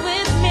out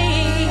with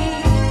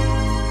me,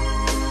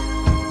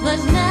 but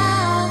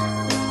now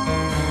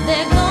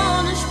they're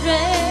gone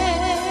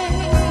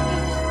astray.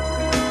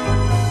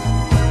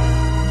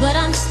 But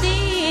I'm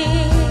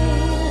still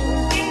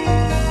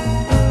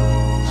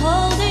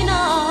holding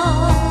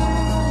on.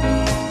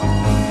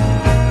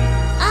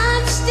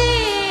 I'm still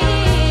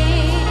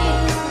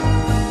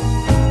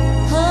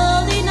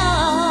holding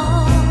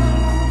on.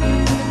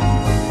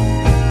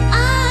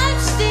 I'm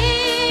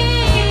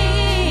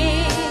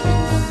still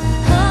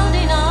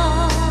holding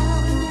on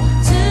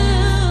to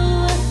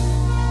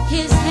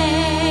his hand.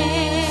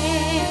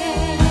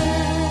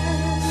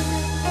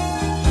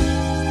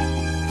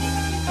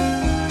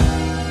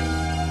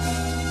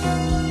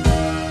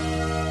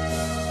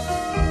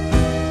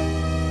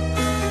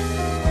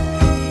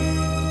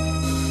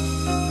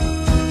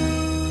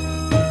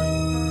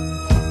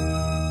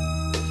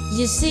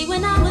 You see,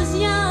 when I was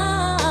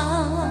young,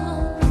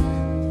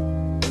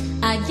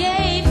 I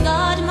gave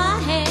God my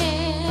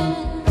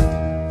hand,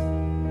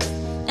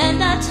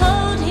 and I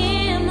told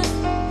him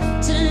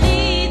to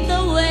lead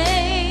the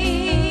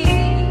way.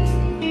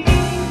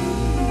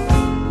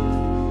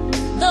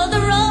 Though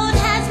the road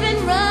has been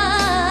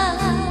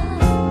rough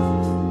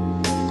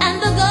and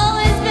the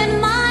going's been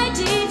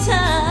mighty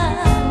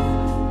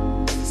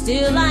tough,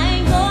 still I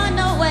ain't going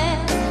nowhere.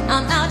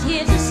 I'm out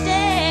here to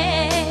stay.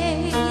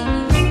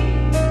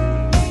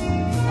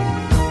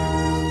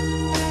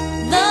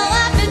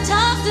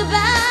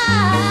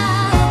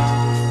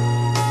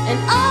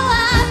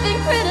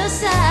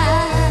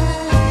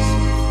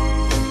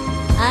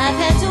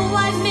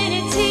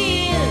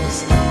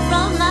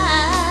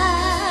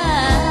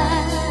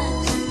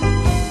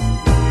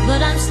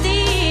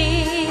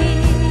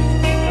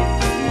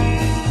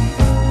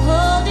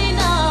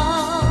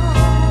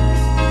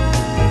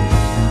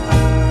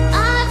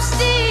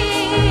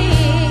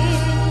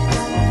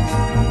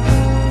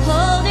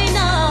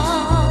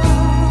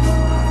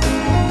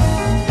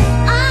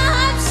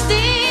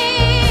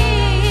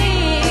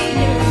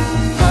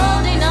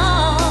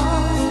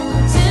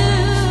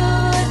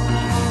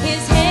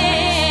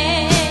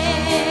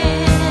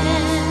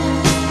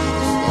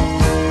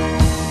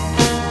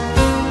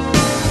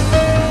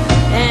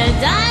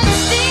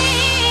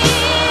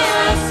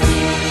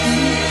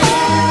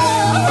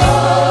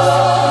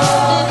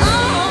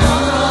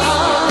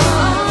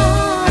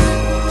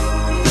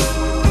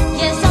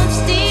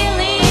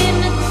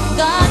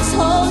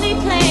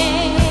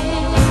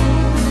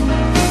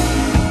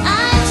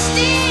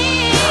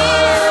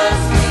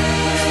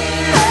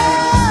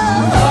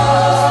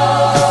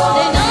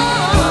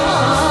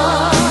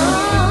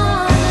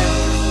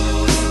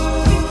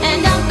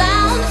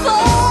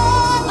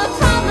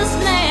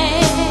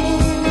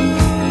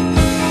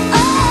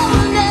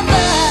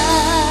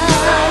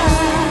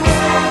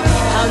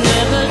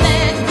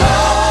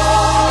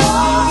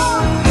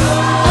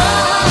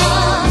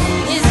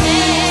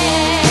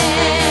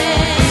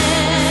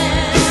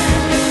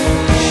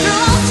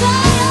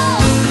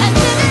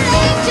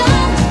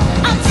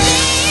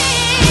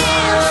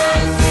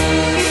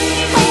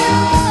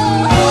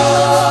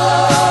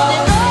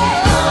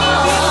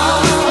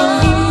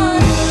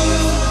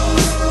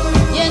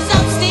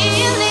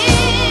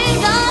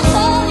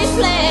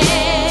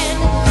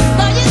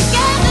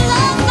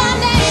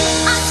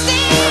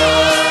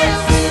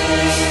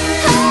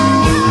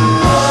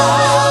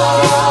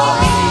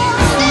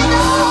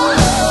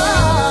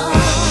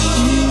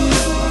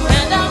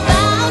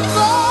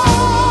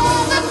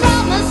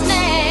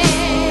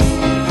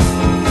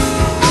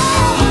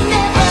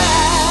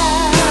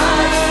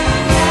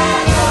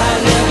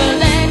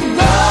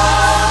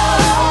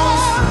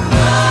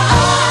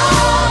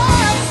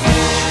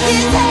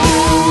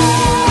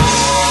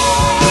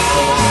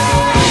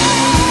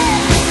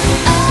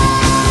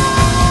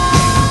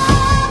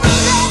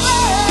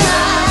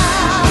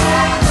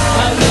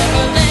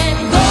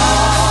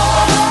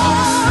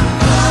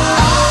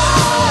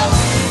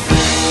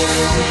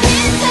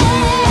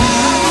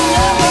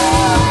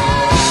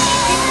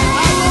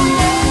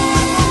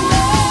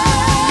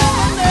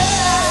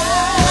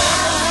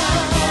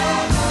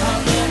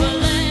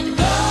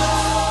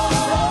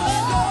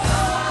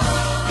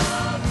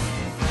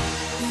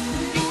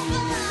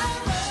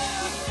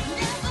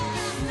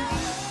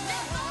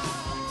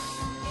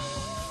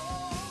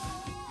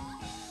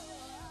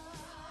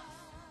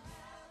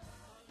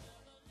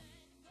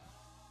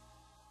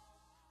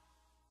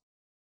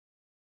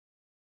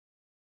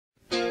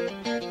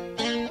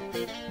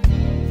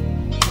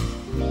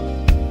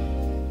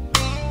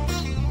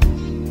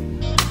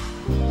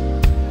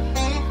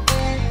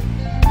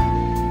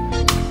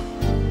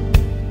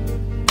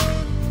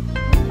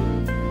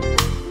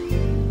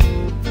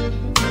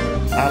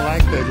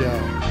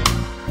 y'all.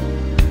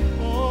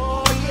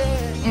 Oh, yeah.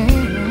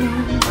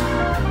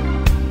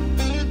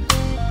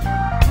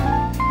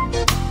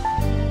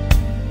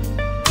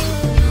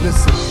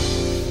 Listen.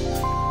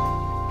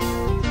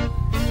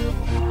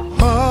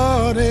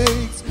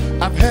 Heartaches,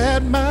 I've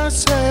had my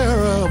share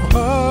of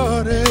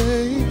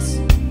heartaches,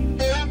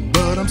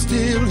 but I'm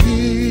still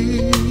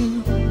here.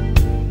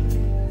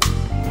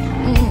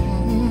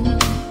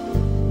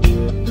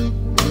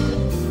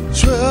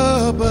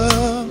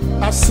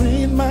 Trouble, I've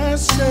seen my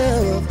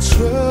share of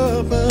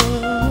trouble,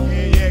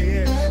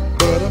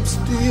 but I'm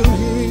still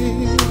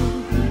here.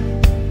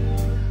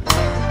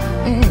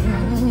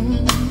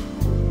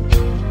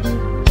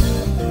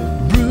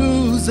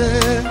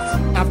 Bruises,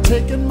 I've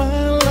taken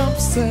my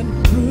lumps and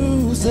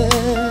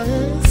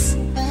bruises,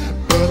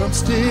 but I'm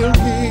still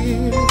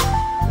here.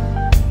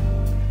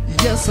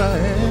 Yes, I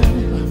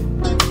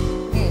am.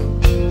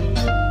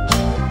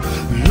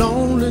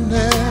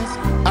 Loneliness,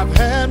 I've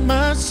had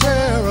my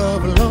share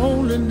of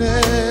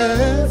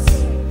loneliness,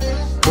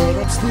 but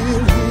I'm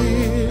still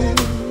here.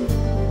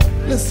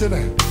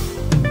 Listen,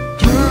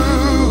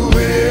 through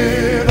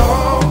it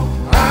all,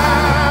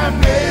 I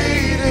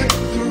made it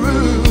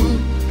through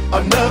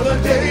another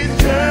day's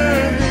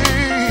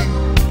journey.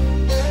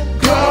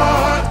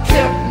 God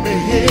kept me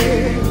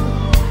here.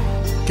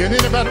 Can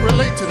anybody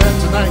relate to that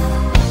tonight?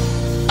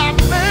 I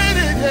made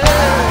it,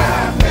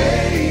 yeah. I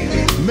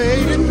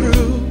made it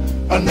through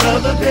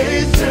another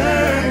day's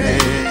journey.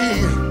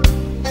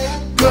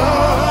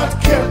 God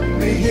kept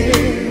me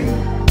here.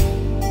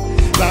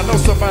 Now I know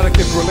somebody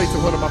can relate to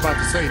what I'm about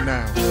to say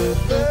now.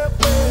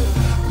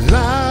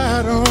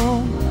 Lied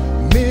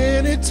on,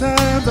 many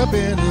times I've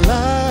been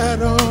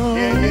lied on.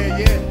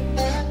 Yeah.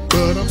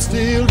 But I'm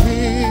still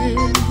here.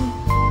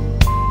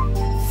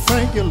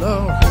 Thank you,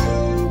 Lord.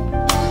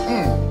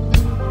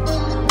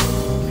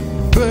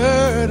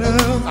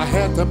 Burdens, I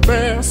had to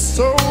bear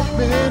so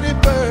many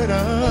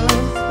burdens,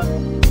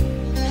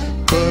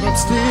 but I'm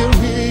still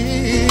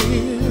here,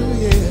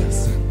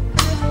 yes.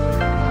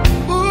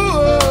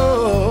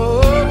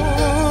 Ooh,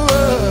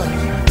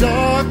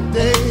 dark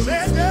days,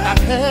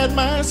 I've had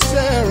my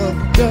share of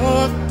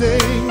dark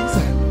days,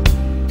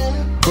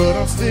 but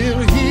I'm still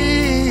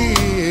here.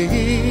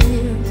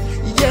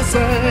 Yes, I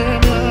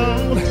am.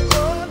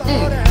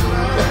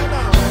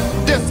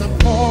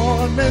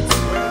 Disappointments,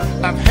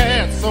 I've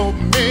had so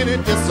many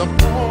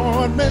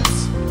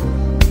disappointments,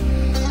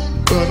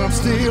 but I'm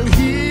still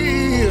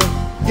here.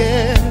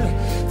 Yeah,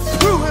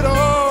 through it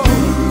all,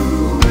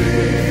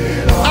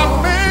 I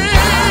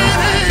made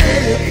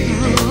it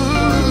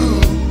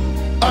through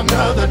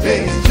another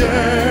day's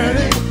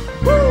journey.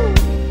 Woo.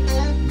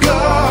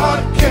 God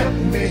kept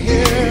me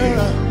here.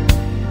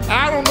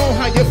 I don't know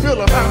how you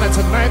feel about it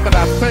tonight, but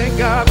I thank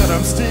God that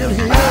I'm still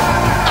here.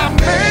 I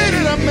made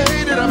it, I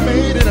made it, I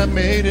made it, I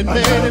made it,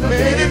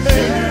 made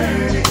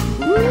it.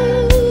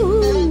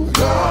 Woo.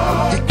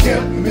 God, He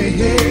kept me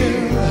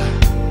here.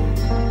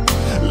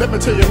 Let me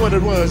tell you what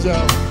it was,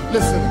 y'all.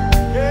 Listen.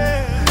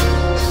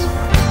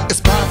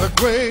 It's by the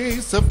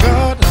grace of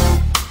God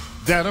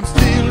that I'm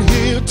still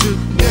here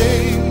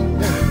today.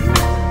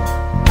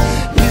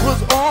 He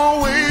was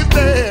always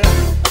there,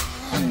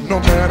 no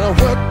matter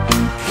what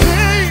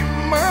came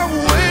my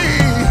way.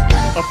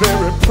 A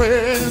very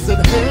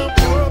present help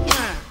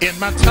in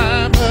my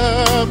time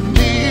of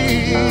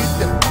need.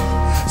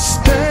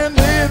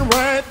 Standing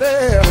right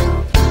there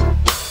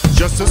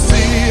just to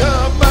see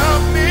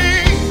about me.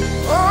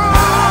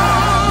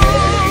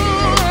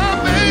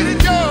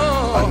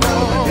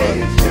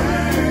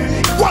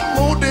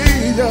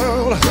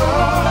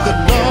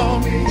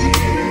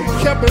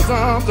 Kept His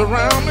arms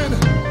around me.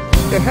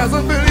 It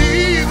hasn't been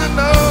easy,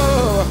 no.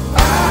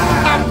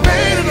 I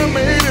made it, I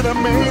made it, I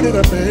made it, I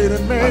made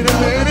it, made it,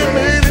 made it,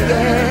 made it,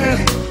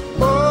 yeah.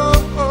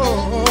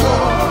 Oh,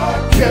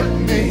 kept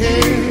me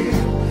here.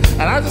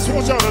 And I just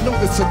want y'all to know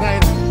this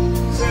tonight.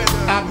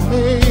 I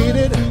made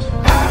it.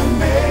 I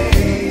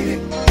made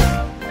it.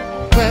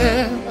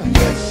 Well,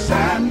 yes,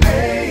 I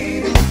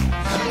made it.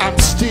 I'm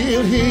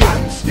still here.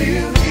 I'm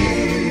still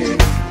here.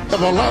 A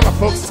lot of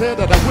folks said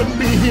that I wouldn't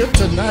be here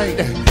tonight,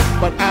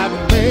 but I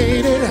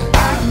made it. I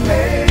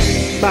made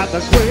it. By the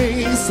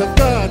grace of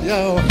God,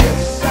 y'all.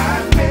 Yes, I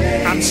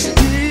made it. I'm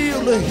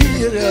still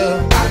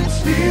here. I'm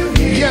still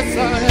here. Yes, I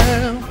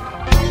am.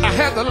 I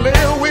had to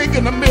lay awake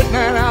in the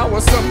midnight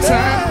hour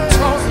sometimes,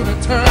 tossing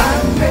and turning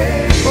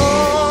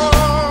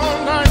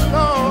all night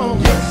long.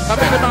 Yes, have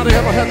anybody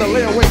ever had to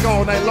lay awake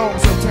all night long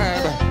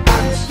sometime?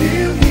 I'm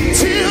still here.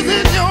 Tears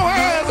in your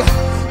eyes,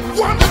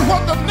 wondering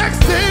what the next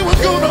day was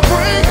gonna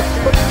bring,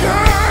 but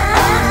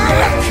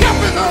God kept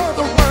His arms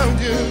around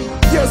you.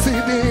 Yes, He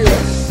did.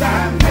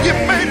 You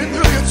made it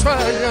through your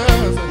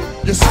trials.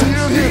 You're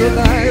still here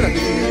tonight.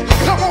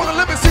 Come on and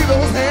let me see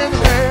those hands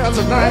in the air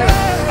tonight.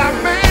 I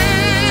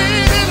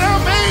made it. I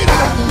made it.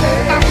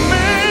 I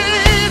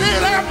made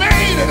it. I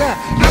made it.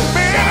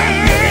 I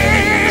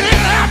made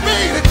it. I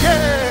made it.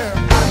 Yeah.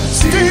 I'm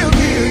still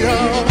here,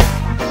 y'all.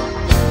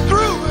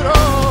 Through it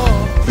all.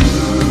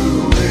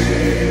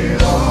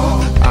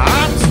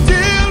 I'm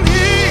still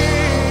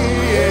here.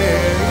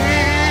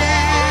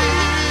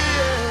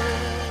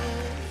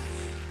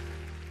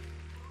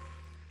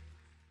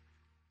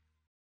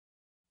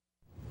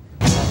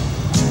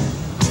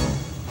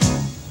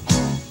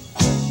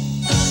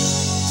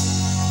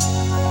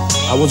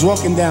 I was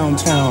walking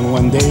downtown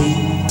one day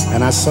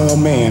and I saw a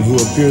man who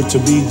appeared to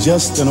be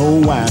just an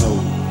old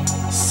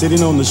wino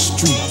sitting on the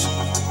street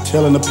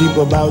telling the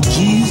people about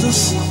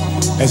Jesus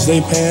as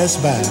they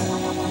passed by.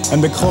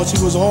 And because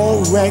he was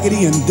all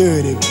raggedy and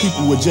dirty,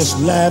 people would just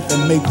laugh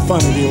and make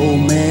fun of the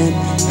old man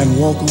and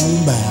walk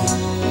on by.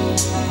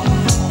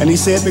 And he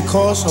said,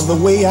 because of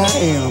the way I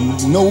am,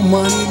 no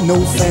money, no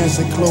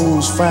fancy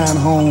clothes, fine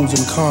homes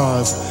and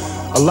cars,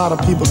 a lot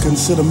of people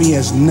consider me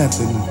as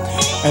nothing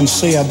and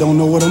say I don't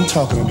know what I'm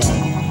talking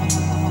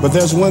about. But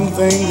there's one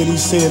thing that he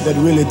said that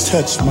really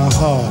touched my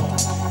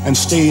heart and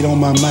stayed on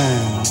my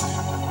mind.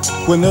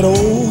 When that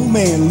old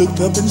man looked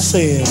up and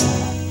said,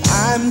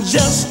 I'm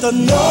just a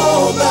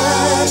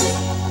nobody,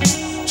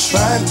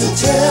 trying to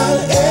tell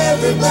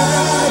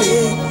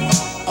everybody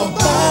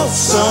about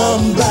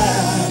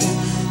somebody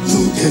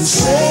who can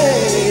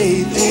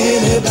save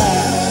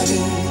anybody.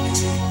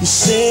 He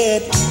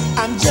said,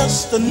 I'm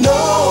just a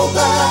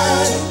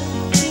nobody,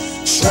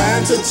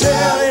 trying to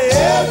tell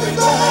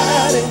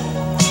everybody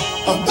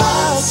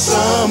about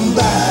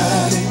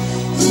somebody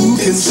who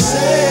can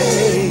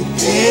save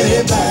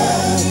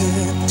anybody.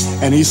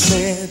 And he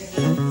said,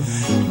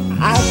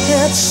 I've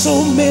had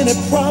so many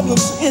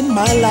problems in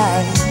my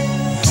life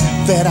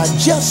that I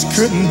just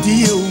couldn't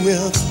deal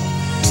with.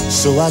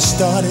 So I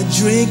started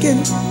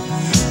drinking,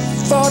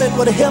 thought it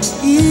would help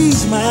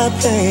ease my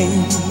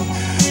pain.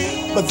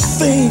 But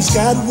things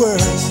got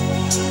worse.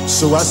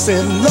 So I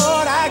said,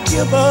 Lord, I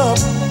give up.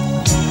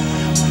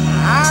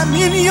 I'm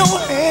in your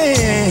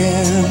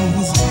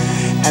hands.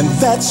 And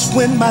that's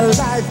when my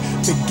life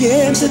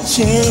began to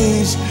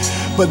change.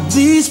 But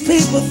these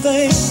people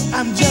think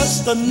I'm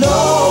just a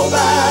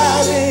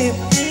nobody,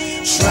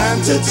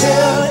 trying to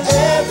tell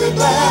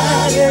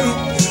everybody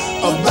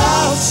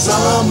about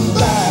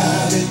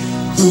somebody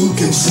who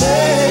can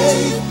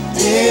save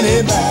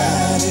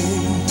anybody.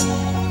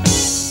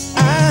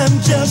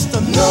 I'm just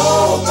a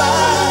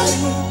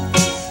nobody,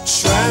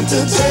 trying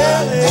to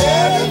tell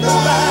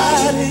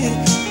everybody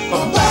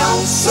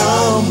about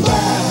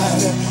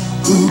somebody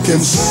who can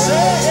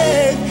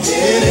save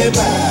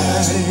anybody.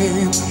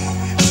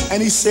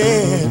 And he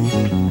said,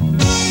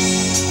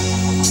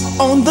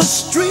 on the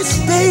streets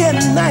day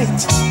and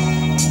night,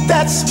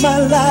 that's my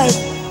life,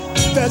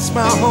 that's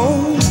my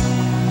home.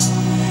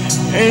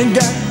 Ain't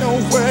got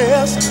nowhere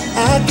else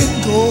I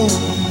can go.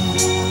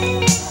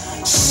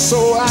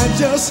 So I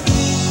just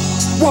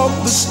walk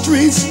the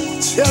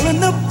streets telling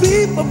the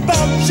people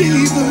about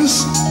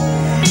Jesus,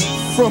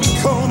 from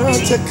corner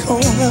to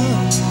corner,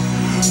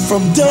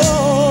 from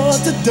door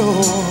to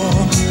door.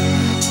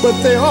 But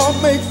they all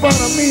make fun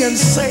of me and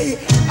say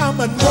I'm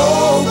a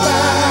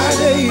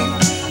nobody,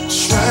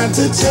 trying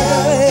to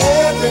tell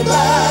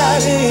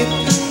everybody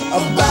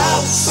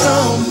about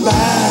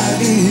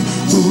somebody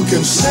who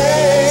can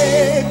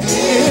save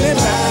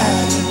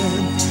anybody.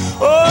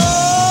 Oh,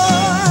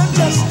 I'm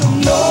just a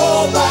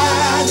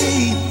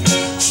nobody,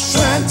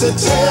 trying to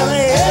tell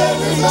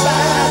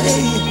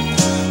everybody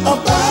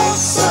about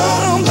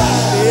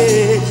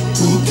somebody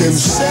who can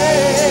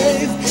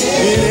save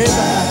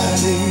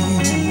anybody.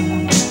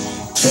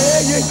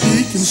 Tell you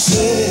he can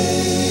save.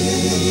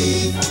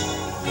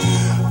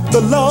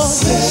 The Lord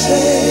can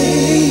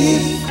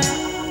save.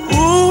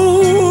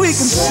 Ooh, he can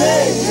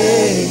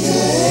save.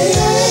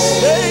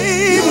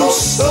 Save your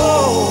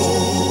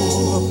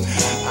soul.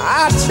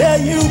 I tell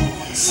you,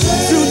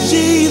 through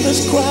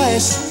Jesus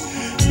Christ,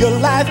 your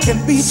life can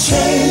be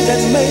changed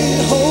and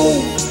made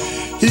whole.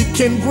 He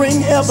can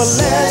bring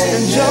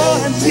everlasting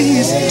joy and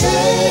peace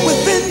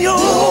within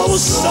your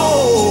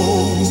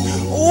soul.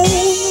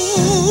 Ooh.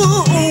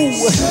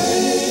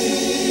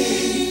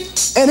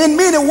 And in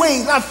many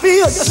ways, I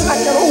feel just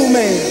like that old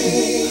man,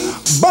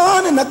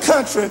 born in the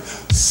country,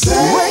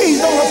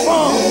 raised on a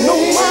farm, no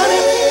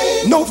money,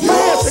 no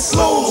fancy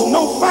clothes,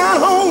 no fine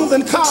homes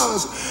and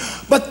cars.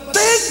 But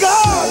thank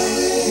God,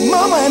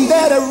 Mama and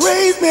Daddy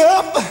raised me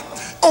up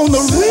on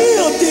the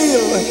real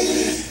deal.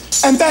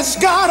 And that's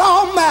God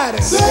Almighty.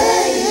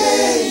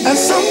 And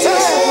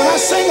sometimes when I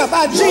sing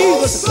about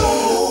Jesus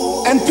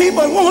and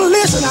people won't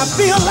listen, I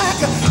feel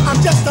like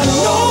I'm just a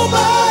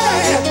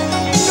nobody,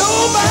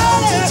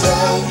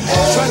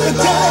 trying to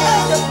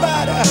tell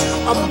everybody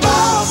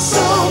about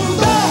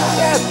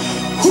somebody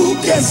who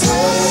can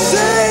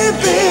save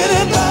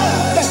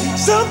anybody.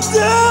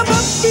 Sometimes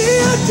I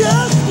feel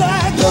just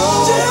like,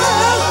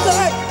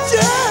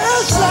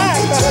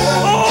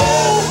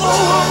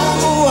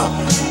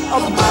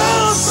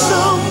 about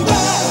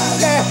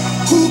somebody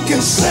who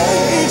can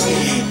save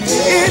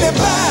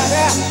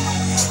anybody.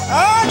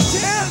 I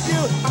tell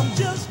you, I'm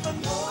just a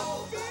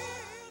nobody.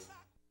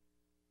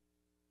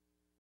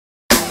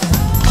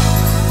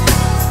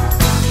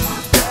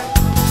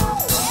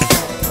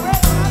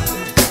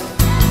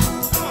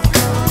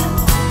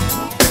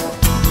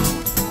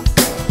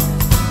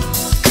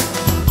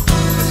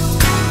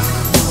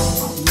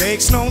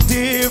 Makes no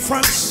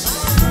difference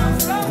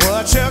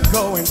what you're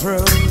going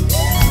through.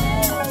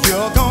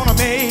 You're gonna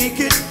make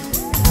it.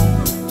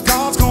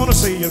 God's gonna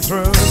see you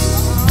through.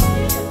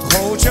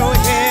 Hold your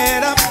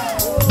head up,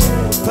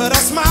 put a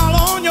smile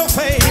on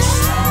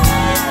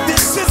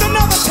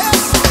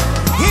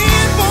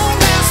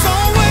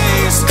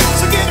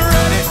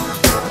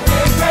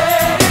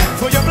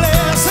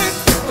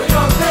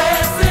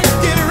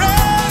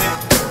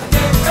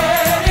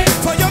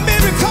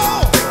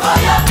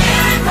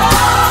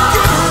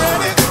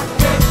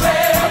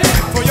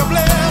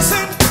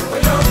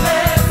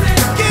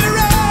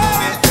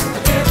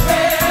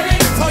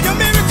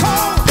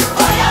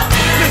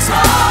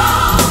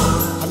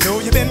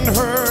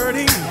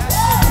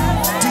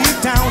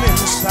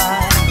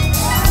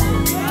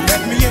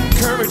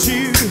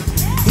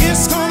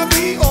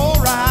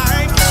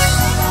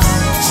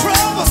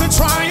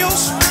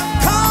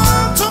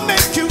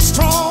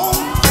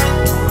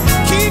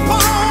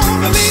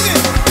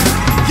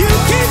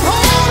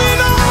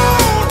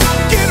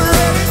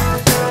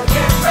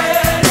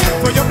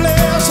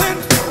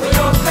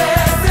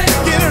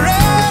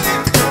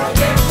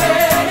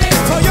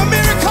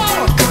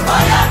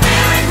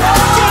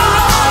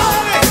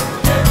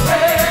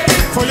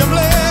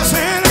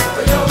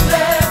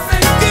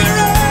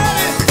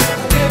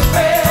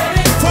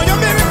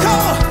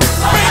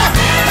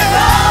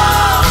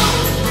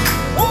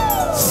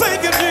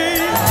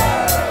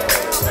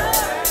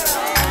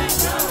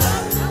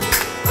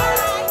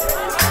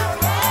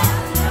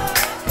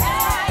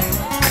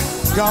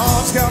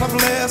God's got a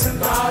blessing.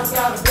 God's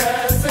got a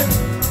blessing.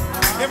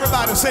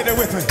 Everybody say that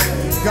with me.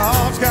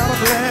 God's got a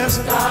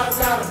blessing. God's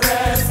got a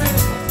blessing.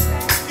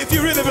 If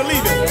you really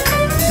believe it,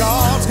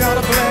 God's got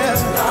a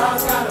blessing.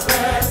 God's got a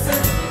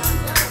blessing.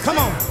 Come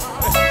on.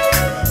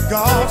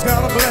 God's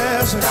got a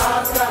blessing.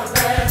 God's got a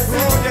blessing.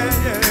 Oh,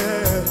 yeah,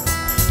 yeah.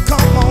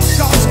 Come on,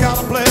 God's got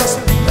a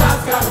blessing.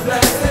 God's got a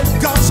blessing.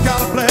 God's got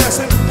a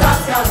blessing.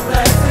 God's got a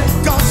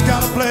blessing. God's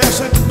got a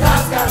blessing.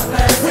 God's got a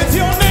blessing. With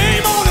your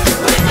name on it.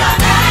 With your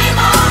name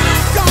on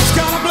it. God's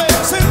got a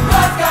blessing.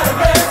 God's got a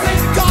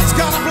blessing. God's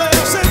got a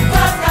blessing.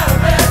 God's got a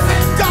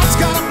blessing. God's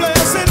got a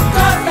blessing.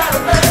 God's got a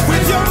blessing.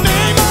 With your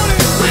name on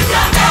it. With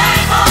your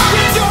name on it.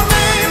 With your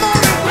name on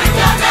it. With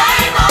your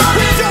name on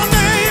it. With your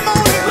name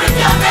on it. With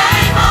your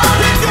name on it.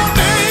 With your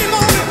name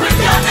on it.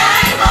 With your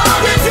name on it.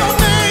 With your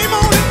name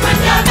on it. With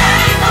your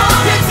name on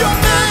it. With your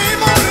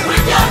name on it.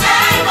 With your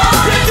name on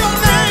it. With your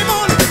name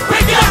on it.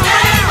 With your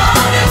name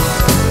on it.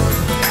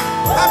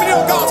 How many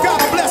know God's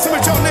got a blessing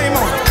with your name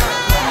on it?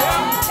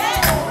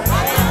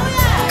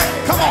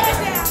 Come on.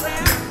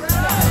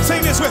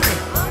 Sing this with me.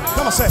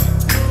 Come on, say.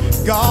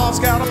 God's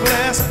got a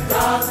blessing.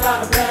 God's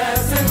got a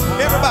blessing.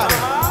 Everybody.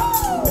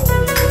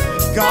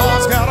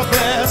 God's got a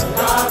blessing.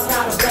 God's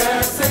got a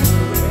blessing.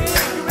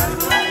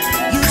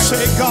 You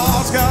say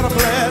God's got a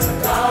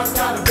blessing. God's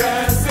got a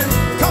blessing.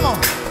 Come on.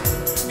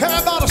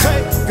 Everybody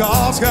say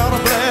God's got a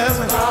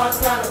blessing. God's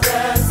got a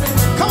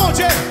blessing. Come on,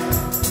 Jay.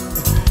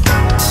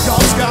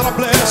 God's got a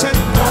blessing.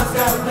 God's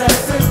got a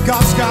blessing.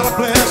 God's got a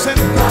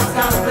blessing.